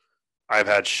 I've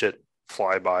had shit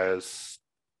fly by as,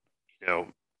 you know,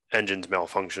 engines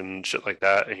malfunction, shit like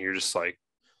that. And you're just like,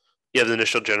 you have the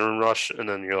initial adrenaline rush, and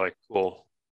then you're like, cool.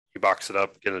 You box it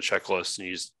up, get a checklist, and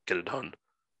you just get it done.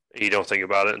 And you don't think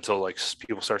about it until like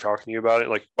people start talking to you about it.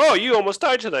 Like, oh, you almost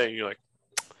died today. And you're like,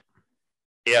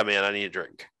 yeah, man, I need a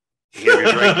drink. You have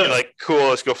your drink. You're like, cool,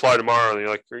 let's go fly tomorrow. And you're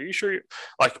like, are you sure?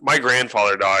 Like, my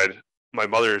grandfather died. My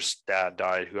mother's dad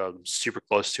died, who I'm super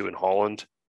close to in Holland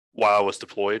while I was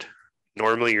deployed.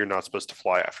 Normally, you're not supposed to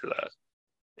fly after that.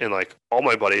 And like all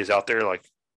my buddies out there, like,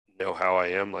 know how I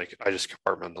am. Like, I just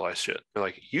compartmentalize shit. They're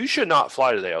like, you should not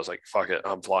fly today. I was like, fuck it,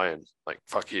 I'm flying. Like,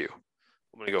 fuck you,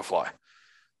 I'm gonna go fly.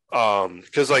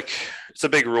 Because like it's a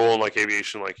big rule in like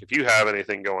aviation. Like, if you have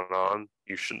anything going on,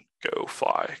 you shouldn't go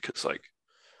fly. Because like,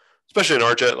 especially in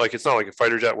our jet, like it's not like a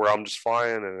fighter jet where I'm just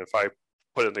flying, and if I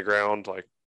put it in the ground, like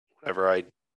whatever, I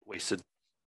wasted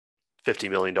 $50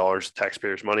 million of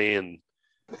taxpayers' money and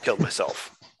killed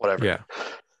myself. Whatever. Yeah.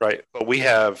 Right. But we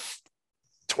have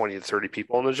 20 to 30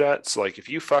 people in the jet. So like, if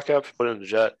you fuck up, put it in the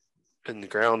jet in the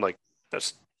ground, like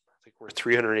that's, I think we're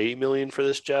 380 million for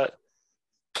this jet,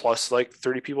 plus like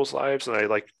 30 people's lives. And I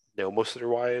like know most of their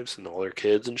wives and all their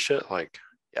kids and shit. Like,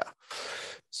 yeah.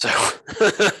 So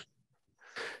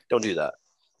don't do that.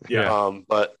 Yeah.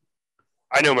 But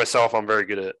I know myself, I'm very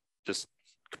good at just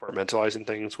compartmentalizing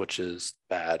things, which is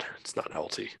bad. It's not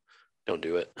healthy. Don't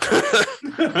do it.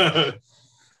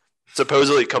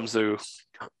 Supposedly it comes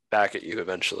back at you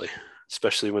eventually,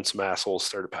 especially when some assholes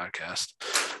start a podcast.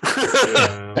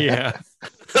 Yeah.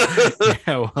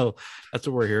 Yeah, well, that's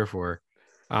what we're here for.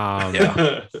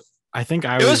 Yeah. I think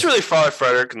it was really fun,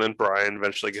 Frederick, and then Brian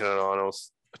eventually got on.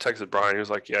 I texted Brian. He was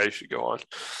like, "Yeah, you should go on."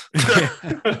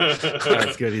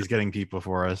 That's good. He's getting people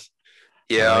for us.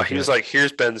 Yeah, he was like,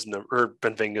 "Here's Ben's number, or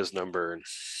Ben Vinga's number," and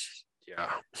yeah,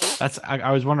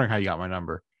 I was wondering how you got my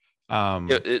number.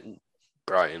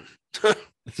 Brian. It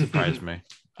surprised me.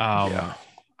 Yeah.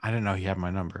 I didn't know he had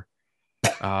my number.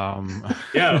 Yeah,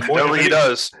 he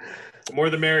does. The more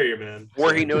the merrier, man.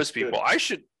 Or he knows people. I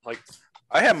should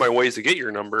I have my ways to get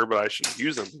your number, but I should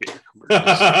use them to get your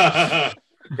number.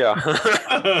 Yeah.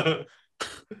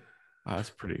 That's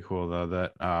pretty cool though.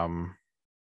 That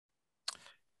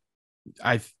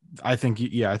I think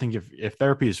if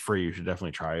therapy is free, you should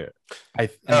definitely try it. I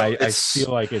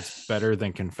feel like it's better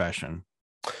than confession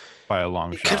by a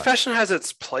long shot. Confession has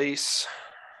its place.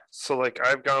 So like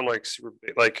I've gone like super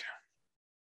big, like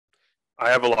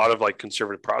I have a lot of like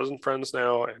conservative Protestant friends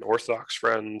now and Orthodox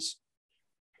friends,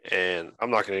 and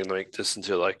I'm not going to make this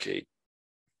into like a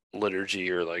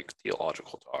liturgy or like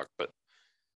theological talk, but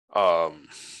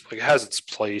like it has its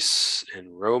place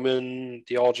in Roman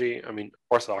theology. I mean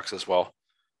Orthodox as well,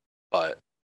 but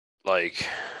like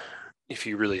if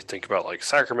you really think about like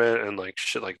sacrament and like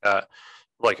shit like that,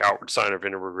 like outward sign of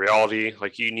inward reality,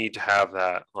 like you need to have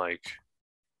that like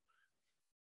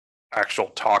actual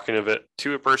talking of it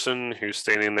to a person who's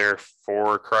standing there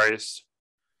for Christ.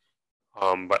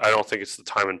 But I don't think it's the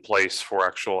time and place for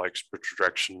actual like spiritual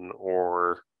direction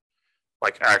or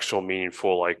like actual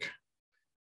meaningful, like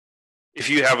if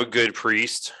you have a good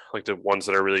priest, like the ones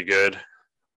that are really good,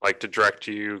 like to direct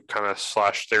you kind of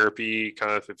 / therapy,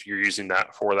 kind of if you're using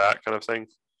that for that kind of thing,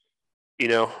 you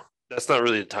know, that's not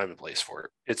really the time and place for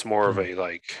it. It's more of a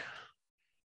like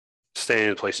staying in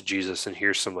the place of Jesus and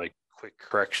here's some like quick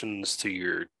corrections to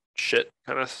your shit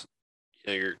kind of,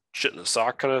 you know, your shit in the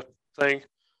sock kind of thing.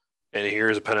 And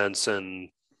here's a penance and,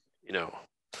 you know,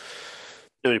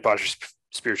 nobody Pater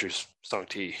Spiritus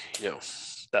Sancti, you know,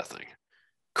 that thing.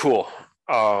 Cool.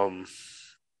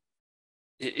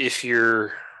 If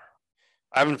you're,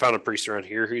 I haven't found a priest around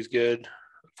here who's good,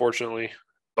 unfortunately,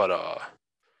 but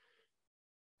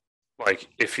like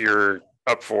if you're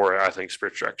up for it, I think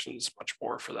spiritual direction is much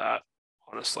more for that,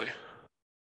 honestly.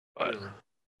 But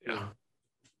yeah,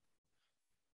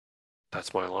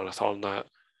 that's my line of thought on that.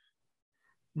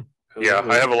 Yeah,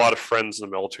 I have a lot of friends in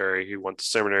the military who went to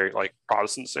seminary, like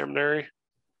Protestant seminary,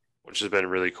 which has been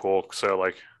really cool. So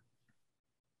like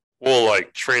we'll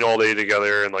like train all day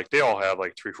together and like they all have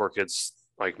like 3-4 kids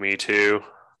like me too.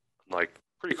 Like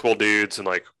pretty cool dudes, and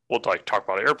like we'll like talk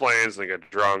about airplanes and they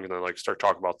get drunk and then like start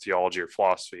talking about theology or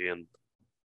philosophy, and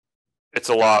it's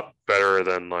a lot better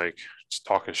than like just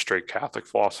talking straight Catholic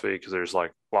philosophy because there's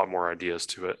like a lot more ideas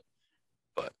to it.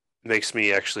 But it makes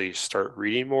me actually start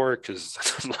reading more because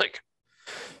I'm like,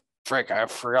 Frank, I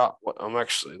forgot what I'm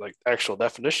actually like the actual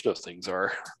definition of things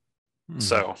are.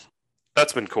 So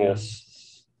that's been cool.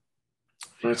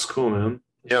 That's cool, man.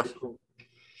 Yeah.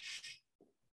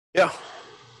 Yeah.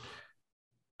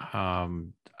 I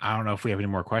don't know if we have any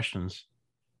more questions.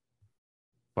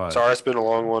 But sorry, it's been a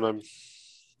long one.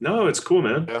 No, it's cool,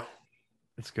 man. Yeah.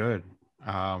 It's good.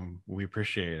 We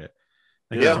appreciate it.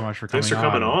 Thank you so much for coming on. Thanks for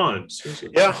coming on. Seriously.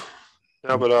 Yeah.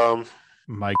 No, but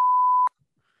Mike.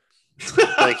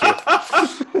 Thank you.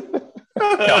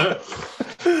 Yeah.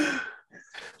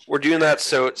 We're doing that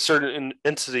so certain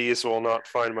entities will not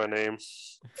find my name.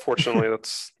 Fortunately,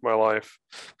 that's my life.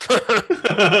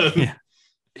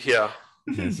 Yeah.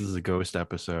 This is a ghost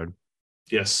episode.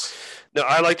 Yes. No,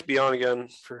 I like to be on again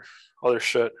for other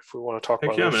shit if we want to talk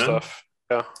about other stuff.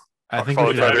 Yeah. I think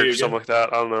we should have something like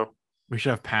that. I don't know. We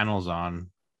should have panels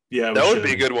on. Yeah, that would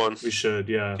be a good one. We should,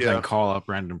 yeah. And call up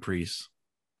random priests.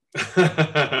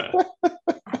 Yeah.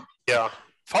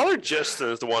 Father Justin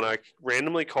is the one I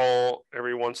randomly call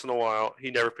every once in a while.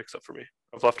 He never picks up for me.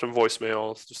 I've left him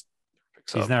voicemails. Just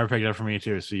picks up. He's never picked up for me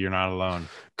too, so you're not alone.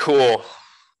 Cool.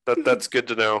 That's good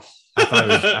to know.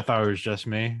 I thought it was just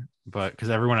me, but because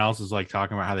everyone else is like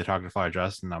talking about how they talk to Father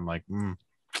Justin, I'm like,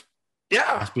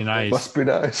 yeah, must be nice. Must be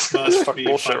nice. Must be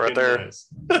bullshit right there. Nice.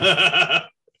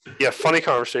 Yeah, funny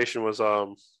conversation was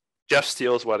Jeff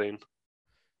Steele's wedding.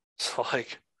 So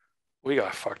like we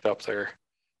got fucked up there.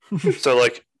 So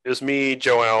like it was me,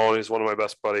 Joe Allen, who's one of my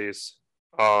best buddies.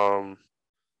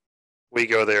 We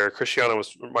go there.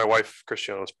 My wife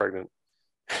Christiana was pregnant.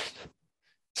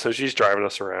 So she's driving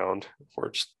us around. We're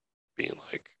just being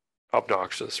like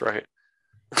obnoxious, right?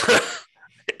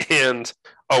 And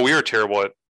we were terrible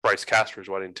at Bryce Casper's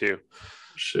wedding too.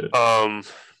 Shit.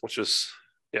 Which is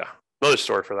another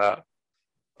story for that.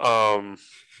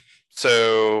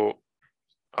 So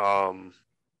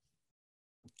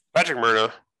Patrick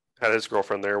Myrna had his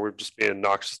girlfriend there. We're just being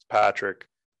obnoxious to Patrick.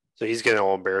 So he's getting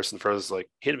all embarrassed in front of us. Like,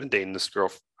 he had been dating this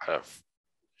girl.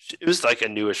 It was like a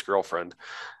newish girlfriend.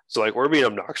 So like, we're being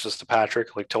obnoxious to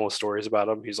Patrick, like telling stories about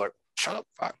him. He's like, shut up.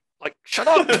 Like, shut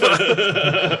up.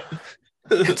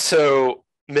 And so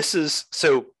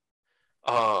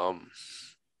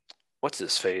what's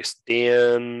his face?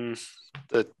 Dan,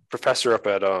 the professor up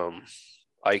at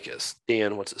ICUS.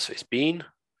 Dan, what's his face? Bean?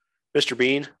 Mr.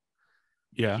 Bean?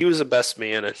 Yeah. He was the best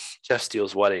man at Jeff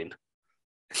Steele's wedding.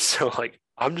 So like,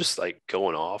 I'm just like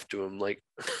going off to him like,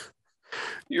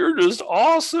 you're just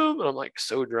awesome. And I'm like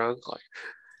so drunk. Like,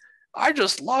 I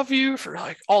just love you for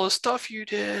like all the stuff you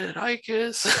did at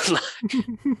ICUS.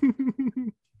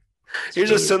 He's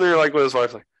just sitting there like with his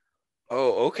wife, like,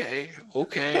 oh, okay,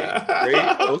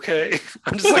 great, okay.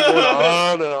 I'm just like going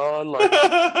on and on, like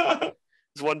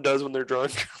as one does when they're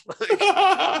drunk. Like,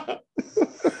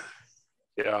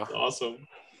 yeah, awesome.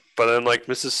 But then like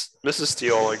Mrs.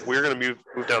 Steele, like we were gonna move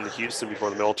down to Houston before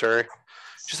the military.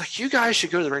 She's like, you guys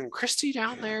should go to the Ren Christie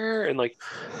down there, and like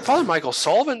Father Michael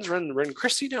Sullivan's running Ren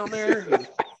Christie down there. And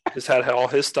just had all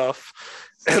his stuff,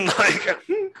 and like I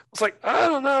was like, I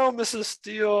don't know, Mrs.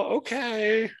 Steele,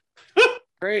 okay.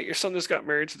 Great, your son just got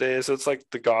married today, so it's like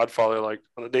the Godfather, like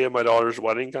on the day of my daughter's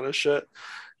wedding kind of shit.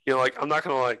 You know, like I'm not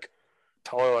gonna like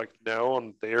tell her like no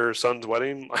on the day of her son's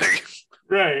wedding, like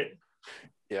right.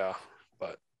 Yeah,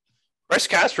 but Bryce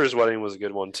Casper's wedding was a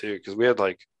good one too, because we had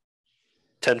like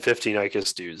 10-15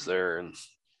 ICUS dudes there, and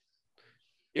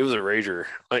it was a rager.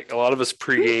 Like a lot of us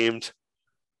pre-gamed.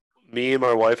 Me and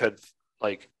my wife had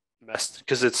like messed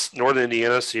because it's Northern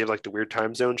Indiana, so you have like the weird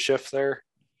time zone shift there,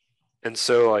 and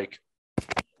so like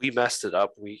we messed it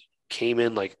up. We came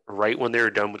in like right when they were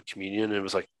done with communion, and it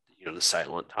was like, you know, the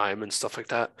silent time and stuff like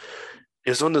that. It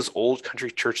was one of those old country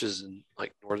churches in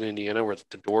like Northern Indiana where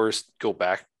the doors go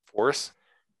back and forth.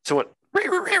 So it went,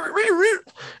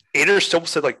 Ader still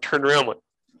said like turn around like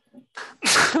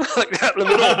like that in the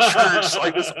middle of the church,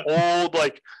 like this old,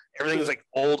 like everything is like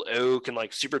old oak and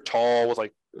like super tall with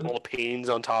like all the paintings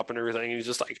on top and everything. He's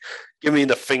just like, give me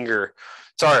the finger.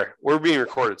 Sorry, we're being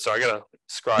recorded, so I gotta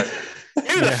describe it.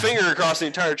 Give me the finger across the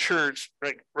entire church,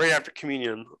 like right after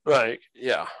communion. Like,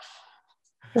 yeah.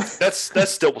 That's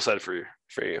still said for you.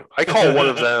 I call one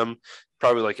of them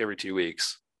probably like every 2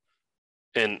 weeks.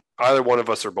 And either one of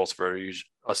us or both of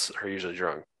us are usually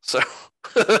drunk. So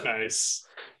nice.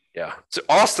 Yeah. So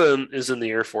Austin is in the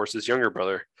Air Force, his younger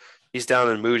brother. He's down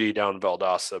in Moody, down in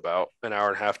Valdosta, about an hour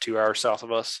and a half, 2 hours south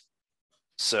of us.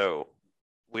 So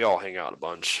we all hang out a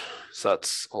bunch. So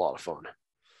that's a lot of fun.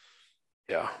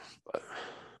 Yeah. But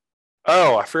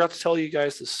I forgot to tell you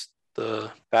guys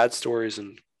the bad stories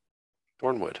in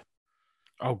Thornwood.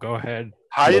 Oh, go ahead.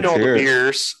 Hiding all the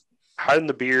beers. Hiding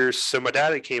the beers. So my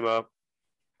dad came up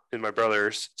and my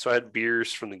brothers. So I had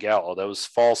beers from the gala. That was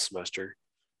fall semester.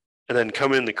 And then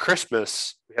coming into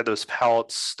Christmas, we had those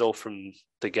pallets still from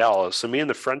the gala. So me and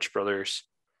the French brothers,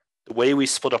 the way we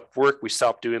split up work, we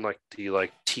stopped doing like the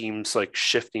teams like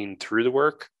shifting through the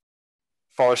work.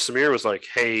 Father Samir was like,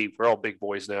 hey, we're all big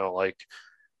boys now. Like,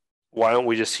 why don't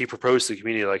we he proposed to the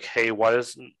community, like, hey, why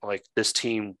doesn't like this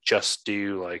team just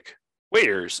do like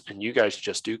waiters, and you guys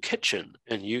just do kitchen,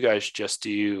 and you guys just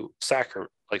do sacristy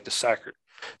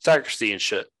and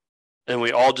shit. And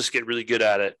we all just get really good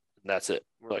at it. And that's it.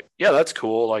 We're like, yeah, that's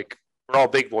cool. Like, we're all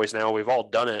big boys now. We've all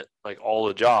done it, like all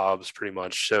the jobs pretty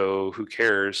much. So who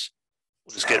cares?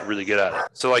 We'll just get really good at it.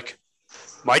 So like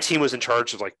my team was in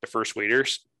charge of like the first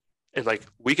waiters, and like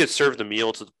we could serve the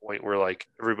meal to the point where like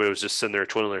everybody was just sitting there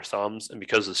twiddling their thumbs. And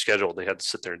because of the schedule, they had to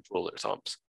sit there and twiddle their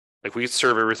thumbs. Like we could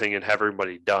serve everything and have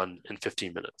everybody done in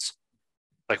 15 minutes.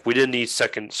 Like we didn't need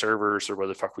second servers or what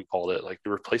the fuck we called it. Like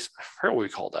the replacement, I forgot what we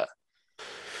called that.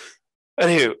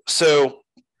 Anywho, so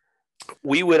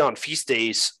we would on feast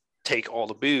days take all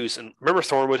the booze, and remember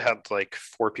Thornwood had like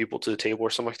 4 people to the table or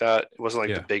something like that. It wasn't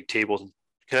like the big tables in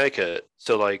Connecticut.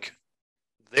 So like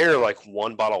they're like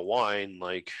 1 bottle of wine.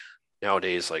 Like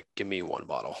nowadays, like give me 1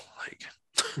 bottle. Like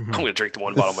I'm gonna drink the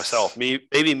 1 bottle myself.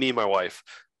 Maybe me and my wife,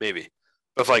 maybe.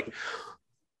 But if like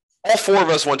all 4 of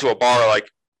us went to a bar, like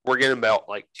we're getting about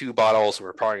like 2 bottles, and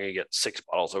we're probably gonna get 6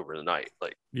 bottles over the night.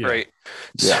 Like right.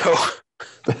 Yeah. So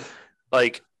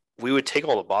like we would take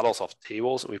all the bottles off the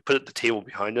tables and we put it at the table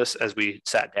behind us as we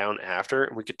sat down after,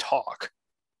 and we could talk.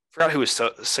 I forgot who was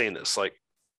saying this. Like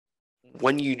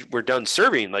when you were done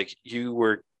serving, like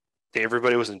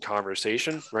everybody was in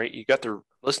conversation, right? You got to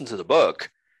listen to the book,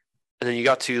 and then you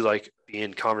got to like be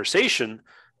in conversation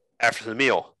after the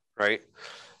meal, right?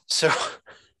 So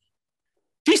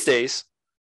feast days,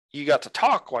 you got to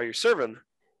talk while you're serve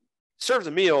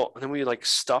the meal, and then we like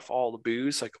stuff all the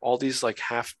booze, like all these like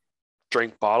half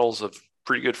drink bottles of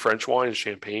pretty good French wine and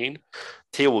champagne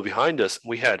table behind us.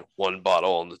 We had one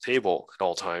bottle on the table at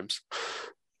all times.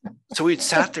 So we'd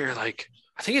sat there like,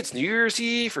 I think it's New Year's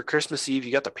Eve or Christmas Eve.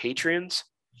 You got the patrons,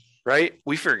 right?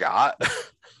 We forgot.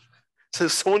 So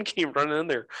someone came running in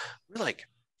there. We're like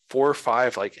 4 or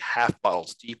 5 like half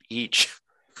bottles deep each.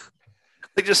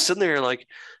 Like just sitting there like,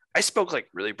 I spoke like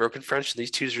really broken French, and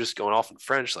these two are just going off in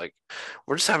French. Like,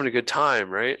 we're just having a good time,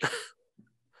 right?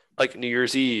 Like New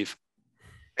Year's Eve.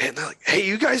 And they're like, hey,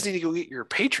 you guys need to go get your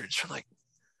patrons. We're like,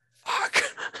 fuck.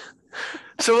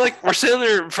 So like we're sitting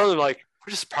there in front of them, like,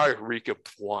 we're just probably reek of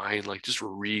wine, like just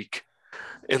reek.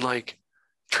 And like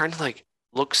trying to like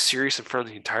look serious in front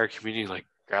of the entire community, like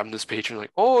grabbing this patron,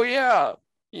 like, oh yeah,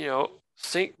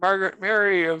 Saint Margaret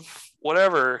Mary of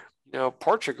whatever,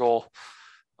 Portugal.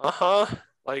 Uh-huh.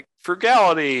 Like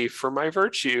frugality for my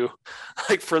virtue,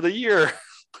 like for the year.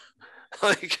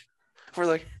 Like we're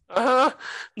like,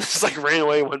 Just like ran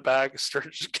away, went back,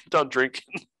 started just kept on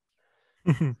drinking.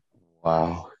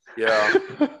 Wow. Yeah.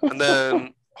 And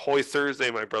then Holy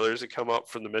Thursday, my brothers had come up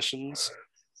from the missions,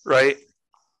 right?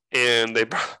 And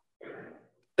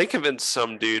they convinced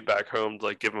some dude back home to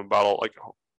like give him a bottle, like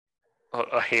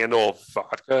a handle of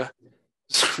vodka.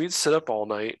 So we'd sit up all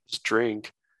night, just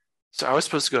drink. So I was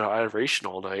supposed to go to adoration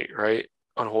all night, right?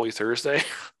 On Holy Thursday.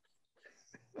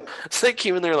 So they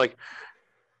came in there,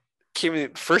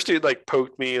 first dude like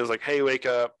poked me. It was like, hey, wake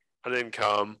up. I didn't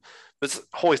come. But it's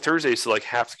Holy Thursday, so like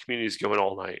half the community is going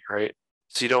all night, right?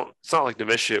 So it's not like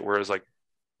novitiate where it's like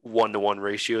 1-to-1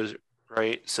 ratios,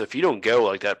 right? So if you don't go,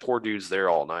 like that poor dude's there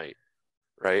all night,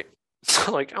 right?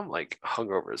 So like I'm like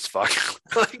hungover as fuck,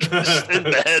 like just in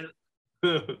bed.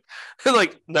 And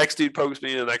like next dude pokes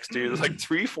me, and the next dude, there's like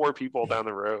 3-4 people down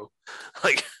the row,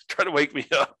 like trying to wake me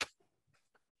up.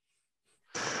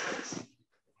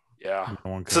 Yeah.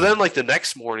 So then like the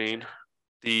next morning,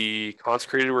 the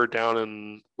consecrated we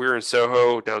were in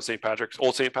Soho, down St. Patrick's,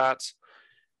 Old St. Pat's.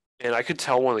 And I could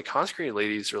tell one of the consecrated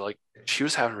ladies she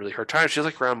was having a really hard time. She was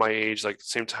like around my age, like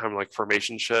same time, like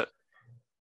formation shit.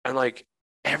 And like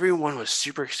everyone was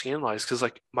super scandalized because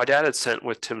like my dad had sent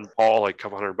with Tim and Paul like a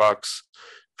couple $100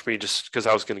 for me just because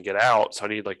I was going to get out. So I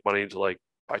need like money to like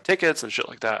buy tickets and shit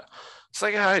like that. It's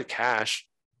like I had cash.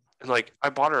 And like I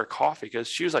bought her a coffee because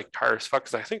she was like tired as fuck.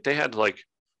 Because I think they had to like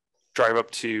drive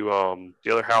up to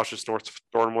the other house just north of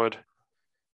Thornwood.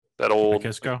 That old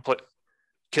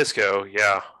Kisco,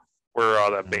 yeah,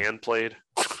 where that band played.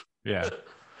 Yeah,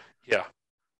 yeah.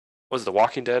 Was The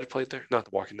Walking Dead played there? Not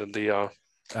The Walking Dead.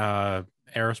 The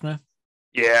Aerosmith.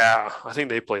 Yeah, I think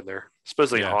they played there.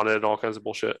 Supposedly haunted and all kinds of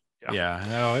bullshit. Yeah,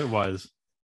 no, it was.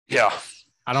 Yeah,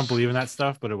 I don't believe in that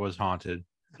stuff, but it was haunted.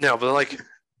 No, but like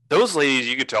those ladies,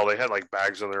 you could tell they had like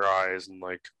bags in their eyes and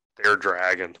like they were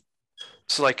dragging.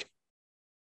 So like,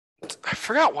 I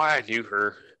forgot why I knew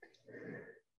her.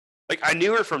 Like I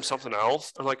knew her from something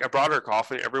else. And like I brought her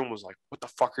coffee. Everyone was like, "What the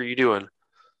fuck are you doing?"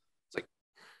 It's like,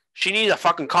 she needs a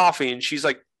fucking coffee, and she's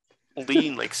like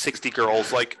leading like 60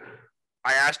 girls. Like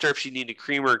I asked her if she needed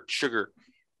cream or sugar.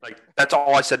 Like that's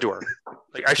all I said to her.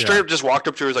 Like I straight up just walked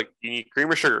up to her, was like, "You need cream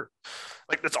or sugar?"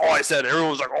 Like that's all I said. Everyone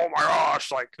was like, "Oh my gosh!"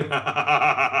 Like,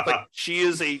 like she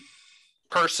is a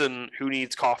person who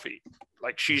needs coffee.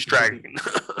 Like she's dragging.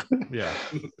 Yeah.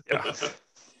 Yeah.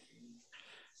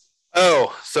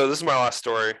 Oh, so this is my last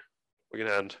story. We can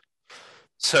end.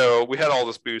 So we had all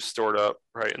this booze stored up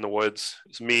right in the woods.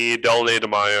 It's me, Delaney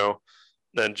DeMaio,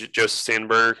 then Joseph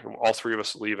Sandberg, and all 3 of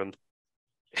us leaving.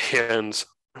 And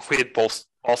we had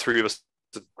all 3 of us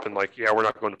been like, yeah, we're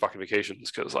not going to fucking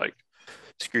vacations because like,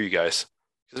 screw you guys.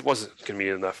 Because it wasn't going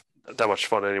to be that much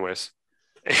fun anyways.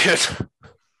 And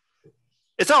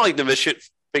it's not like novitiate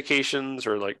vacations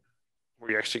or like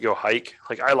where you actually go hike.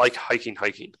 Like I like hiking.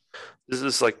 This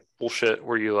is like bullshit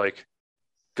where you like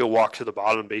go walk to the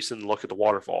bottom basin and look at the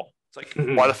waterfall. It's like,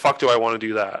 why the fuck do I want to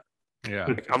do that? Yeah.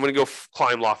 Like, I'm going to go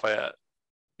climb Lafayette.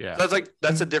 Yeah. So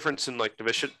that's the difference in like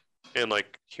novitiate and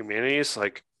like humanities.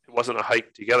 Like it wasn't a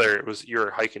hike together. It was you're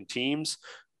hiking teams.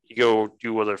 You go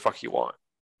do whatever the fuck you want,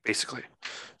 basically.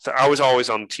 So I was always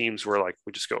on teams where like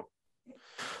we just go,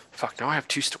 fuck, now I have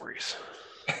 2 stories.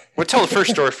 I'm going to tell the first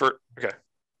story for, okay.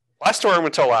 Last story I'm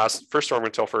going to tell last. First story I'm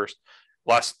going to tell first.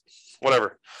 Last,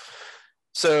 whatever.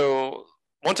 So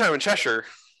one time in Cheshire,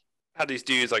 had these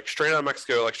dudes like straight out of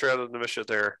Mexico, like straight out of the novitiate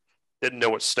there, didn't know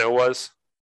what snow was.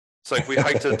 So like we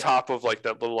hiked to the top of like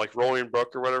that little like rolling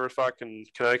brook or whatever the fuck in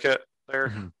Connecticut there.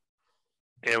 Mm-hmm.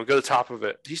 And we go to the top of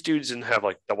it. These dudes didn't have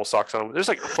like double socks on. There's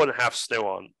like 1.5 feet snow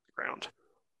on the ground.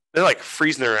 They're like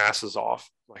freezing their asses off.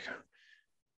 Like,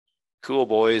 cool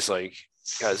boys, like,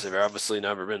 you guys have obviously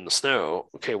never been in the snow.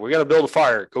 Okay, we got to build a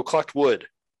fire. Go collect wood.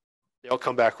 They all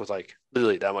come back with like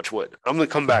literally that much wood. I'm gonna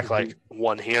come back like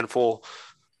one handful.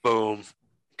 Boom.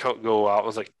 Go out. I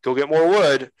was like, go get more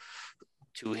wood.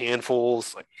 2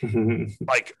 handfuls,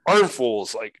 like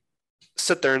armfuls. Like,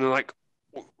 sit there and they're like,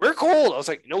 we're cold. I was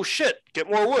like, no shit, get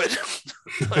more wood.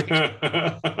 Like,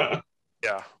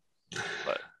 yeah,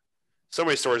 but so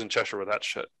many stories in Cheshire with that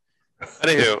shit.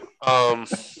 Anywho,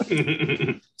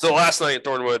 so last night at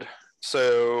Thornwood,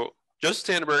 so Joseph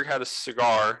Tannenberg had a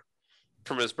cigar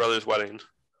from his brother's wedding.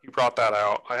 He brought that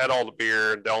out. I had all the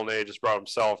beer, and Delaney just brought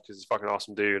himself because he's a fucking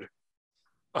awesome dude.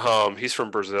 He's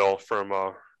from Brazil,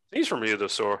 he's from Rio do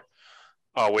Sul,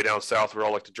 way down south where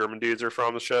all like the German dudes are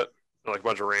from and shit. And, like a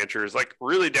bunch of ranchers, like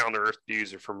really down to earth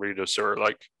dudes are from Rio do Sul.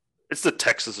 Like, it's the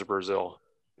Texas of Brazil,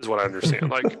 is what I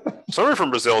understand. Like, somebody from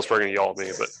Brazil is probably gonna yell at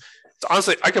me, but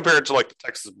honestly, I compare it to like the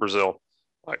Texas of Brazil,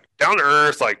 like down to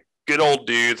earth, like good old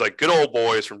dudes, like good old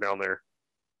boys from down there.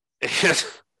 And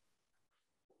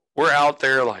we're out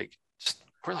there, like,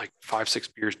 we're like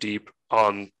 5-6 beers deep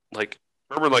on, like,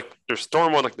 remember, like, there's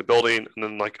Stormwood, like the building, and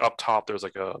then like up top there's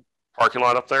like a parking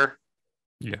lot up there.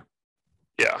 Yeah,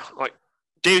 like,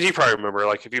 James, you probably remember,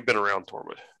 like, if you've been around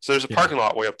Thornwood. So there's a parking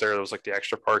lot way up there. There was like the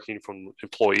extra parking from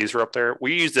employees were up there.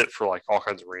 We used it for like all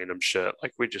kinds of random shit.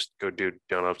 Like, we just go do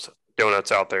donuts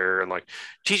out there and like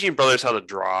teaching brothers how to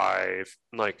drive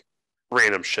and like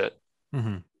random shit.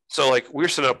 Mm-hmm. So like we were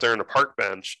sitting up there in a park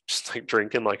bench, just like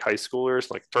drinking like high schoolers,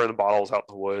 like throwing the bottles out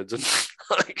in the woods and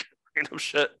like random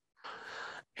shit.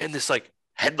 And this like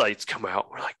headlights come out.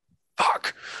 We're like,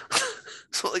 fuck.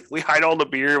 So like we hide all the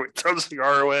beer, we throw the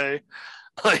cigar away.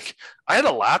 Like, I had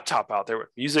a laptop out there with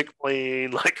music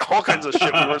playing, like all kinds of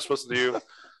shit we weren't supposed to do.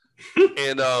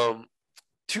 And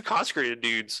 2 consecrated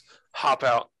dudes hop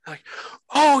out, like,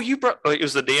 oh, you brought, like, it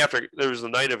was the day after, there was the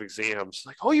night of exams.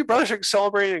 Like, oh, you brothers are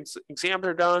celebrating, exams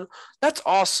are done. That's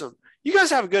awesome. You guys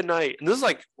have a good night. And this is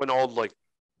like when all like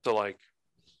the like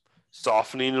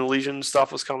softening Elysian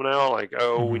stuff was coming out. Like,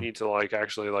 oh, we need to like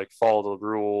actually like follow the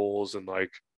rules, and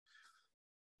like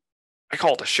I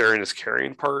call it the sharing is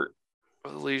caring part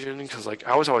of the Legion, because like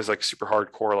I was always like super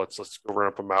hardcore. Let's go run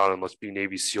up a mountain. Let's be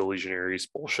Navy SEAL Legionaries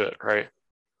bullshit, right?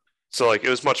 So like it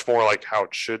was much more like how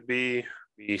it should be.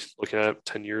 Me looking at it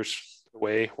 10 years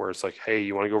away, where it's like, hey,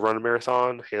 you want to go run a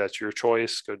marathon? Hey, that's your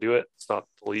choice. Go do it. It's not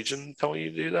the Legion telling you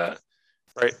to do that,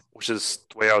 right? Which is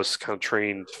the way I was kind of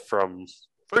trained from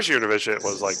first year division. It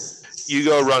was like, you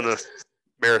go run a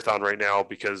marathon right now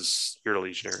because you're a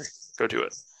Legionary. Go do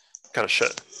it, kind of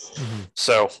shit. Mm-hmm.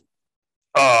 So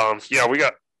yeah, we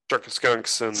got drunk as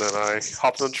skunks, and then I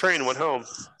hopped on the train and went home.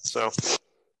 So it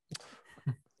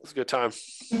was a good time.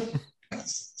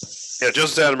 Yeah,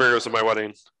 Joseph Adamir was at my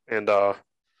wedding, and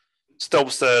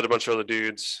Stelbstead, a bunch of other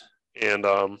dudes, and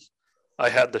I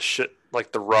had the shit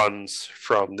like the runs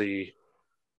from the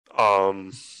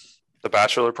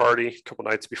bachelor party a couple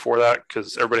nights before that,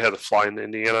 because everybody had to fly into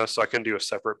Indiana, so I couldn't do a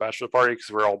separate bachelor party because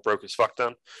we were all broke as fuck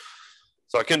then.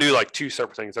 So I couldn't do like 2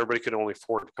 separate things. Everybody could only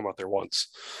afford to come out there once.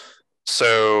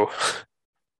 So,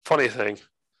 funny thing,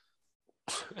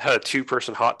 I had a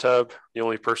 2-person hot tub. The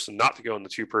only person not to go in the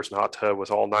 2-person hot tub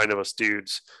with all 9 of us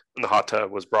dudes in the hot tub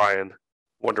was Brian.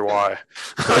 Wonder why.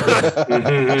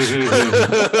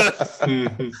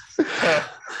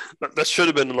 That should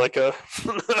have been like a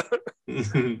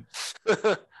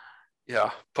yeah.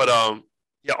 But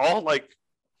yeah, all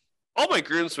my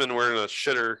groomsmen were in a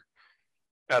shitter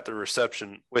at the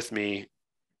reception with me.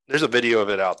 There's a video of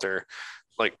it out there,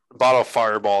 like a bottle of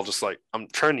Fireball, just like I'm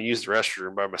trying to use the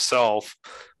restroom by myself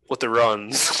with the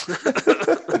runs.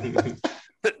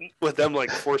 With them like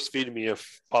force feeding me a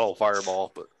bottle of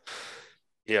Fireball. But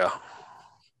yeah,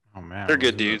 oh man, they're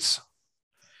good dudes.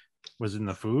 Was it in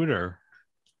the food, or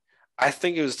I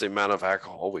think it was the amount of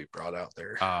alcohol we brought out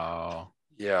there. Oh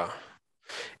yeah.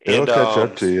 It'll catch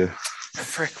up to you.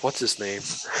 Frick, what's his name?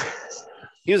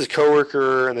 He was a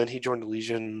coworker, and then he joined the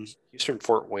Legion. He was from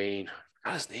Fort Wayne. I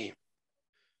forgot his name.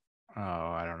 Oh,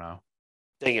 I don't know.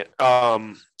 Dang it.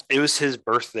 It was his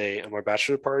birthday at my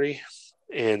bachelor party,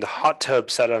 and the hot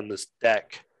tub sat on this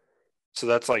deck. So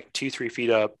that's like 2-3 feet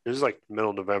up. It was like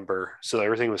middle of November, so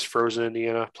everything was frozen in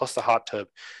Indiana, plus the hot tub.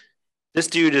 This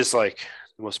dude is like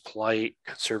the most polite,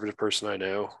 conservative person I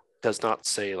know. Does not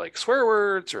say like swear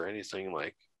words or anything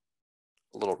like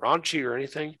a little raunchy or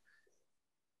anything.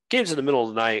 Came to the middle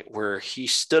of the night where he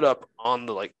stood up on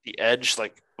the edge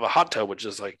like of a hot tub, which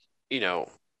is like 8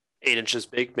 inches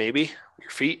big, maybe your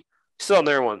feet. He stood on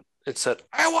there and went, and said,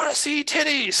 "I want to see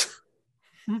titties,"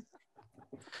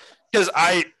 because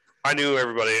I knew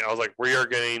everybody. I was like, "We are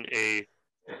getting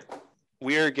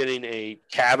a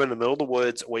cabin in the middle of the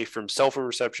woods, away from cell phone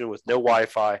reception, with no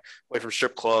Wi-Fi, away from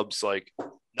strip clubs, like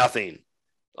nothing."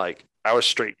 Like I was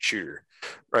straight shooter,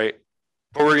 right?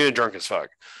 But we're getting drunk as fuck,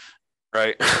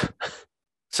 right?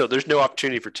 So there's no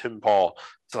opportunity for Tim Paul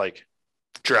to like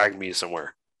drag me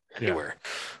somewhere, anywhere.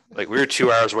 Yeah. Like we were 2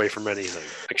 hours away from anything,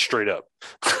 like straight up.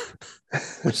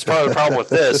 Which is part of the problem with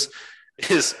this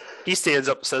is he stands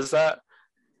up, says that,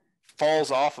 falls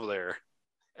off of there,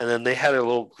 and then they had a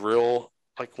little grill,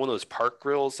 like one of those park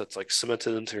grills that's like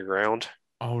cemented into the ground.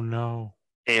 Oh no!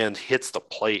 And hits the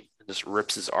plate and just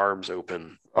rips his arms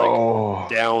open, like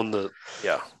down the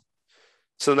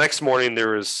So the next morning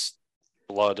there was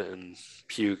blood and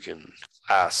puke and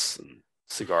ass and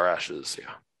cigar ashes.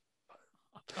 Yeah.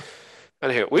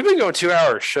 Anyway, we've been going 2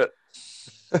 hours. Shit.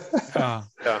 Yeah.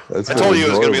 I told you it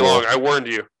was going to be long. I warned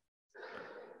you.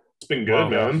 It's been good,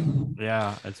 man.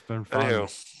 Yeah, it's been fun. Anyway,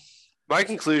 my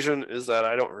conclusion is that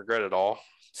I don't regret it all.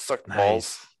 Sucked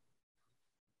balls.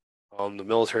 The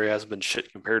military hasn't been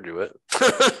shit compared to it.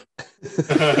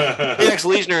 The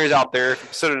ex-legionaries out there, if you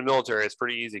consider the military, it's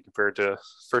pretty easy compared to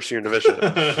first year in division.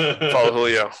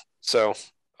 So,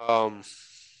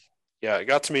 it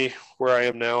got to me where I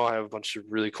am now. I have a bunch of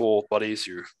really cool buddies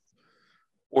who,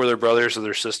 or their brothers or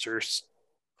their sisters.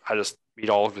 I just meet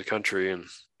all over the country and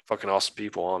fucking awesome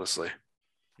people, honestly.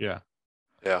 Yeah.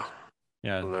 Yeah.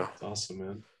 Yeah. I don't know. That's awesome,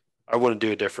 man. I wouldn't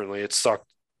do it differently. It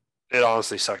sucked. It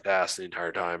honestly sucked ass the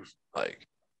entire time. Like,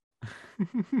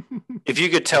 if you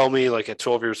could tell me, like, at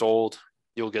 12 years old,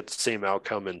 you'll get the same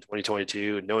outcome in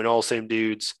 2022, knowing all the same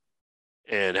dudes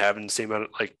and having the same amount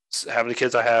of, like, having the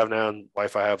kids I have now and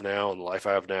wife I have now and the life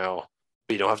I have now,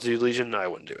 but you don't have to do Legion, I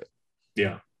wouldn't do it.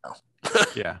 Yeah. No.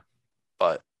 Yeah.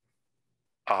 But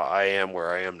I am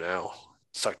where I am now.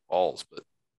 Sucked balls, but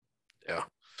yeah.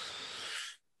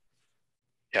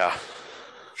 Yeah.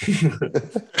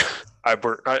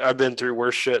 I've been through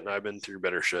worse shit and I've been through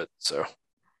better shit. So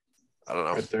I don't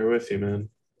know. Right there with you, man.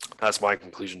 That's my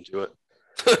conclusion to it.